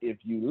created, if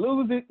you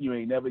lose it, you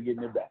ain't never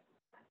getting it back.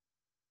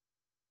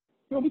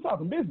 You know, we're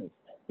talking business.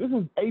 This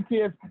is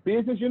ATS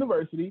Business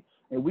University,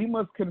 and we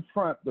must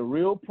confront the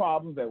real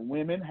problems that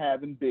women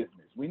have in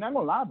business. We're not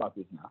going to lie about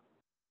this now.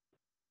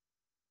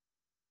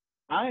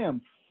 I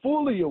am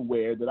fully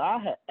aware that I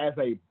have, as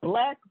a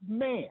black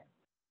man,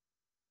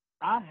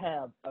 I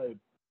have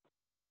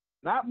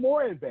not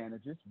more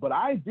advantages, but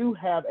I do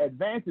have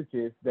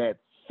advantages that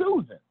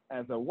Susan,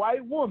 as a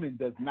white woman,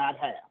 does not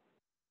have.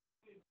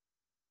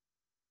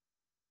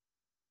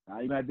 Now,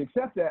 you're going to have to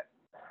accept that.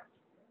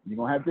 You're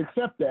going to have to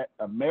accept that.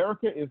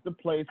 America is the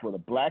place where the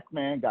black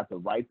man got the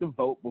right to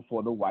vote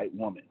before the white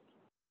woman.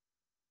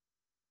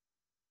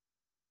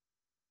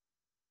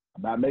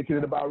 I'm not making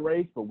it about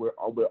race, but we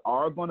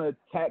are going to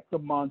attack the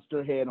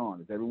monster head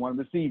on. Is everyone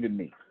receiving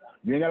me?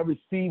 You ain't got to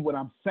receive what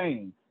I'm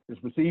saying.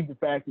 Just receive the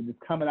fact that it's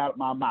coming out of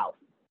my mouth,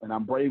 and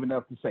I'm brave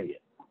enough to say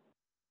it.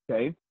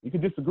 Okay? You can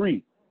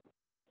disagree.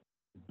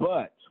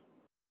 But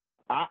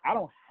I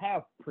don't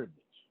have privilege.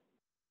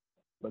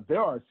 But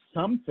there are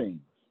some things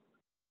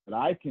that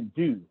I can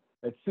do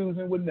that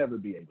Susan would never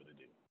be able to do.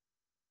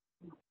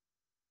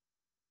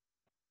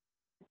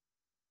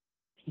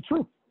 It's the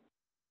truth.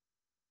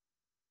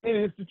 It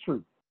is the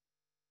truth.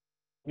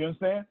 You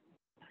understand?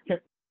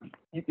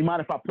 You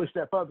mind if I push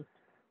that further?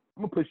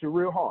 I'm gonna push it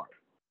real hard.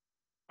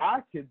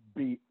 I could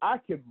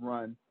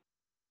run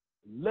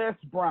Les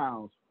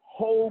Brown's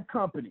whole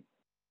company.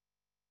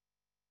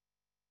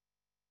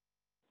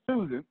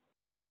 Susan,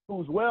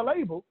 who's well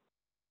able,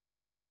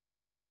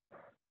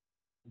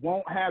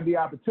 won't have the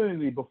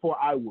opportunity before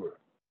I would.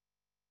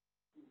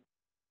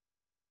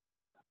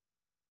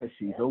 Because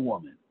she's a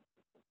woman.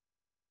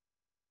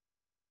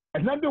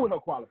 It's nothing to do with no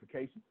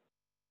qualifications.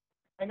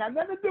 Ain't got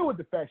nothing to do with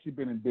the fact she's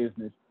been in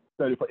business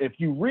 34. If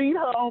you read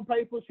her on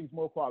paper, she's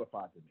more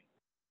qualified than me.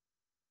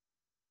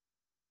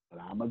 But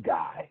I'm a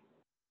guy.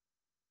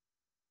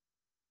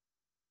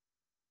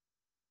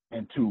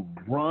 And to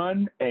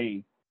run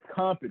a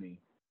company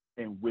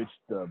in which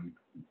the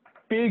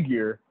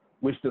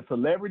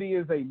celebrity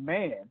is a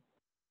man,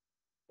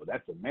 well,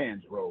 that's a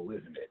man's role,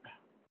 isn't it?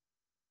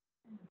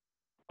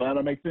 Well,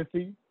 that make sense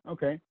to you?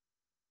 Okay.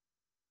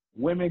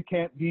 Women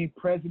can't be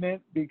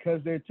president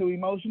because they're too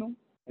emotional?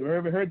 You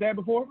ever heard that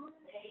before?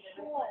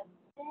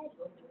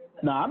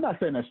 No, I'm not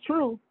saying that's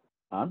true.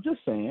 I'm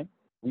just saying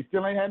we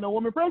still ain't had no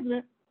woman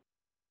president.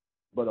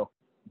 But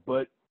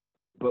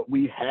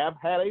we have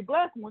had a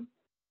black one.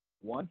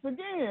 Once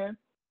again,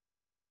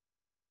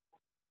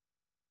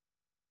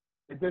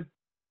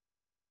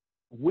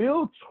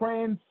 we'll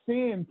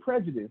transcend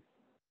prejudice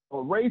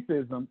or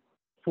racism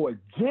for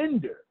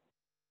gender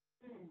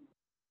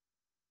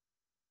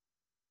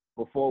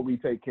before we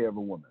take care of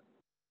a woman.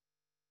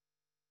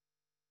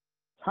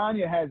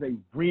 Tanya has a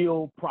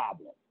real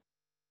problem.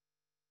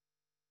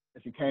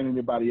 And she came to me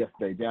about it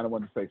yesterday. Diana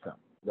wanted to say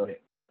something. Go ahead.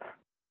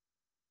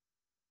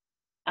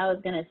 I was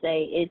going to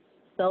say it's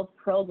so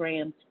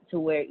programmed to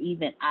where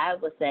even I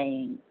was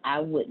saying I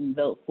wouldn't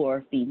vote for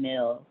a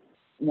female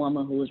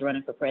woman who was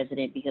running for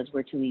president because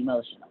we're too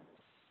emotional.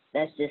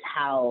 That's just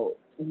how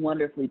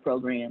wonderfully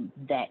programmed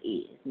that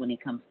is when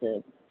it comes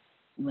to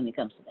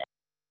that.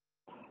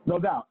 No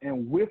doubt.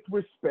 And with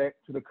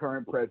respect to the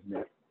current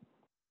president,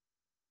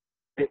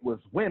 it was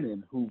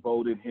women who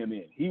voted him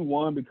in. He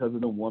won because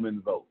of the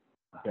woman vote.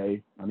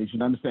 Okay? I need you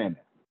to understand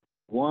that.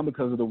 Won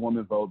because of the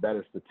woman vote. That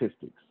is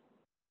statistics.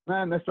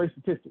 Man, that's straight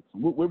statistics.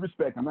 With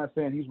respect, I'm not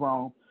saying he's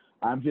wrong.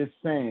 I'm just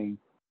saying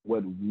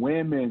what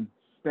women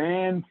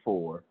stand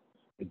for,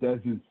 it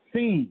doesn't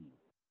seem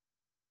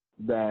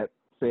that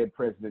said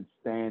president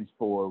stands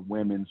for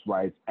women's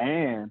rights.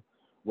 And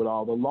with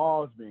all the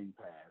laws being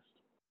passed,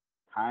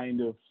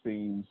 kind of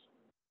seems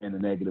in the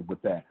negative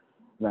with that.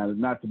 Now,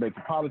 not to make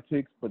it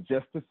politics, but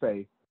just to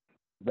say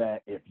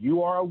that if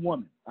you are a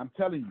woman, I'm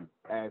telling you,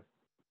 as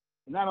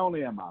not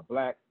only am I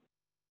black,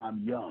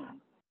 I'm young.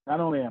 Not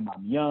only am I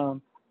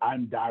young,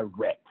 I'm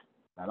direct.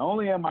 Not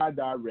only am I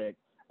direct,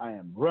 I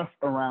am rough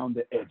around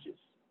the edges.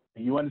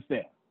 And you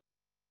understand?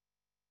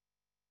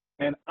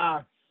 And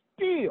I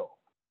still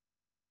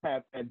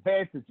have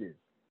advantages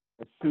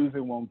that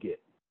Susan won't get.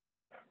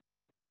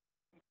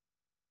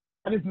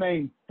 I just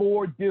named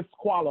 4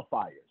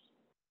 disqualifiers.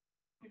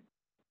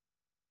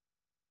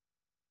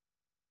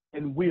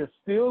 And we are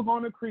still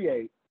going to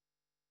create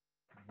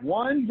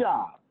one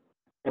job,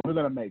 and we're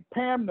going to make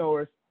Pam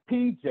Norris,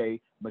 PJ,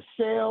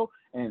 Michelle,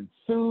 and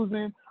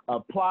Susan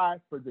apply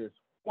for this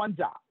one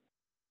job.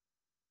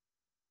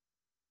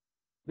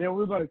 Then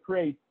we're going to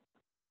create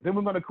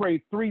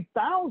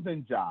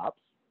 3,000 jobs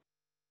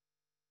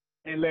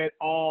and let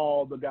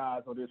all the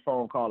guys on this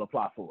phone call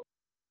apply for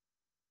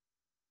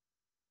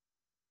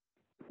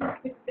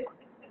it.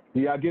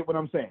 Y'all get what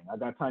I'm saying? I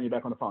got Tanya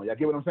back on the phone. Y'all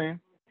get what I'm saying?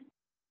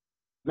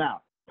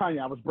 Now,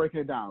 Tanya, I was breaking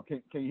it down.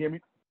 Can you hear me?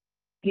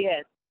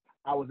 Yes.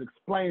 I was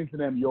explaining to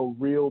them your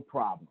real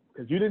problem.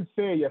 Because you didn't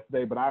say it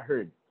yesterday, but I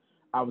heard it.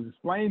 I was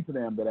explaining to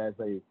them that as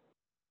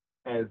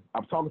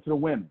I'm talking to the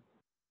women,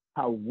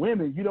 how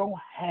women, you don't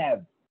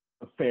have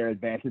fair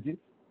advantages.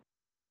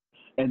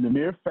 And the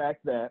mere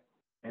fact that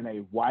in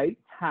a white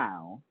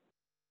town,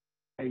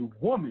 a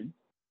woman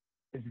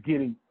is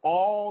getting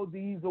all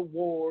these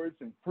awards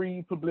and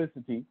free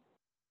publicity.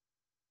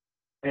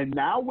 And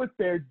now what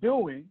they're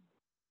doing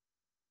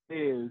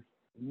is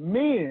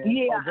men.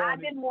 Yeah, I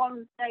didn't want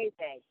to say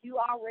that. You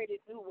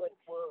already knew what it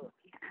was.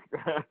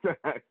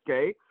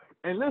 Okay.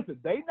 And listen,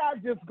 they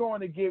not just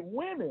going to get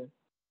women.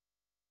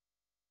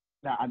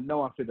 Now, I'm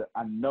not even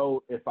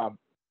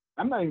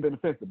being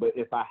offensive, but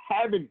if I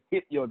haven't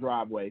hit your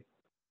driveway,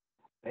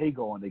 they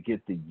going to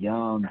get the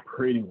young,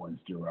 pretty ones,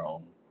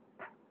 Jerome.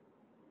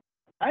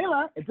 I ain't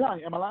lying. It's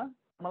lying. Am I lying?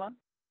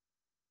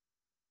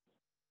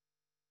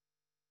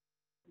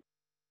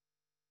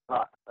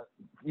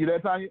 You there,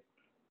 Tanya?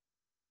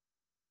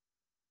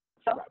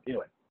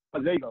 Anyway,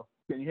 there you go.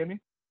 Can you hear me?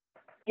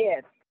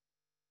 Yes.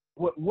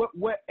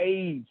 What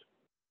age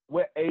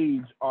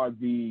are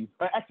these?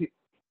 Actually,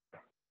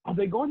 are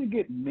they going to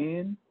get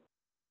men?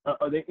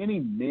 Are there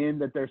any men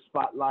that they're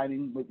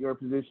spotlighting with your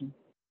position?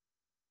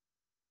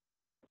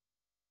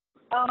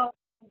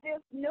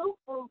 This new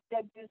group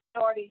that just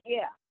started,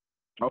 yeah.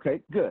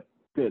 Okay, good.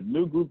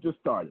 New group just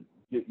started.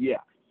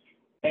 Yeah.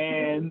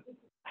 And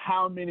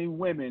how many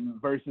women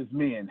versus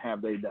men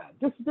have they done?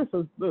 Just a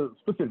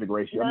specific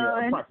ratio.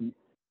 None.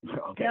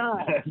 Okay.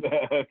 None.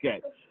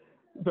 Okay.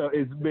 So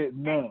it's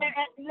been none.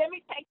 And let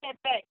me take that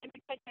back.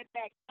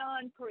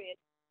 None, Chris.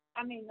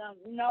 I mean, no,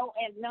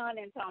 and none,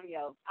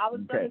 Antonio. I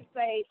was going to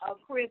say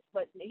Chris,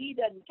 but he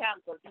doesn't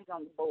count because he's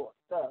on the board.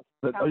 So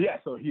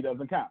he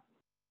doesn't count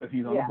because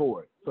he's on the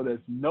board. So there's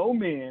no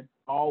men,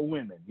 all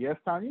women. Yes,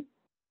 Tanya?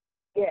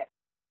 Yes.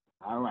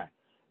 All right.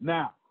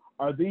 Now,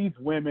 are these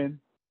women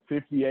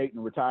 58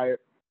 and retired?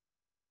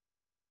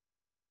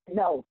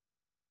 No.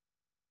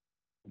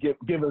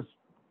 Give us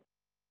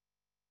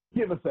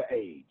Give us an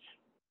age,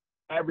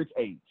 average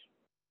age.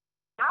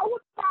 I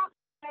would probably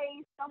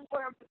say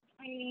somewhere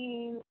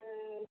between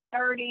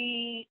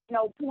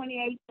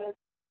 28 to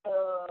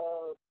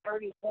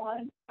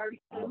 31,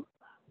 32.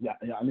 Yeah,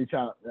 I need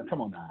y'all.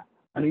 Come on now.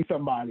 I need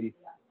somebody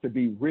to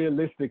be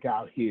realistic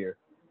out here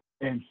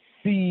and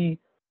see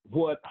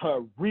what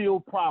her real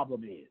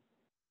problem is.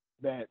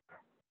 That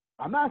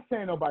I'm not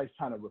saying nobody's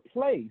trying to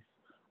replace.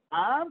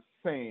 I'm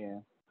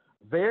saying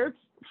there's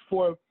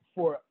for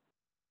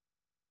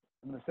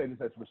I'm going to say this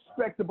as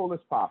respectable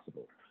as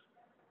possible.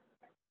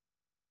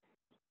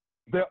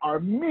 There are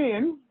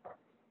men.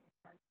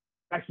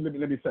 Actually,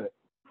 let me say it.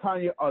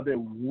 Tanya, are there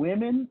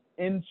women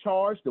in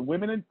charge? Are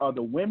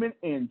the women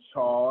in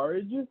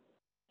charge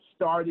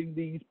starting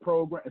these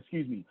programs?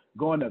 Excuse me,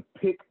 going to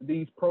pick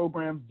these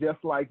programs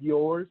just like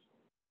yours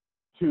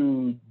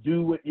to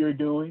do what you're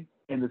doing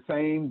in the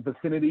same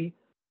vicinity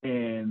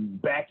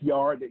and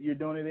backyard that you're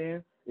doing it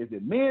in? Is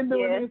it men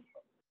doing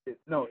this?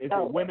 No. Is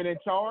it women in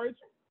charge?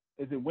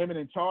 Is it women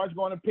in charge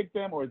going to pick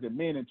them, or is it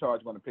men in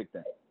charge going to pick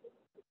them?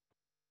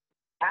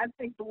 I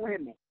think the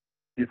women.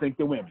 You think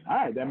the women? All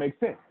right, that makes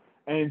sense.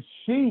 And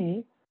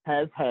she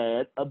has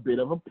had a bit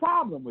of a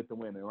problem with the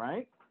women,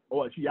 right?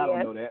 Or I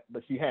don't know that,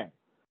 but she has.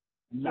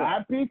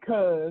 Not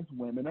because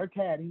women are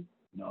catty.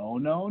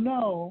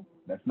 No.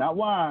 That's not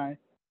why.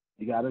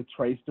 You got to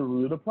trace the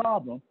root of the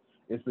problem.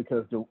 It's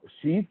because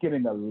she's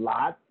getting a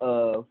lot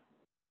of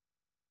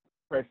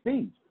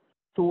prestige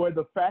toward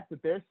the fact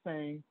that they're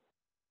saying,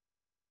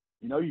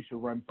 you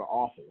should run for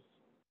office.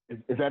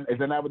 Is that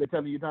not what they're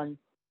telling you, Tanya?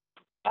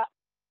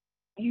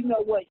 You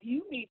know what?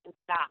 You need to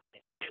stop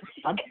it.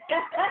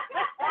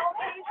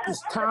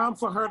 It's time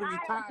for her to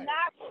retire.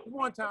 Come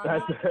on, Tanya.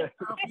 Time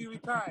for you to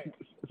retire.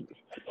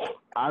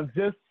 I'm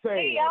just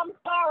saying. Hey, I'm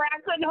sorry. I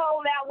couldn't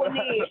hold that one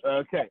in.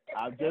 Okay.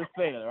 I'm just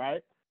saying,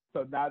 right?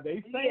 So now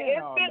they saying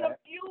all that. It's been a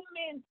few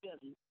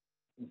mentions.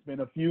 It's been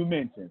a few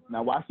mentions.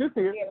 Now watch this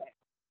here. Yeah.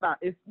 Now,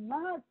 it's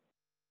not,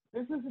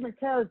 this isn't a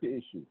character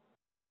issue.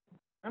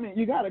 I mean,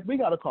 we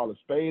gotta call a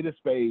spade,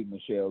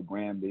 Michelle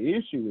Graham. The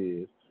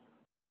issue is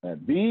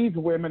that these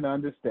women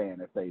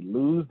understand if they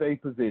lose their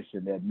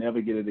position, they'll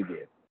never get it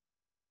again.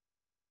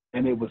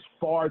 And it was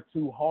far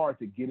too hard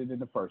to get it in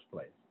the first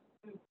place.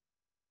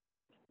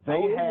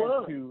 They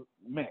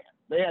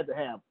had to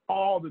have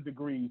all the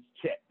degrees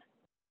checked,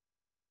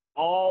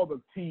 all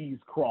the T's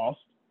crossed,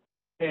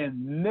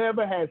 and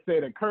never had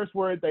said a curse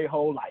word their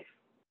whole life.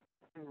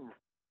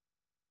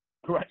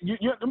 Correct?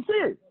 I'm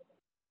serious.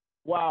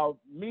 While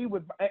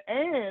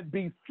and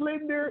be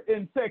slender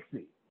and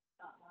sexy.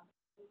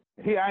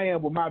 Here I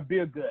am with my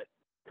beer gut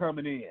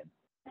coming in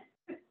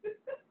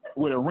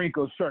with a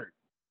wrinkled shirt.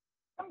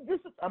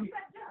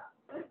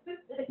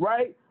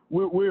 Right?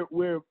 We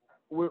if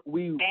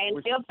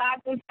I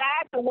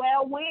decide to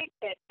wear a wig,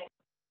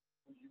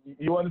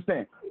 you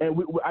understand?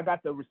 And I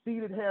got the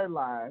receded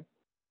hairline,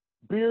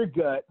 beer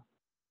gut,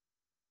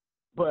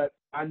 but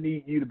I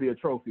need you to be a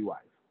trophy wife.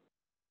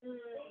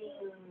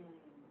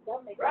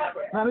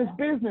 Now this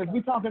business,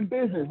 we talking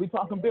business.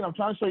 I'm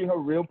trying to show you her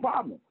real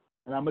problem,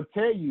 and I'm gonna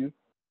tell you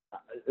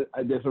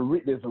there's a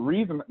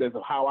reason. There's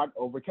how I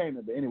overcame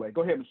it. But anyway,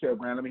 go ahead, Michelle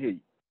Graham. Let me hear you.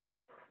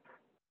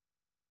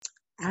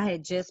 I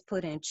had just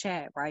put in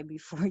chat right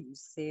before you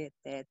said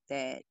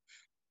that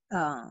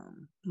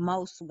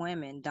most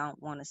women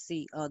don't want to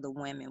see other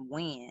women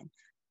win,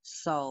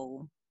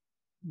 so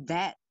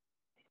that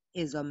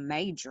is a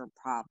major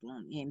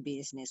problem in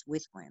business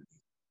with women.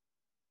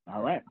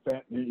 All right,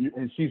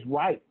 and she's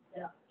right.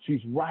 Yeah.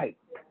 She's right.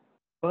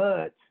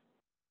 But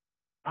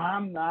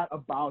I'm not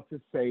about to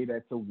say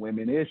that's a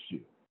women issue.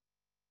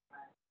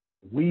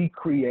 We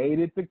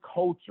created the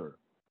culture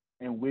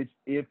in which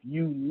if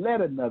you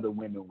let another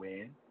woman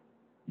win,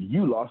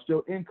 you lost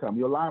your income,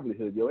 your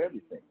livelihood, your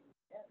everything.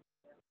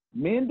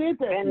 Men did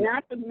that. And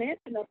not to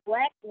mention a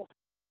black one.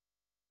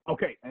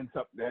 Okay, and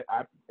so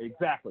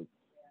exactly.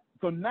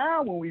 So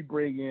now when we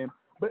bring in,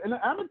 and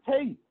I'm gonna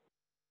tell you,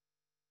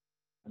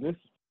 this.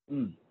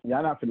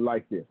 Y'all not gonna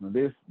like this. Now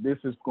this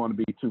is going to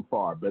be too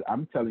far, but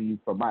I'm telling you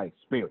from my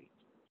experience.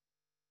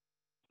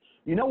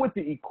 You know what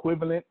the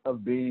equivalent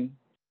of being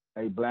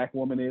a black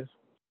woman is?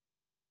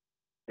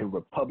 A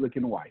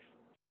Republican wife.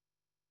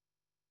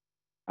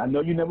 I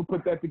know you never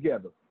put that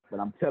together, but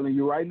I'm telling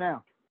you right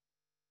now,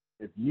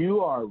 if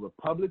you are a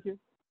Republican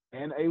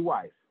and a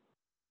wife,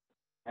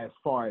 as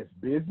far as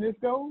business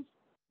goes,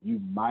 you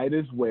might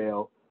as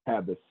well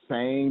have the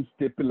same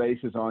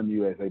stipulations on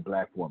you as a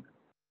black woman.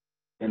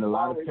 In a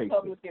lot of cases.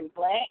 Republican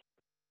black?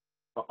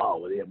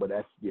 Oh, yeah, but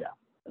that's, yeah.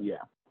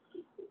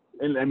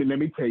 And let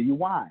me tell you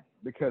why.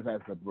 Because as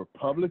a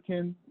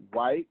Republican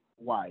white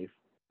wife,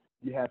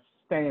 you have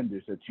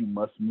standards that you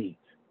must meet.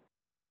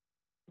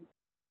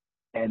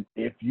 And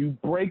if you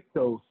break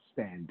those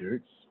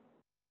standards,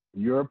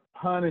 your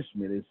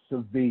punishment is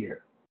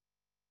severe.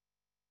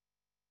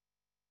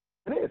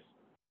 It is.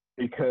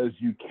 Because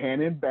you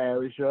can't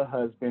embarrass your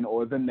husband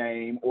or the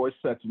name or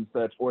such and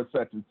such or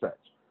such and such.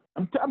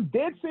 I'm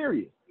dead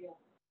serious. Yeah.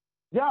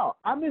 Y'all,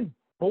 I'm in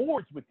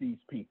boards with these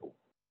people.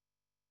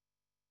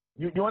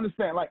 You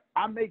understand? Like,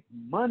 I make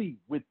money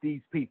with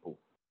these people.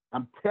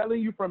 I'm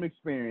telling you from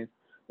experience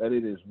that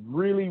it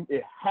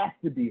has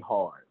to be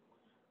hard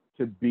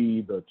to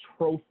be the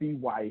trophy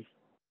wife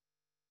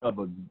of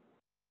a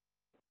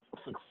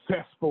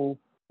successful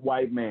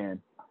white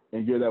man,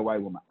 and you're that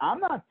white woman. I'm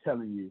not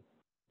telling you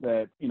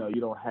that, you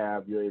don't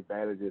have your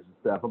advantages and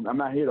stuff. I'm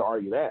not here to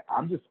argue that.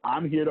 I'm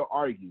here to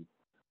argue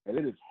that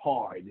it is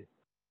hard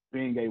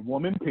being a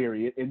woman,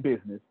 period, in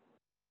business,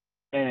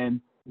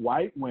 and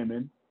white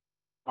women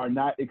are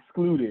not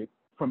excluded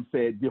from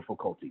said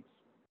difficulties.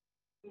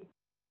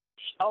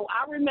 Oh,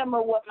 I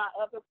remember what my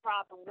other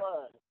problem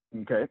was.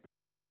 Okay.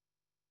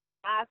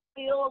 I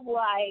feel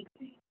like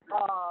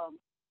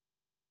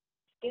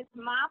it's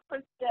my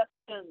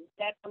perception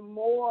that the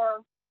more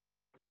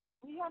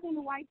we have any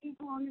white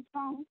people on this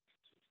phone.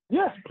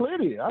 Yes,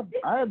 plenty. I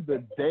have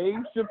the Dave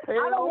Chappelle.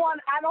 I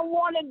don't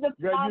want it to.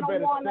 Girl, you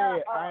better say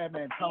it. I am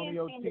offend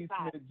Antonio T.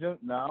 anybody. Smith.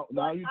 No,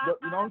 you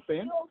don't I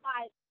understand. feel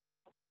like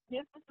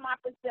this is my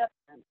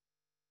perception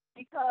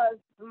because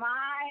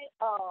my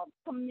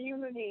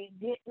community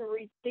didn't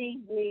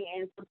receive me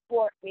and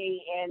support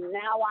me, and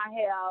now I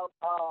have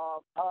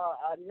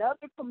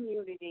another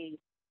community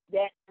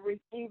that's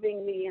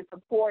receiving me and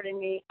supporting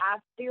me. I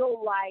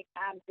feel like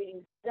I'm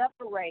being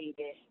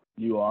separated.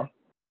 You are.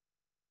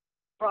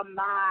 From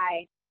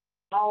my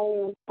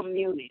own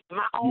community,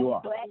 my own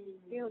black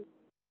community.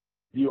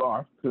 You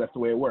are, because that's the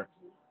way it works.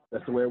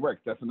 That's the way it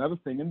works. That's another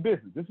thing in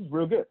business. This is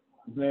real good.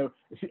 The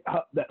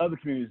other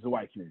community is the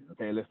white community.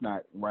 Okay, let's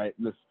not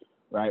let's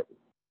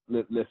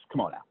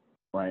come on now,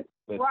 right?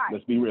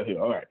 Let's be real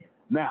here. All right,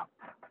 now,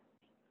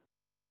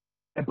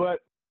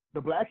 but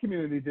the black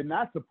community did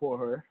not support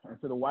her, and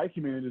so the white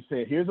community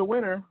said, "Here's a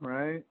winner,"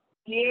 right?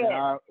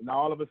 Yeah. And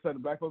all of a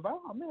sudden, black folks,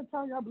 "Oh man, I'm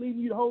telling you, I believe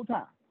in you the whole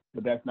time."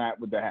 But that's not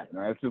what happened.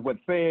 Right? That's just what's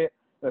said.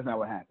 That's not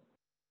what happened.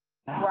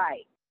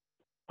 Right.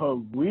 Her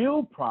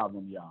real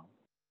problem, y'all,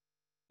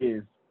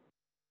 is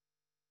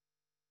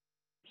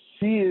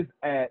she's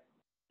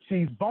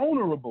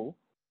vulnerable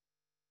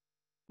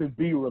to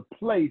be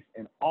replaced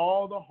in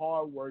all the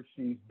hard work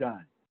she's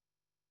done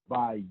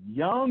by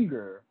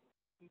younger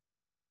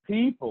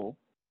people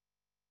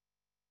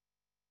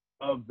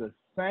of the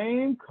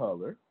same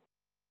color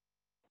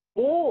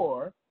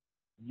or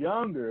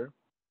younger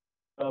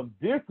of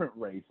different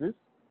races,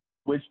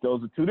 which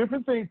those are two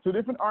different things, two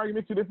different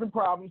arguments, two different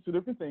problems, two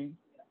different things,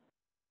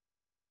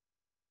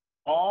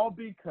 all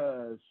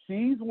because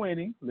she's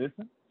winning.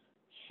 Listen,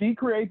 she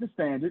creates the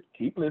standard.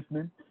 Keep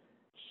listening.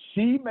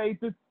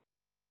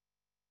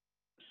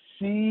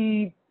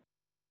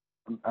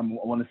 I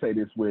want to say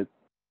this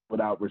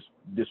without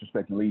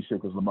disrespecting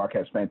leadership, because Lamar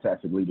has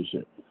fantastic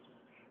leadership.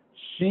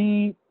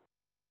 She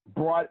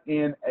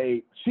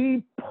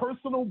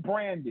personal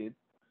branded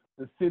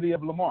the city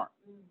of Lamar.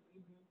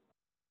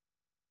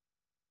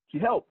 She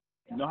helped.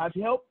 You know how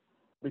she helped?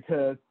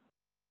 Because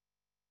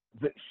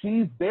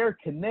she's their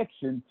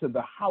connection to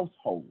the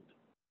household.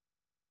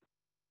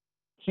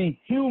 She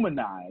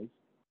humanized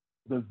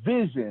the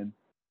vision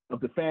of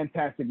the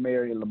fantastic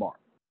Mary Lamar.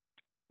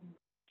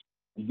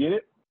 You get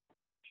it?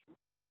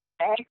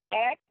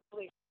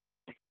 Actually,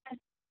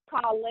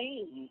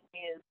 Colleen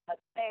is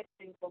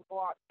attaching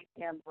Lamar to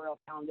Canberra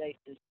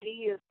Foundation. She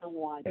is the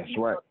one. That's She's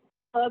right.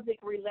 a public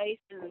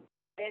relations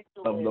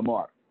specialist Of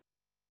Lamar.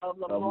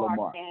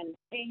 And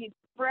she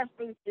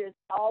references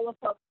all of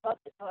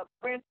her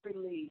press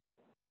release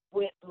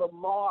with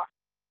Lamar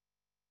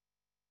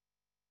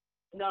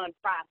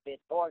nonprofit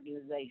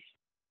organization.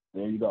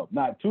 There you go.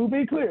 Now, to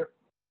be clear,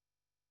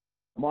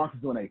 Mark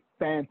is doing a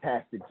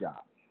fantastic job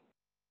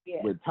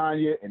with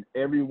Tanya and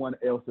everyone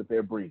else that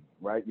they're bringing,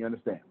 right? You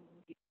understand?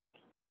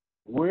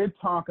 We're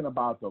talking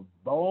about the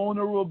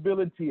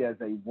vulnerability as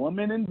a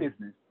woman in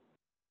business.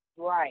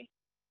 Right.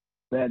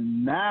 That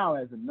now,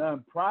 as a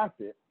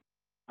nonprofit,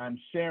 I'm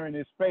sharing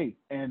this space.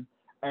 And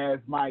as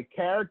my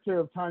character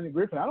of Tanya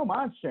Griffin, I don't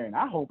mind sharing.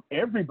 I hope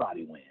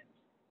everybody wins.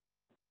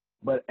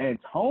 But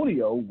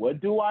Antonio,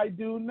 what do I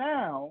do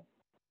now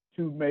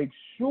to make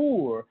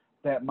sure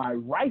that my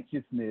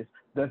righteousness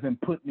doesn't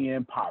put me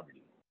in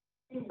poverty?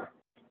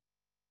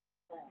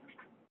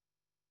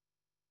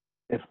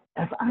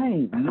 If I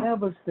ain't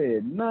never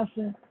said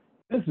nothing,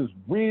 this is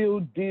real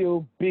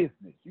deal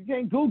business. You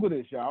can't Google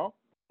this, y'all.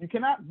 You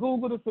cannot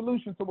Google the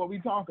solution to what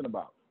we're talking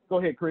about. Go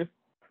ahead, Chris.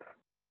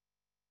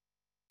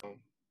 Can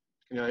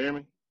y'all hear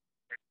me?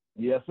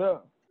 Yes, sir.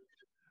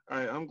 All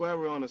right, I'm glad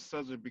we're on the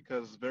subject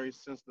because it's very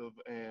sensitive,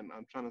 and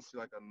I'm trying to see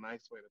like a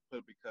nice way to put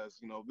it because,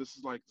 this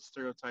is like the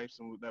stereotypes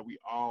that we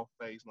all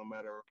face no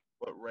matter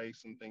what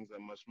race and things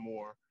and much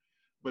more.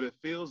 But it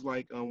feels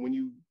like when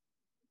you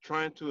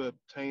trying to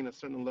obtain a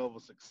certain level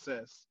of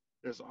success,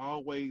 there's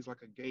always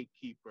like a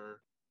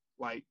gatekeeper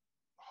like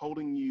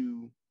holding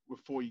you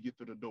before you get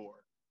through the door.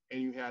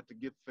 And you have to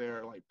get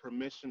their like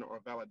permission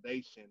or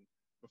validation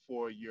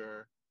before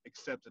you're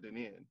accepted and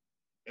in.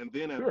 And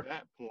then at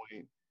that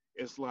point,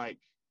 it's like,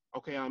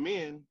 okay, I'm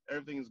in,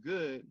 everything's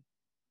good,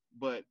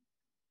 but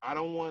I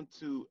don't want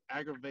to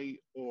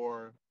aggravate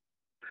or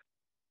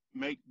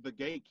make the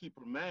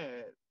gatekeeper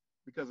mad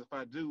Because if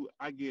I do,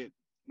 I get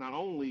not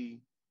only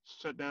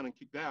shut down and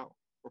kicked out,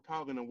 we're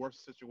probably in a worse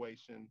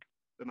situation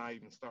than I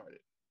even started.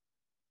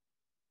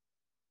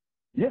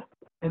 Yeah,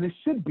 and it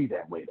should be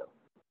that way, though.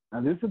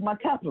 Now, this is my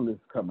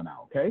capitalist coming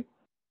out, okay?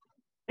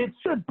 It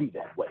should be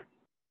that way.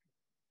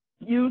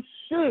 You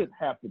should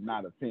have to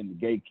not offend the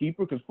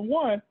gatekeeper because, for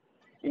one,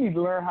 you need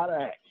to learn how to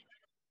act.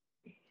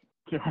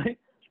 Right?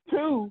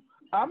 Two,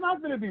 I'm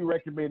not going to be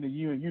recommending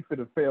you and you could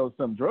have failed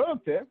some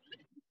drug test.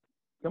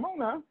 Come on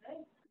now.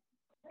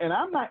 And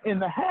I'm not in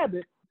the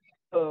habit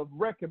of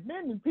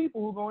recommending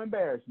people who are going to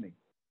embarrass me.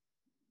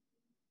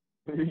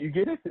 You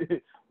get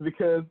it?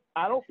 Because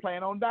I don't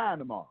plan on dying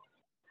tomorrow.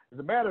 As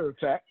a matter of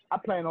fact, I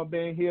plan on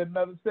being here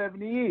another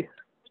 70 years.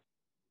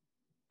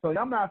 So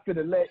I'm not going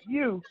to let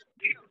you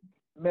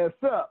mess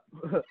up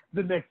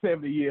the next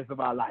 70 years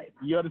of our life.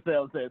 You understand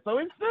what I'm saying? So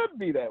it should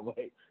be that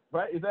way,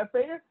 right? Is that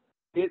fair?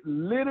 It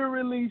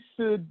literally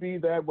should be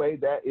that way.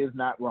 That is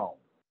not wrong.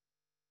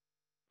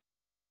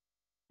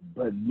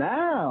 But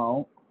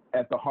now,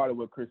 at the heart of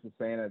what Chris is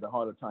saying, at the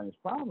heart of Tanya's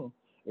problem,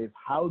 is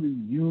how do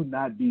you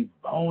not be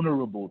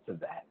vulnerable to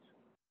that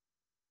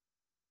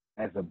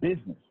as a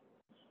business?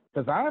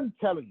 Because I'm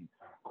telling you,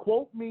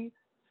 quote me,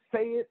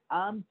 say it,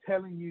 I'm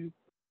telling you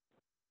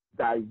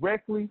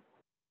directly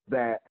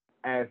that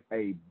as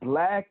a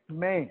black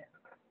man,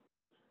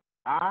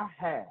 I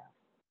have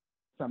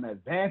some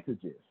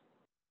advantages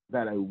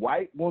that a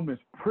white woman's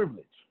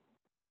privilege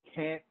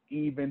can't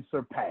even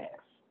surpass.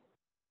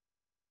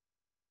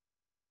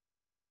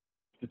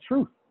 It's the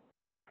truth.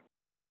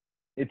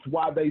 It's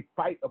why they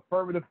fight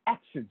affirmative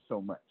action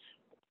so much.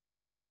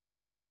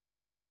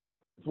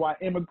 It's why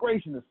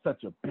immigration is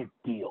such a big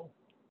deal.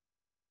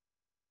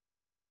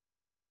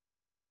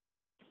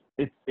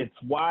 It's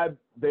why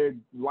they're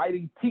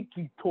lighting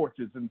tiki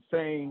torches and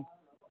saying,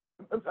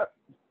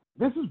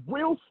 this is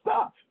real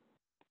stuff.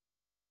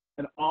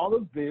 And all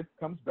of this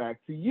comes back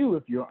to you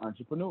if you're an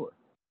entrepreneur.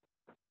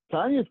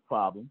 Tanya's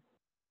problem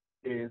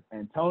is,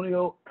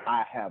 Antonio,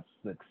 I have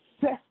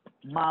successed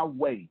my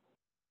way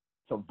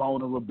to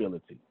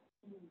vulnerability.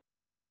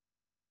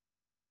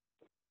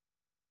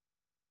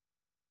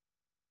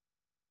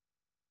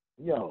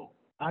 Yo,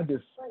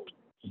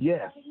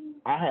 yes,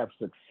 I have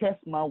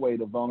successed my way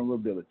to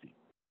vulnerability.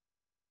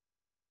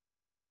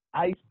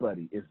 Ice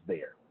Buddy is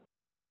there.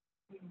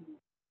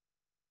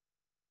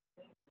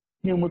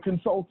 Humor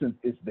Consultants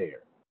is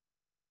there.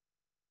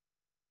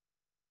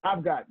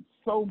 I've gotten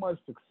so much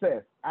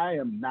success, I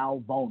am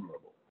now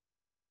vulnerable.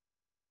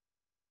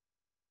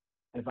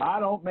 If I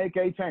don't make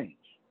a change,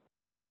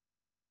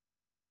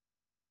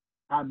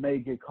 I may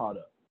get caught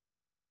up.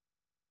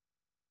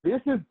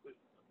 This is,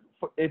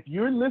 if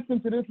you're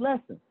listening to this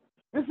lesson,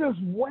 this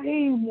is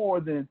way more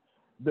than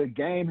the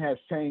game has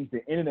changed,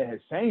 the internet has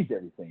changed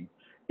everything.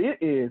 It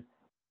is,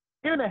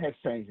 internet has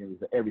changed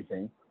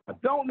everything. I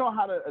don't know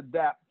how to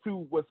adapt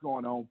to what's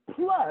going on.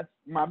 Plus,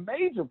 my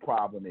major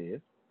problem is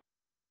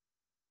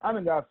I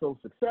done got so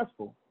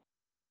successful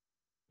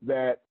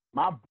that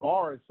my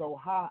bar is so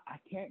high, I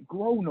can't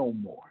grow no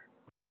more.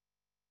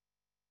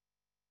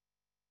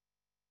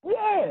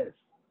 Yes.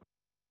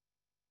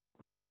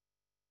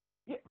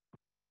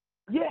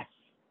 Yes.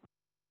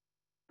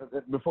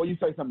 Before you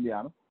say something,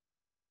 Deanna,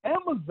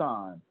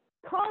 Amazon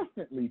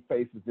constantly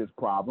faces this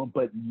problem,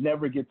 but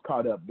never gets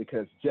caught up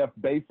because Jeff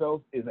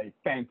Bezos is a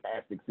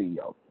fantastic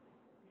CEO.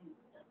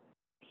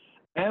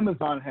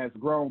 Amazon has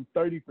grown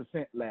 30%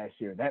 last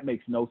year. That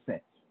makes no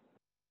sense.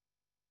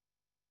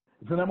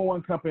 It's the number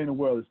one company in the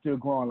world. It's still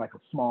growing like a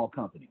small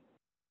company.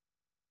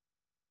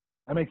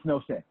 That makes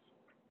no sense.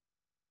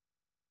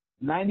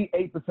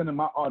 98% of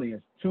my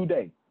audience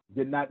today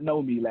did not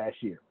know me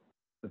last year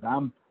because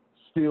I'm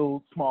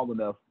still small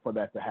enough for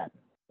that to happen.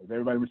 Is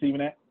everybody receiving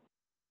that?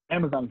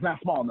 Amazon is not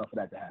small enough for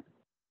that to happen.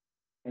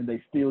 And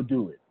they still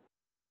do it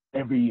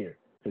every year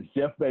because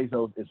Jeff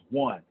Bezos is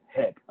one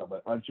heck of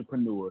an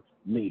entrepreneur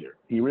leader.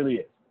 He really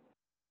is.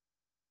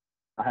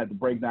 I had to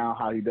break down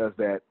how he does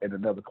that in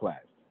another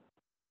class.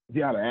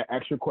 Deanna,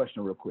 ask your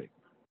question real quick.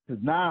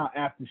 Because now,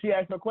 after she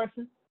asks her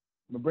question,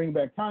 I'm going to bring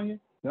back Tanya,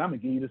 then I'm going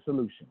to give you the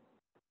solution.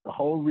 The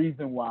whole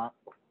reason why.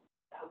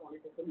 I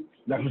wanted the solution.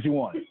 That's what you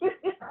wanted.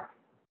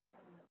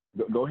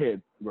 Go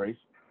ahead, Grace.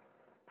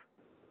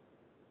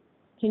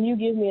 Can you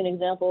give me an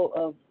example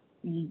of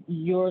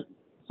you're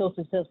so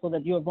successful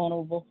that you're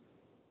vulnerable?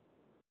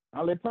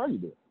 I'll let Tanya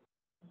do it.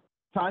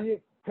 Tanya,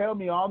 tell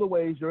me all the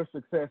ways your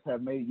success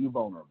have made you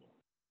vulnerable.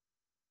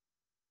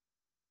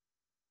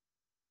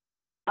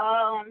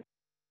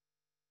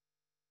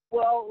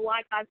 Well,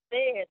 like I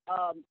said,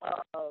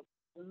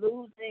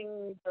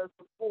 losing the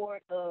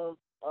support of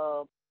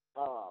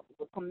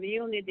the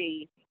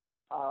community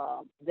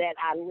that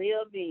I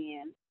live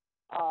in.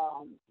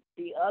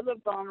 The other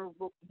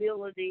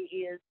vulnerability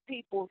is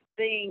people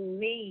seeing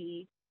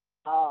me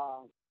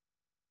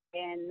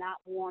and not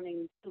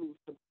wanting to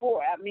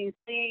support. I mean,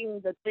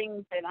 seeing the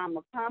things that I'm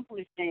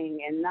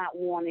accomplishing and not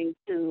wanting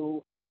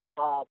to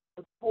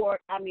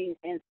support. I mean,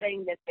 and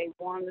saying that they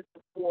want to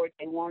support,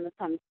 they want to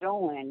come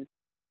join.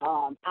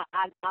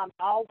 I'm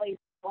always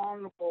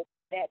vulnerable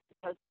with that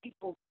because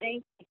people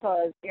think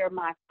because they're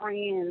my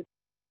friends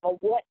or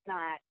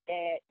whatnot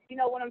that, you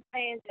know what I'm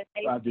saying, that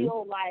they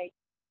feel like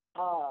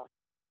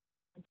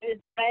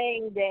just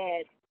saying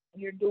that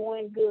you're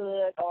doing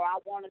good or I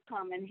want to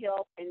come and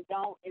help and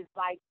don't, it's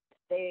like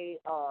they're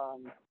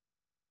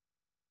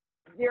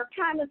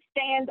kind of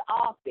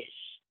standoffish.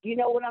 You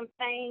know what I'm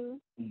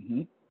saying?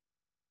 Mm-hmm.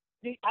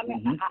 I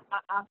mean, Mm-hmm.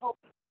 I hope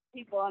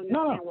people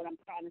understand what I'm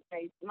trying to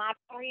say. My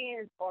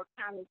friends are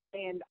kind of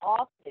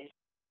standoffish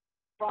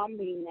from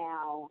me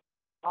now,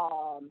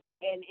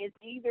 and it's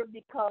either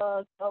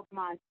because of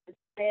my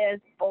success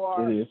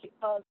or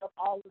because of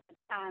all of the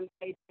times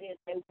they said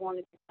they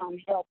wanted to come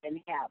help and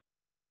have.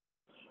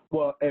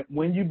 Well,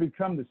 when you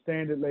become the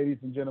standard, ladies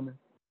and gentlemen,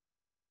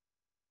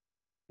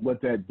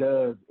 what that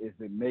does is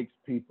it makes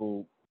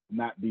people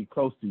not be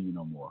close to you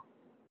no more.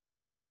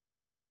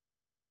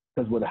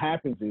 Because what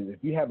happens is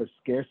if you have a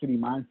scarcity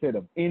mindset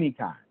of any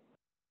kind,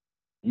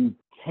 you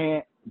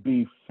can't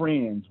be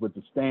friends with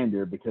the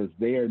standard because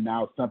they are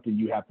now something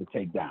you have to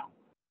take down.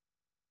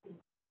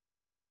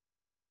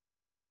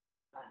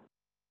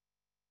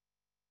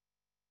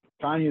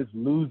 Tanya's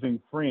losing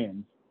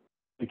friends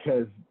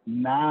because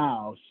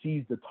now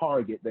she's the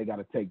target they got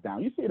to take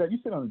down. You see that? You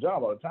sit on the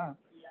job all the time.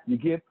 You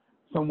get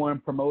someone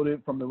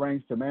promoted from the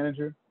ranks to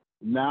manager.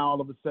 Now all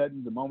of a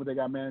sudden, the moment they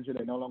got manager,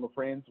 they're no longer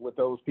friends with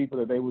those people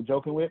that they were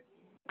joking with.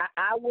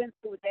 I went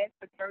through that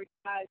for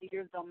 35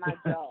 years on my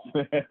job.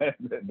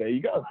 There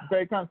you go. It's the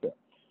same concept.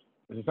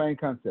 It's the same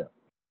concept.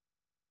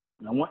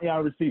 And I want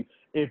y'all to receive.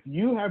 If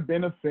you have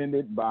been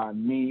offended by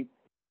me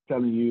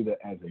telling you that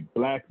as a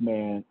black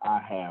man, I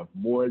have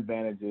more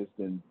advantages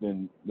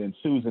than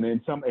Susan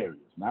in some areas,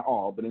 not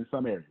all, but in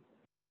some areas,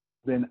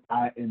 then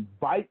I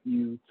invite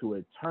you to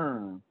a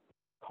term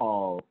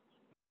called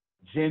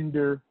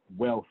gender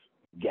wealth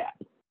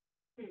gap.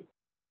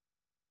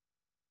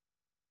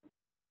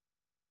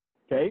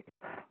 Okay?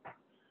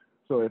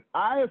 So if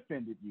I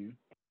offended you,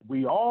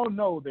 we all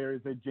know there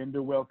is a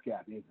gender wealth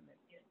gap, isn't it?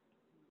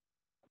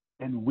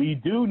 And we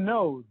do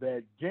know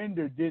that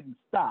gender didn't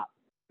stop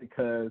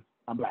because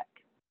I'm black.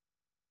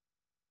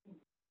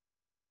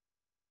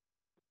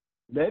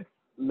 Let's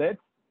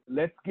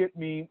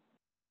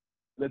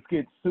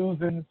get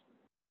Susan's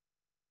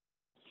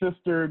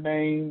sister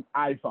named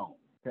iPhone,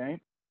 okay?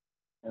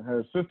 And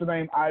her sister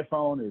named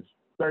iPhone is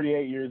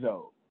 38 years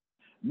old.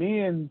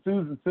 Me and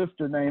Susan's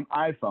sister named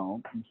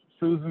iPhone.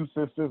 Susan's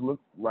sisters look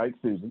like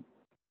Susan.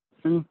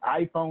 Susan's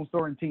iPhone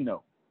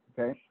Sorrentino,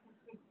 okay?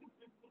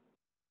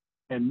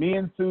 And me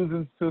and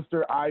Susan's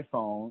sister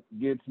iPhone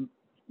gets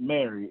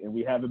married and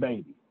we have a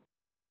baby.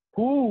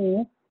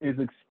 Who is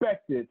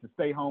expected to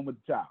stay home with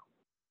the child?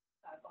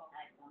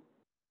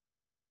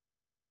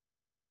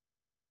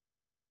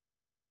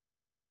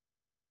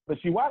 But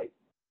she white.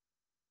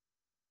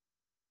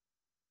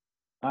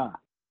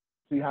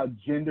 See how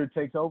gender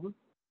takes over?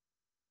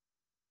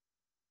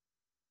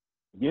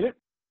 Get it?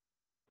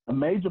 A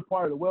major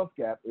part of the wealth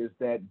gap is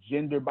that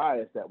gender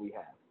bias that we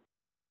have.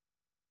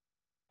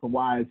 So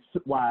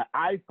why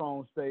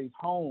iPhone stays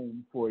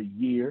home for a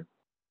year,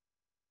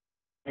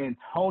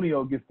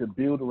 Antonio gets to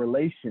build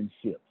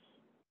relationships.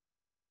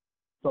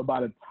 So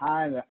by the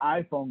time that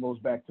iPhone goes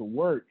back to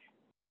work,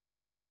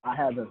 I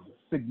have a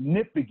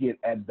significant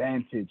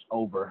advantage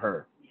over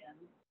her.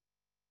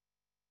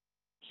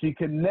 She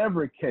can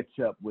never catch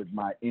up with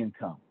my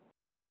income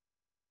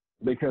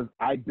because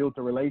I built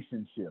the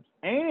relationships.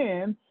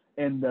 And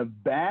in the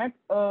back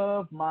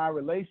of my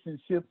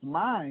relationship's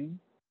mind,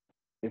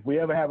 if we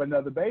ever have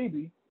another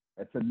baby,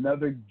 that's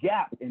another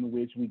gap in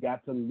which we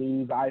got to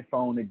lose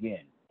iPhone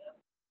again.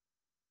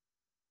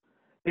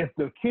 If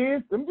the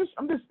kids,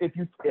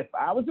 if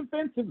I was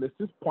offensive, let's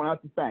just point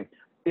out the fact.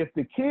 If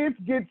the kids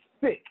get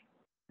sick,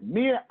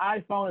 me and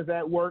iPhone is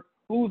at work,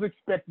 who's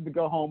expected to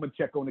go home and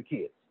check on the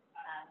kids?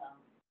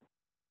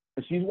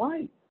 But she's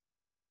white.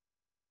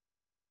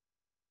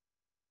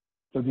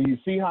 So do you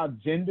see how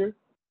gender,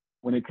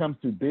 when it comes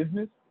to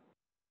business,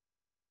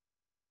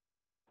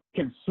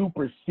 can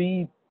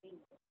supersede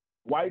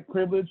white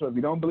privilege? Or if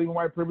you don't believe in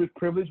white privilege,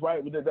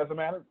 white, it doesn't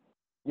matter.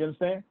 You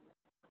understand?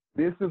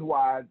 This is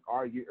why I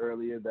argued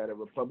earlier that a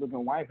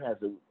Republican wife has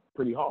it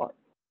pretty hard.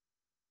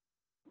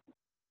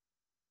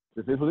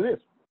 This is what it is.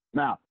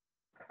 Now,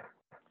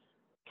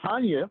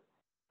 Tanya,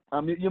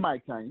 your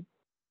mic, Tanya.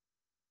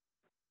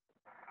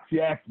 She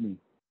asked me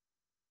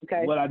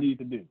what I need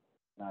to do.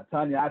 Now,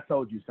 Tanya, I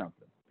told you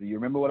something. Do you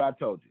remember what I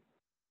told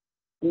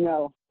you?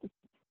 No.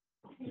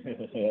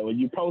 When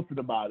you posted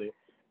about it,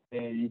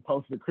 and you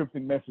posted a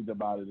cryptic message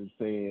about it and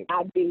said...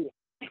 I did.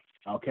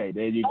 Okay,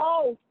 there you go.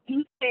 Oh,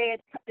 you said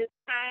it's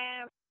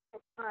time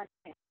for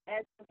content.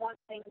 That's the one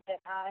thing that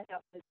I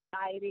have been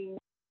fighting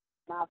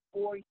my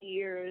 4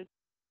 years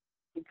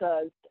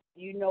because,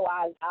 you know,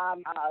 I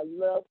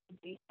love to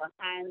be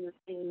behind the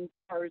scenes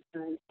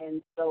person,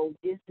 and so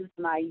this is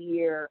my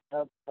year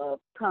of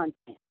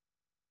content.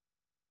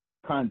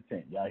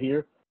 Content, y'all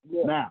hear?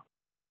 Yeah. Now,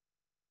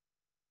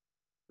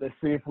 let's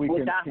see if we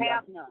Which can. I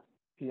have none.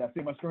 Can y'all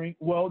see my screen?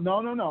 Well,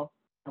 no.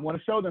 I want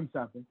to show them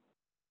something.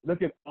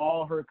 Look at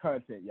all her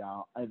content,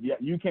 y'all. And yeah,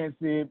 you can't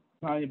see it,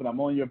 Tanya, but I'm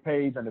on your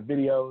page on the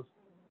videos.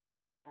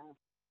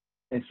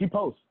 And she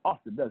posts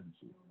often, doesn't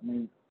she? I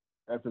mean,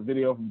 that's a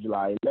video from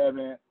July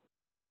 11th.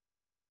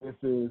 This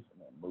is,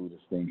 move this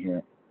thing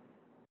here.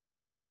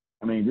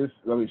 I mean,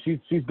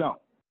 she's gone.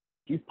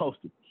 She's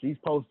posting. She's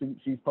posting.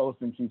 She's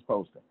posting. She's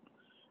posting.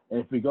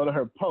 And if we go to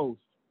her post,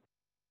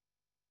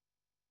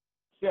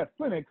 she has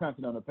plenty of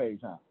content on the page,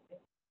 huh?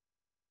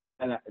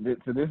 And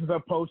so this is her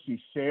post. She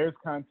shares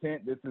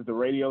content. This is the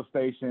radio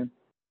station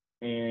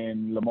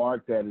in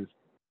Lamarck that is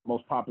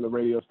most popular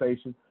radio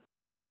station.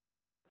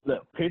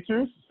 Look,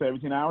 pictures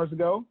 17 hours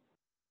ago.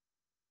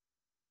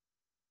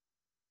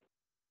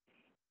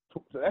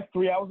 So that's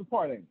 3 hours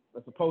apart, ain't it?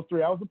 That's a post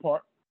 3 hours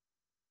apart.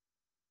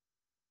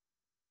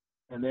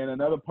 And then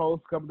another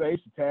post a couple days,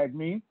 she tagged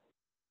me.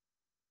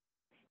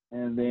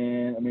 And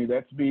then, I mean,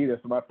 that's me.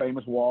 That's my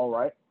famous wall,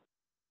 right?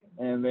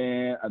 And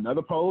then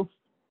another post.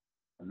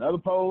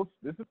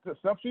 This is the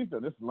stuff she's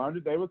done. This is Learn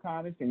Today with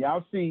Connie. Can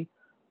y'all see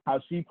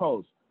how she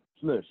posts?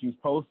 Look, she's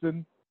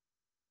posting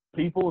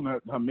people in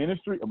her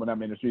ministry, well, not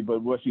ministry,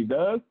 but what she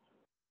does,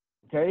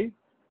 okay?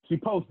 She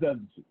posts,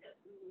 doesn't she?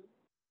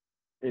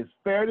 It's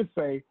fair to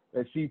say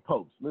that she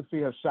posts. Let's see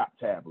her shop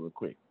tab real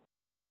quick.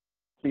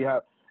 See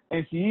how,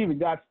 and she even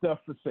got stuff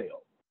for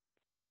sale.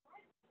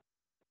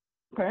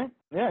 Okay,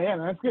 yeah,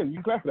 that's good. You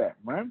can clap for that,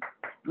 right?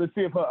 Let's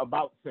see if her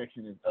about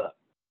section is up.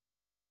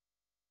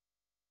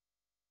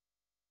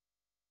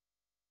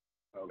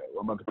 Okay,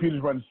 well, my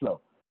computer's running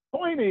slow.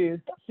 Point is,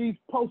 she's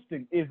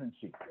posting, isn't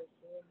she?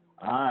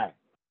 All right.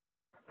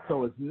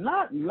 So it's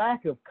not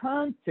lack of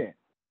content.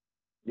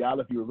 Y'all,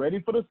 if you're ready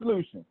for the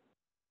solution,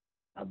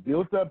 I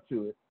built up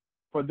to it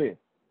for this.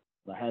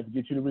 I had to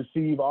get you to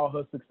receive all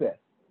her success.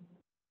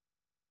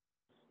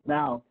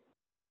 Now,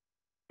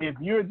 if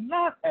you're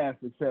not as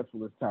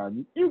successful as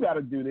Tanya, you got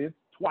to do this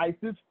twice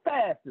as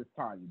fast as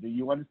Tanya. Do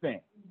you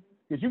understand?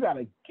 Because you got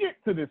to get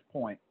to this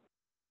point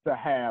to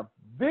have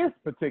this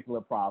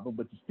particular problem,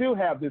 but you still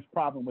have this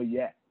problem where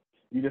you're at.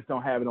 You just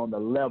don't have it on the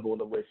level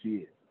of where she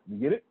is. You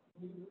get it?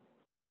 Mm-hmm.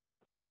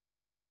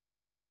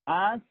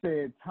 I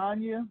said,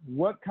 Tanya,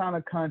 what kind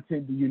of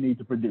content do you need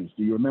to produce?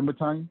 Do you remember,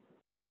 Tanya?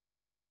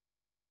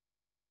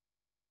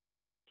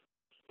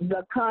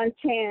 The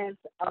content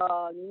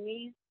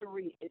needs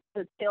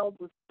to tell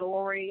the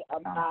story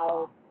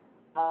about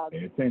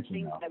pay attention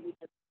things now. that we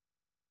just.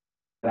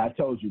 And I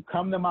told you,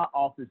 come to my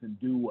office and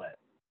do what?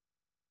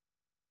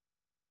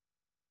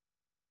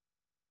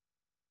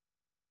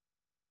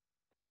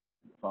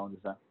 Phone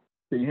is out.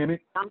 Can you hear me?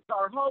 I'm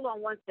sorry. Hold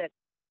on one second.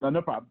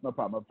 No problem.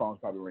 My phone's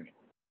probably ringing.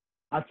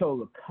 I told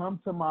her, come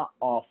to my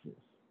office.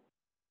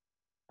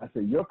 I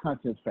said, your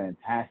content's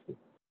fantastic.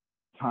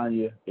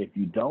 Tanya, if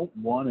you don't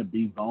want to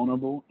be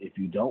vulnerable, if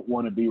you don't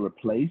want to be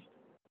replaced,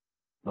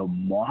 the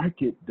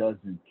market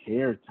doesn't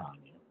care,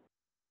 Tanya.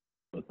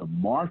 But the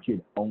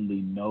market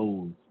only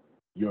knows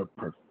your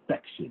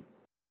perfection.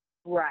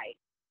 Right.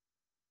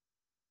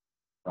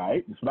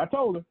 Right? That's what I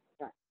told her.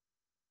 Right.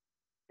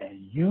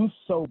 And you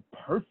so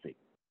perfect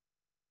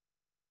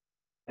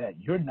that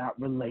you're not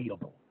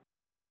relatable.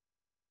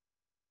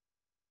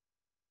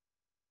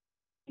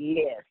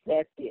 Yes,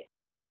 that's it.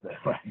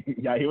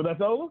 Y'all hear what I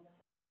told her?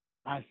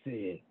 I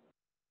said,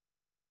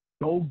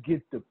 go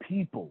get the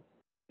people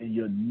and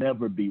you'll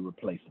never be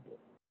replaceable.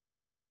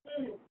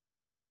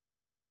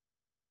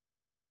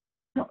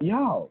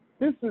 Y'all,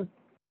 this is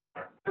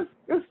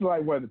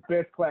like one of the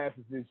best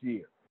classes this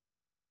year.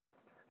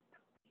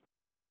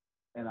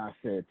 And I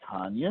said,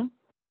 Tanya,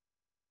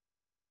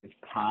 it's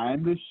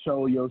time to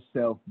show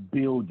yourself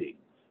building.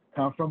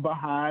 Come from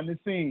behind the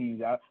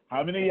scenes.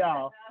 How many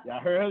of y'all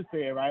heard her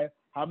say it, right?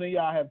 How many of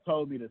y'all have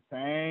told me the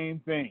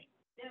same thing?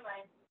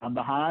 I'm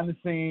behind the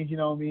scenes, you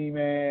know what I mean,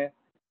 man?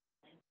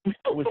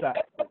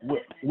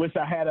 Wish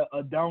I had a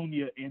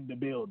Adonia in the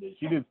building.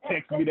 She just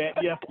texted me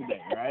that yesterday,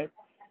 right?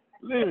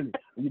 Literally,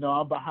 you know,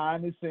 I'm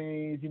behind the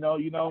scenes. You know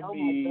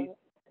me,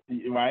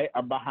 right?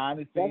 I'm behind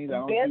the scenes. I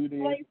don't do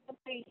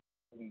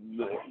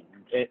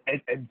this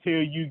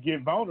until you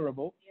get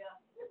vulnerable.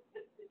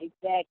 Yeah,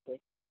 exactly.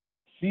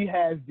 She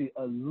has the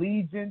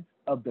allegiance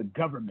of the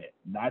government,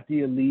 not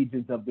the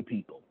allegiance of the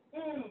people.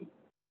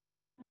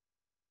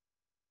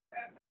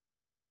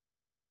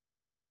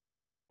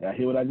 Y'all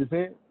hear what I just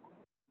said?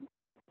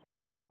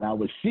 Now,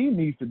 what she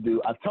needs to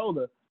do, I told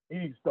her, you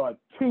need to start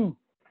 2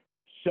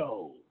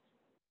 shows.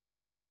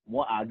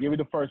 One, I'll give you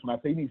the first one.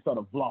 I say you need to start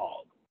a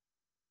vlog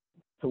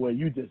to where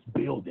you just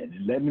building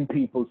and letting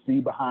people see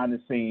behind the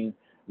scenes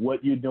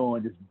what you're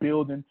doing, just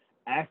building,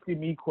 asking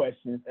me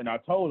questions. And I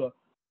told her,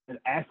 and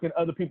asking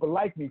other people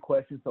like me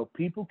questions so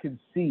people can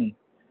see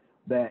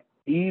that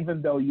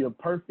even though you're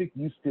perfect,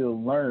 you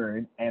still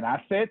learn. And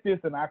I said this,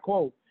 and I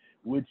quote,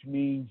 which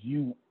means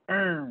you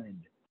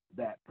earned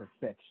that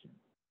perfection.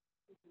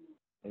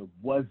 It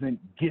wasn't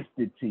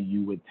gifted to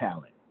you with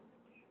talent.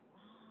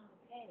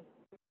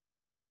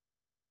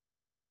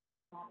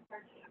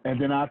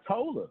 And then I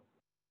told her,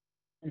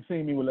 you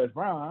seen me with Les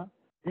Brown, huh?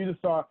 You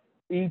just saw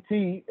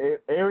E.T.,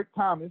 Eric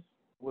Thomas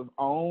was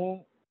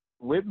on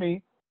with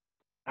me,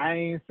 I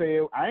ain't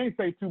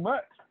say too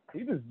much. He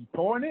just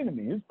pouring into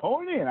me. He's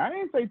pouring in. I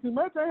didn't say too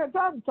much. I ain't had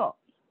time to talk.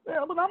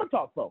 Yeah, but I'm gonna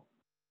talk for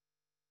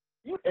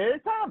you.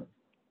 Eric Thomas.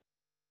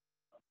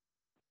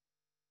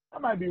 I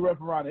might be rough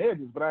around the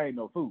edges, but I ain't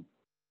no fool.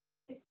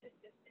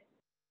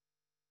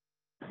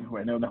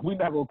 Wait, no, we're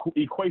not gonna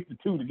equate the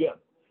two together.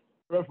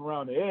 Rough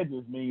around the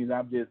edges means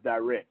I'm just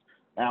direct,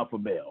 alpha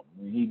male.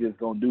 He just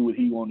gonna do what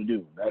he want to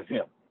do. That's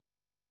him.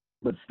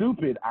 But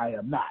stupid, I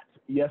am not.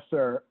 Yes,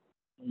 sir.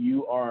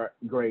 You are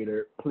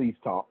greater. Please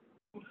talk.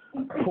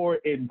 Pour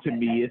into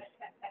me.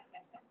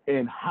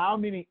 And how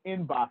many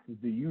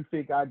inboxes do you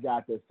think I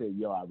got that said,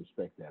 yo, I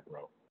respect that,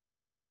 bro?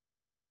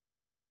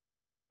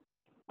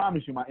 I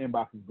promise you my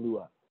inboxes blew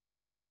up.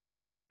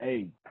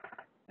 Hey,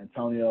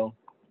 Antonio,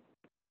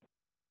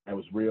 that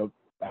was real.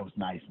 That was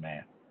nice,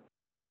 man.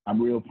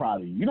 I'm real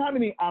proud of you. You know how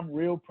many I'm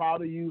real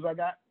proud of yous I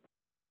got?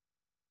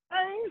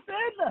 I ain't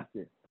said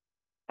nothing.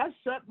 I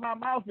shut my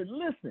mouth and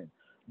listened.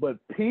 But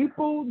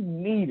people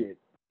needed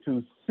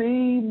to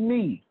see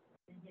me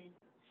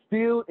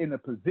still in a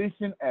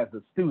position as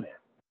a student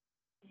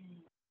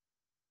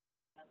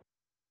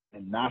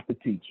and not the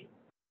teacher.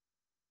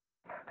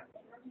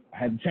 I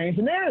had to change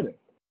the narrative.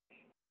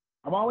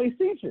 I'm always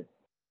teaching.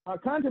 My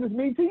content is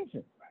me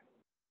teaching.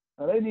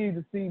 Now they need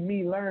to see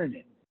me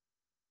learning.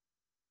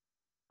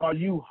 Are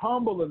you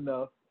humble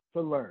enough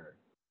to learn?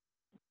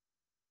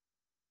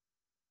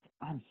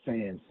 I'm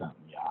saying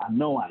something, y'all. I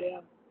know I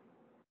am.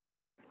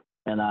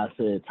 And I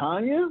said,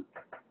 Tanya,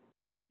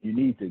 you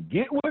need to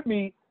get with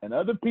me and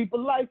other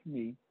people like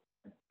me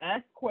and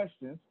ask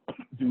questions,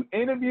 do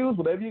interviews,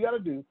 whatever you got to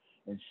do,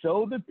 and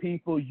show the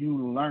people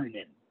you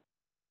learning.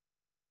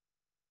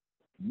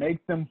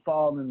 Make them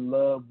fall in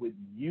love with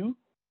you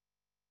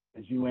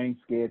because you ain't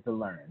scared to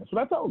learn. That's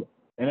what I told her.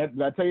 And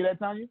did I tell you that,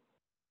 Tanya?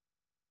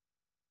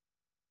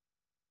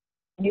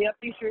 Yep,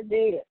 you sure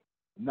did.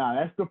 Nah,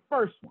 that's the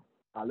first one.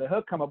 I let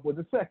her come up with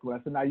the second one.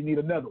 I said, now you need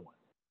another one.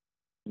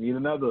 You need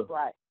another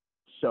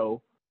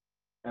show.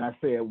 And I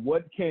said,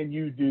 what can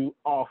you do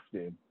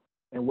often?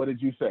 And what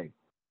did you say?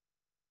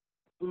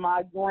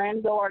 My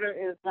granddaughter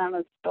is going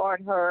to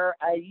start her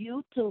a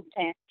YouTube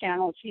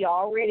channel. She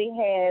already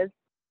has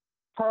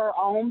her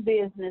own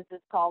business.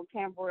 It's called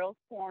Cambrell's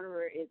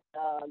Corner. It's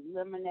a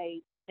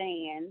lemonade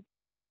stand.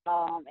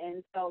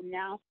 And so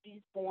now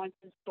she's going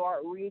to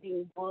start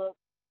reading books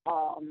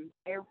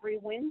every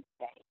Wednesday.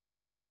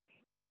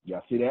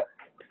 Y'all see that?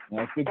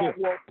 That's the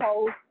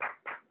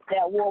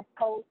that will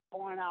post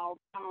on our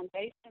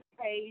foundation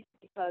page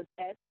because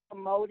that's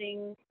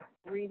promoting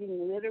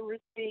reading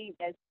literacy.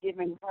 That's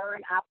giving her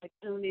an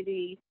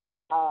opportunity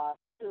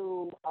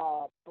to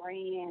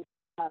brand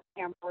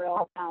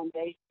Cambrell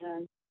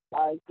Foundation.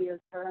 Gives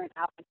her an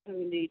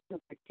opportunity to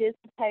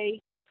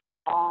participate.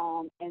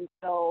 And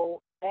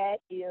so that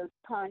is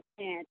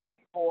content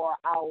for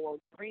our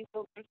Green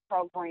Filters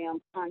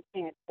program,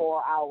 content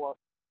for our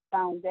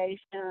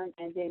foundation,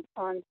 and then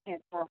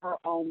content for her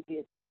own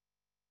business.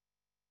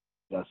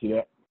 Y'all see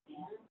that?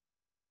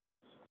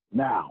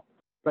 Now,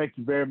 thank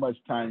you very much,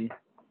 Tiny.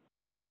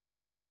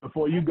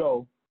 Before you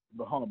go,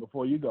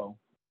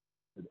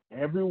 did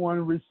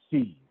everyone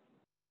receive?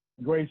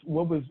 Grace,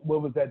 what was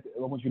that?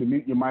 I want you to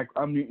unmute your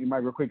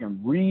mic real quick and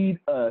read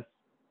us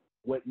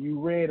what you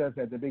read us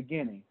at the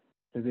beginning,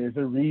 because there's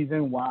a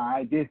reason why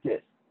I did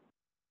this.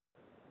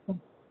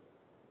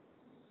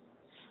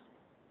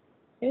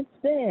 It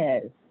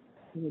says,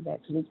 let me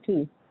back to Luke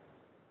 2.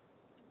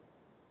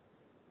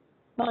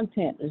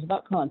 Content. It's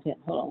about content.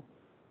 Hold on.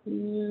 Here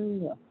we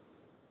go.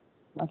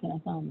 Why can't I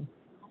find it?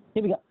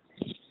 Here we go.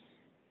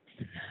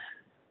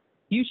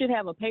 You should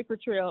have a paper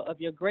trail of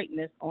your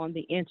greatness on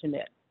the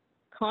internet.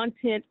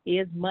 Content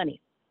is money.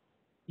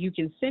 You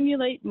can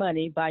simulate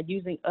money by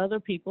using other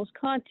people's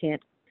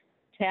content.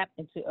 Tap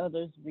into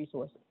others'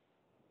 resources.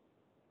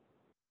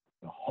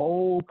 The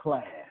whole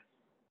class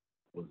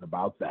was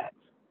about that.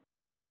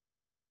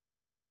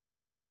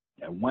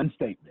 That one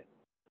statement.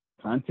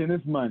 Content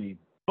is money,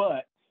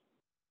 but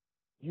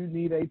you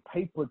need a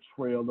paper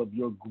trail of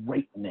your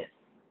greatness.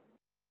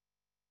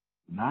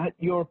 Not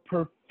your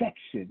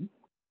perfection,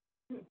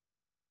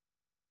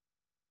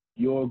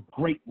 your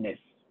greatness.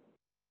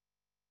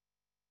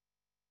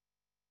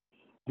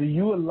 Do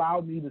you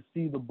allow me to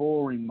see the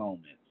boring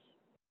moments?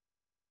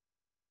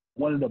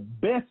 One of the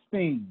best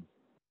things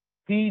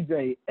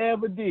PJ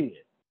ever did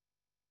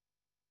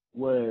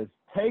was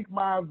take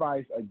my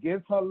advice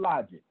against her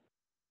logic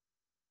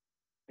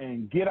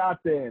and get out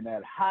there in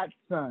that hot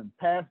sun,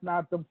 passing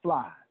out them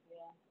flies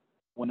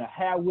when the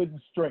hair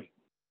wasn't straight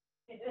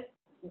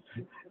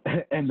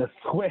and the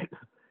sweat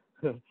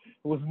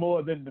was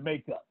more than the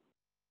makeup.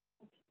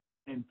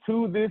 And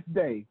to this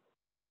day,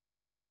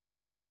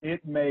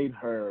 it made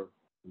her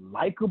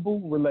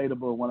likable,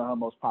 relatable, one of her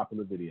most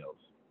popular videos.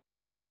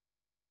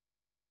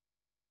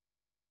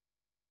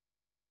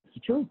 It's the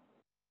truth.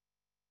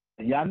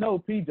 And y'all know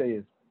PJ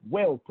is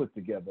well put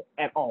together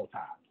at all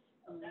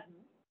times.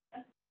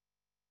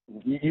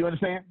 You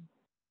understand?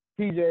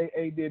 PJ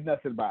ain't did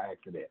nothing by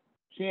accident.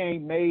 She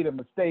ain't made a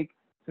mistake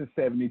since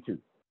 72.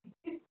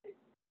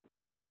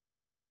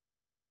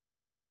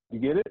 You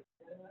get it?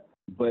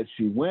 But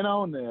she went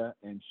on there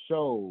and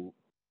showed,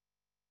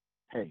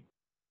 hey,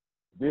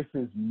 this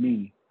is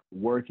me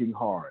working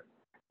hard.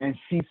 And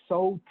she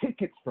sold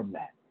tickets from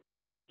that.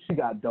 She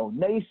got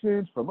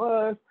donations from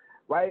us,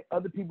 right?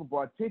 Other people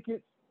bought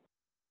tickets.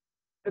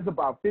 There's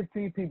about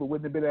 15 people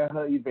wouldn't have been at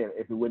her event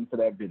if it wasn't for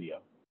that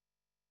video.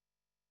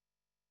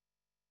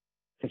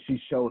 And she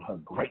showed her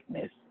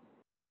greatness.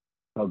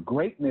 Her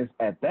greatness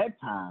at that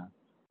time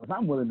was,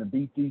 I'm willing to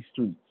beat these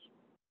streets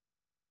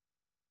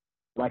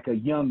like a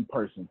young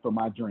person for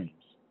my dreams.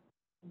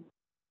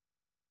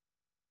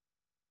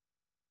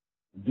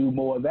 Do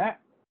more of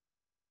that,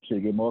 she'll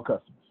get more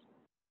customers.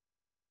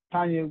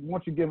 Tanya, why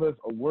don't you give us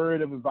a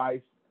word of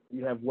advice?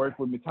 You have worked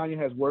with me. Tanya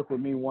has worked with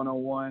me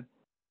one-on-one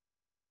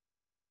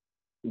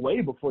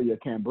way before your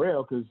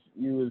Cambrell, because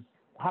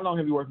how long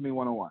have you worked with me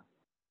one-on-one?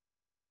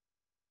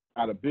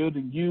 Out of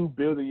building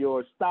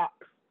your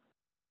stocks.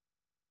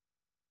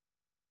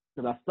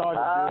 Because I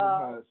started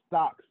building her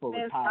stocks for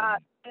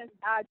retirement. Since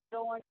I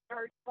joined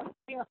church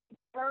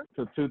first.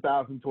 So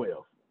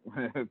 2012.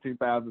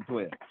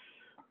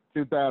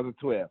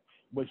 2012.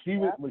 But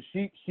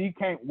she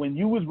came when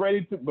you was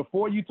ready to,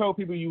 before you told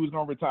people you was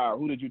gonna retire.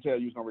 Who did you tell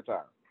you was gonna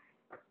retire?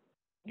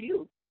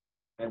 You.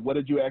 And what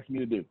did you ask me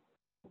to do?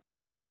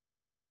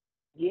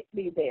 Get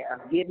me there.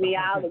 Get me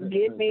out.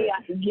 Get me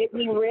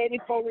ready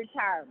for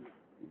retirement.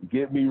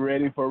 Get me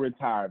ready for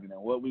retirement.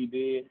 And what we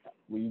did,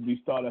 we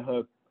started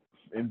her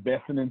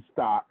investing in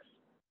stocks.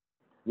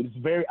 Which is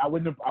I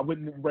wouldn't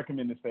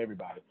recommend this for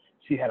everybody.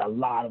 She had a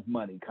lot of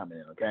money coming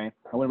in, okay?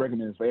 I wouldn't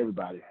recommend this for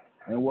everybody.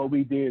 And what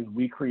we did is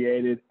we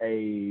created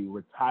a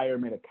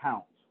retirement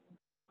account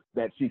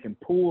that she can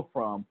pull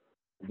from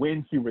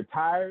when she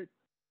retired,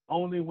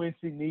 only when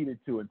she needed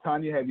to. And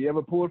Tanya, have you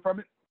ever pulled from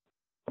it?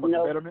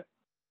 No. Betterment?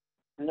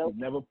 Nope.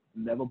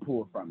 Never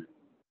pulled from it.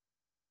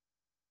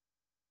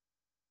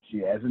 She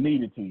hasn't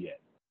needed to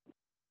yet.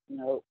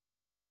 Nope.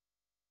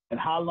 And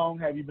how long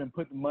have you been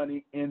putting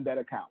money in that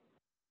account?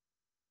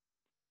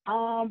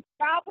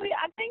 Probably,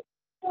 I think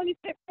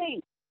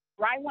 2015,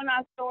 right when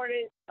I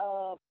started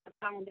the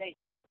foundation.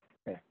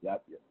 Okay,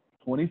 yep.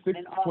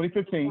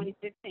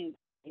 2015.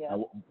 Yeah.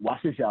 Now,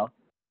 watch this, y'all.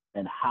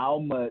 And how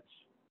much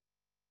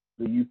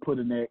do you put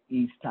in there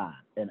each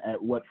time, and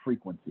at what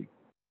frequency?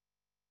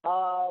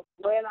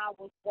 When I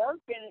was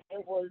working,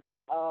 it was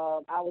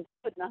I was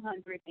putting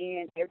 100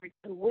 in every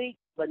 2 weeks,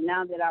 but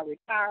now that I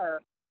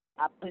retire,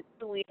 I put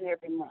 2 in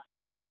every month.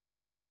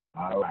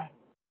 All right.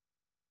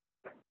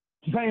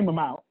 Same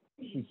amount.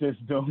 She's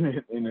just doing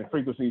it in the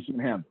frequency she can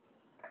handle.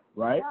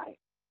 Right? Right.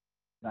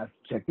 Now,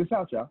 check this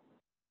out, y'all.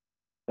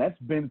 That's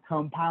been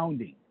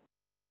compounding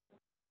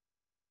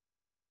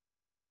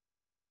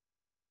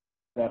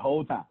that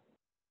whole time.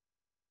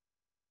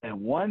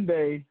 And one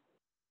day,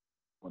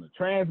 when the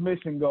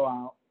transmission go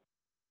out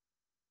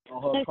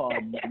on her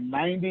car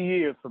 90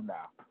 years from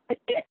now,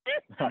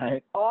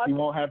 right? You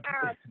won't have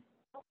to,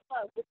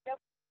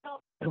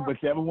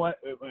 whichever one,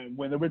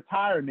 when the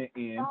retirement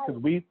ends,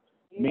 because me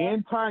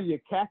and Tanya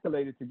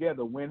calculated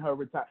together when her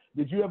retire.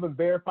 Did you ever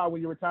verify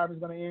when your retirement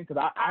is going to end?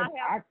 Because I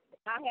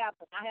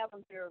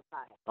haven't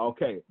verified.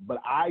 Okay,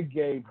 but I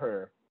gave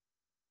her.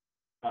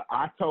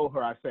 I told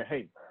her. I said,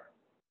 hey,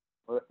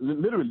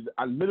 literally,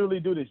 I literally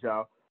do this,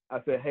 y'all. I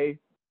said, hey,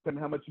 tell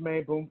me how much you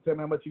made. Boom, tell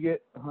me how much you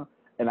get.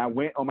 And I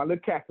went on my little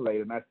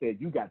calculator and I said,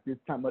 you got this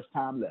much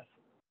time left.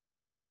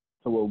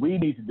 So what we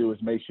need to do is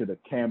make sure the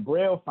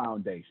Cambrell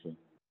Foundation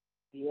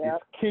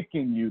is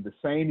kicking you the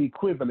same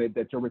equivalent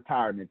that your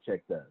retirement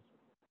check does.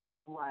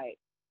 Right.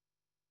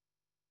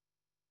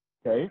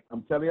 Okay?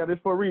 I'm telling y'all this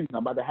for a reason. I'm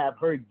about to have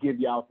her give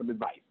y'all some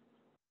advice.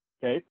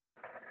 Okay?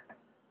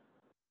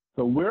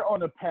 So we're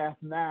on a path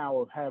now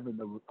of having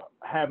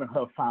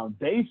her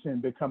foundation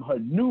become her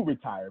new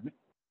retirement.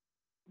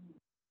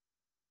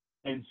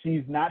 And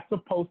she's not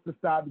supposed to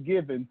stop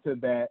giving to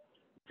that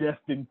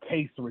just in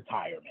case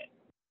retirement.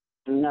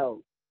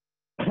 No.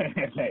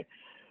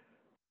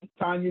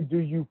 Tanya, do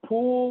you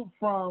pull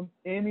from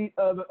any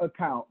other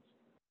accounts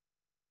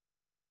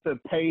to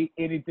pay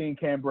anything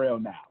Cambrell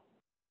now?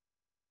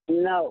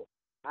 No.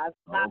 I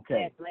stopped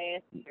that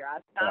last year.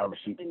 I stopped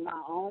using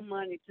my own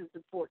money to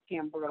support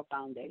Cambrell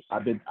Foundation.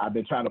 I've been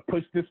trying to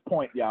push this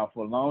point, y'all,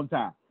 for a long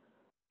time.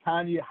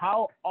 Tanya,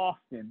 how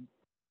often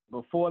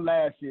before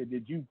last year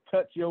did you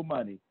touch your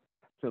money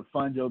to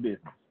fund your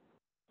business?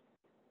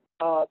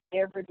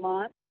 Every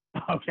month.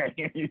 Okay,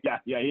 yeah,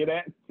 hear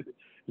that?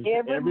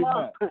 Every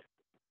month.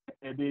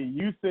 And then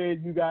you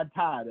said you got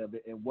tired of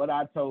it, and what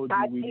I told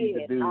you we need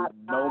to do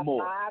no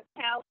more. My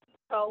accountant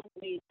told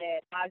me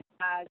that I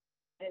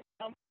at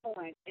some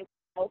point it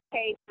was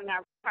okay when I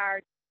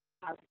retired.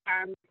 My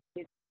retirement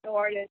is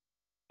started,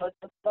 but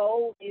the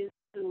goal is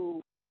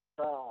to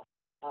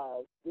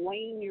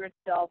wean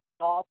yourself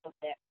off of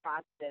that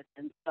process.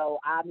 And so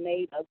I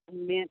made a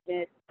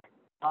commitment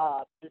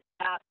to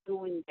stop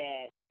doing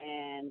that.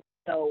 And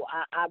so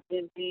I've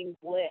been being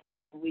blessed.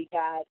 We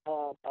got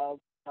a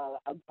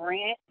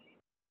grant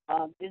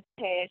this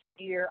past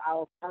year,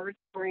 our first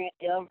grant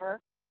ever.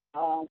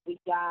 We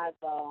got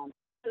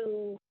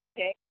 2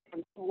 checks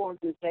from 2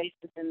 organizations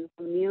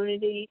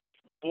community,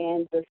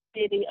 and the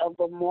city of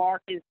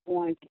Lamarck is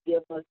going to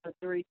give us a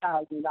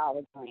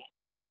 $3,000 grant.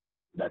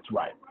 That's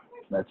right.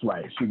 That's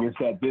right. She gets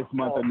that this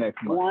month or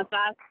next month.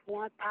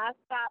 Once I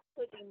stop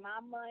putting my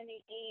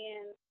money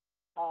in,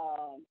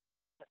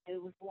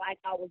 it was like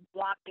I was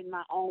blocking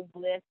my own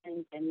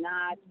blessings and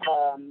not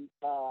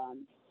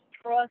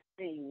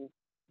trusting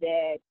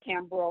that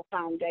Cambro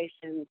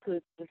Foundation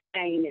could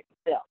sustain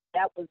itself.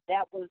 That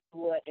was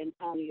what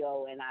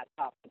Antonio and I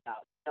talked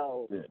about.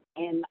 So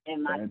in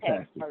my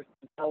tax person.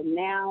 So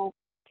now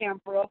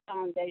Cambro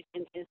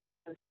Foundation is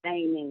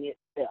sustaining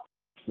itself.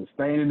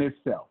 Sustaining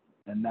itself.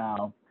 And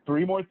now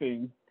 3 more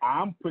things.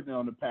 I'm putting her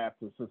on the path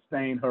to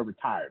sustain her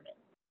retirement.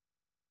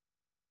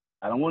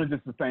 I don't want to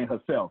just sustain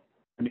herself.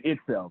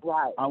 Itself.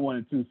 Right. I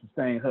wanted to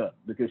sustain her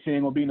because she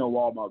ain't gonna be no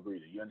Walmart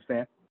greeter. You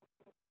understand?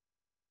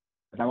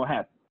 That's not gonna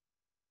happen.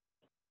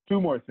 2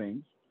 more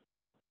things.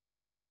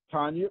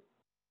 Tanya,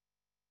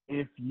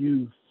 if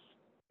you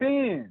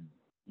spend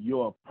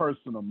your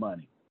personal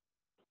money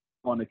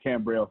on the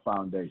Cambrell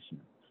Foundation,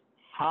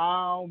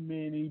 how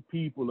many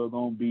people are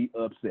gonna be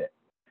upset?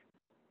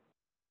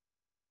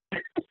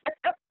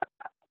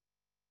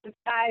 If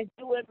I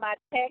do it my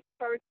tax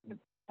person,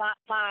 my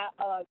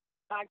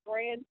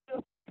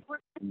grandchildren.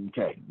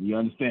 Okay, you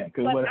understand?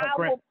 Because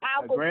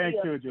her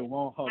grandchildren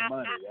want her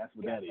money. That's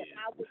what that is.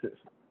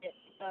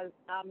 Because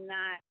I'm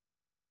not.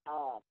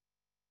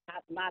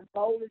 My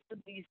goal is to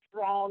be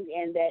strong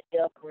in that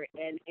effort,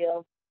 and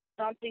if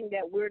something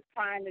that we're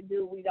trying to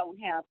do, we don't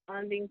have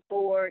funding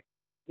for it,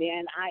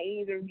 then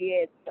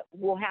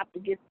we'll have to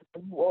get the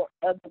support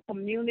of the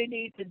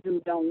community to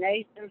do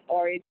donations,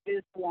 or it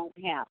just won't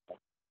happen.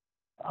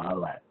 All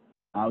right,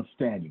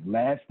 outstanding.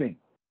 Last thing,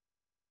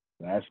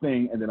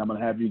 and then I'm going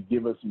to have you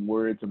give us some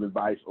words of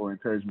advice or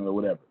encouragement or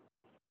whatever.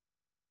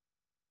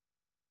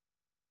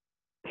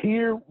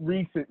 Here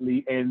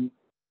recently and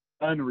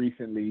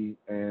unrecently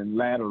and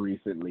latter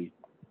recently,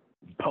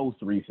 post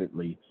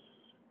recently,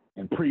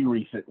 and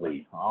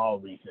pre-recently, all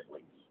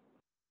recently,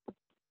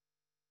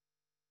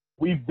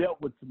 we've dealt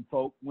with some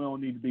folk we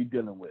don't need to be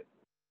dealing with.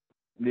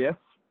 Yes?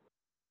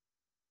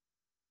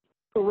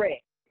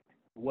 Correct.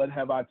 What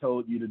have I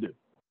told you to do?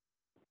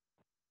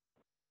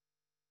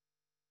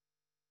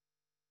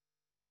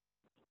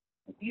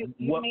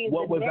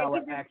 What was our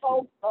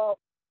action?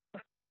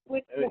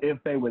 If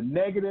they were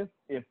negative,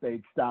 if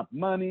they stopped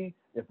money,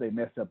 if they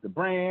messed up the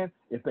brand,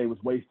 if they was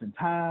wasting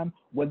time,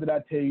 what did I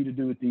tell you to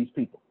do with these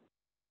people?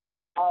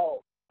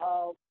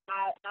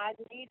 I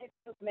needed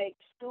to make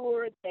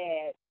sure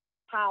that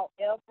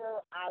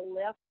however I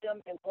left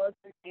them, it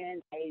wasn't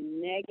in a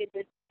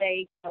negative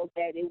state so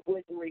that it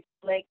wouldn't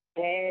reflect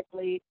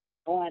badly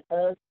on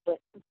us, but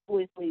to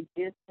quickly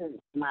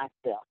distance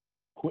myself.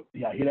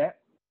 Yeah, hear that?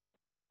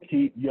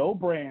 Keep your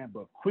brand,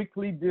 but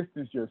quickly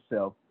distance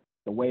yourself.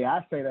 The way I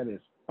say that is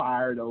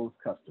fire those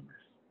customers.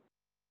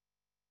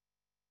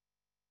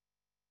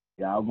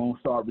 Y'all gonna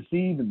start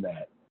receiving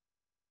that.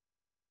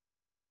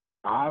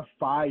 I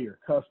fire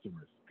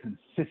customers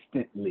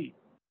consistently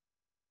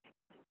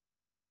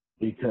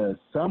because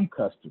some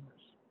customers,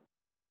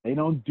 they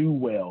don't do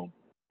well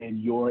in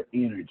your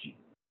energy.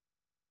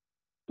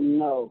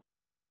 No.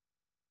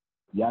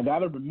 Y'all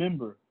gotta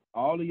remember,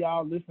 all of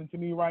y'all listening to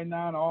me right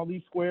now and all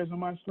these squares on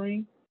my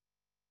screen,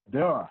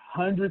 there are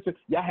hundreds of,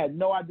 y'all had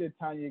no idea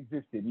Tanya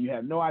existed. You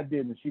had no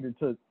idea that she done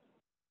took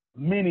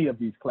many of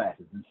these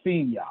classes and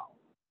seen y'all.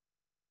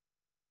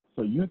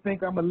 So you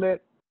think I'm going to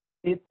let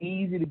it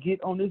easy to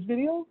get on this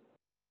video?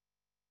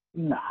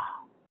 Nah.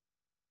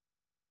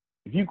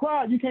 If you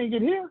quiet, you can't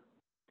get here.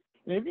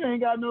 And if you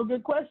ain't got no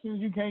good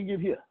questions, you can't get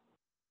here.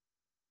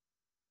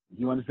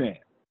 You understand?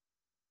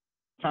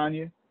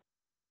 Tanya,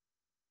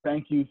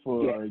 thank you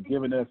for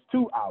giving us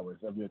 2 hours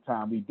of your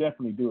time. We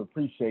definitely do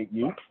appreciate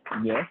you.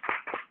 Yes.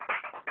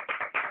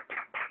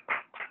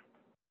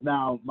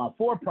 Now, my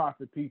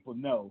for-profit people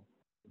know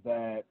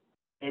that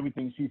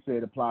everything she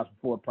said applies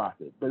for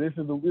for-profit. But this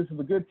is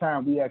a good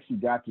time we actually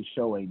got to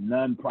show a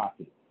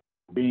non-profit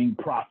being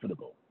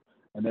profitable.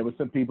 And there were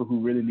some people who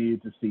really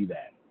needed to see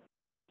that.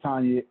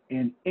 Tanya,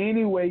 in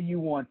any way you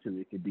want to,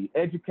 it could be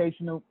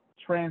educational,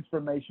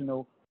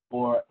 transformational,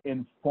 or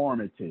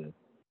informative.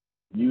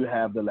 You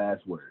have the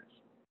last words.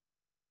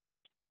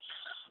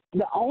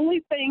 The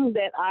only thing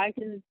that I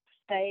can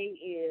say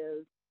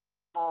is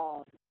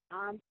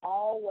I'm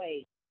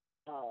always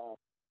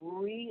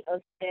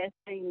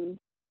reassessing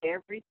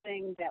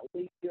everything that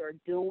we are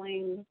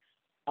doing,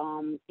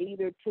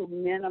 either to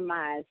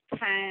minimize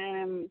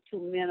time, to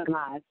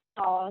minimize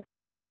cost,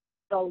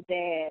 so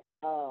that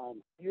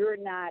you're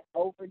not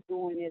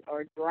overdoing it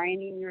or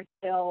draining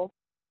yourself,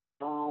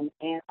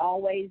 and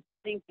always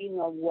thinking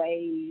of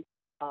ways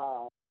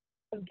to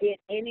get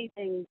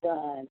anything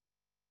done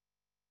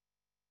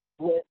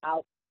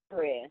without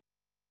stress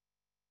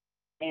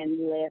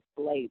and less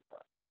labor.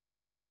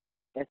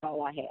 That's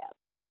all I have.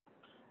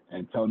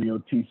 Antonio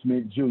T.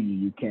 Smith Jr.,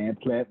 you can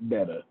plant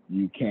better.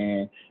 You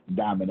can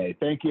dominate.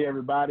 Thank you,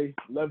 everybody.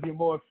 Love you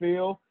more,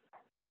 Phil.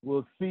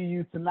 We'll see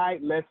you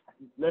tonight.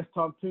 Let's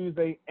Talk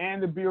Tuesday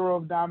and the Bureau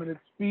of Dominant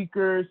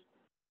Speakers.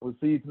 We'll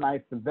see you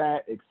tonight for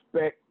that.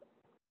 Expect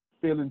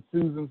Phil and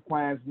Susan's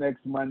plans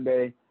next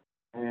Monday,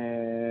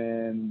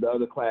 and the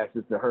other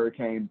classes. The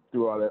hurricane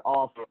threw all that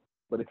off,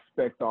 but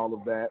expect all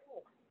of that.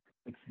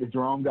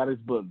 Jerome got his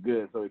book.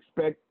 Good. So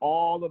expect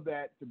all of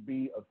that to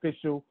be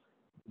official.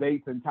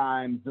 Dates and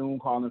times, Zoom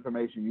call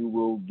information you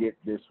will get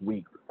this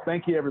week.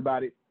 Thank you,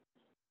 everybody.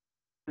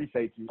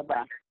 Appreciate you.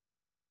 Bye-bye.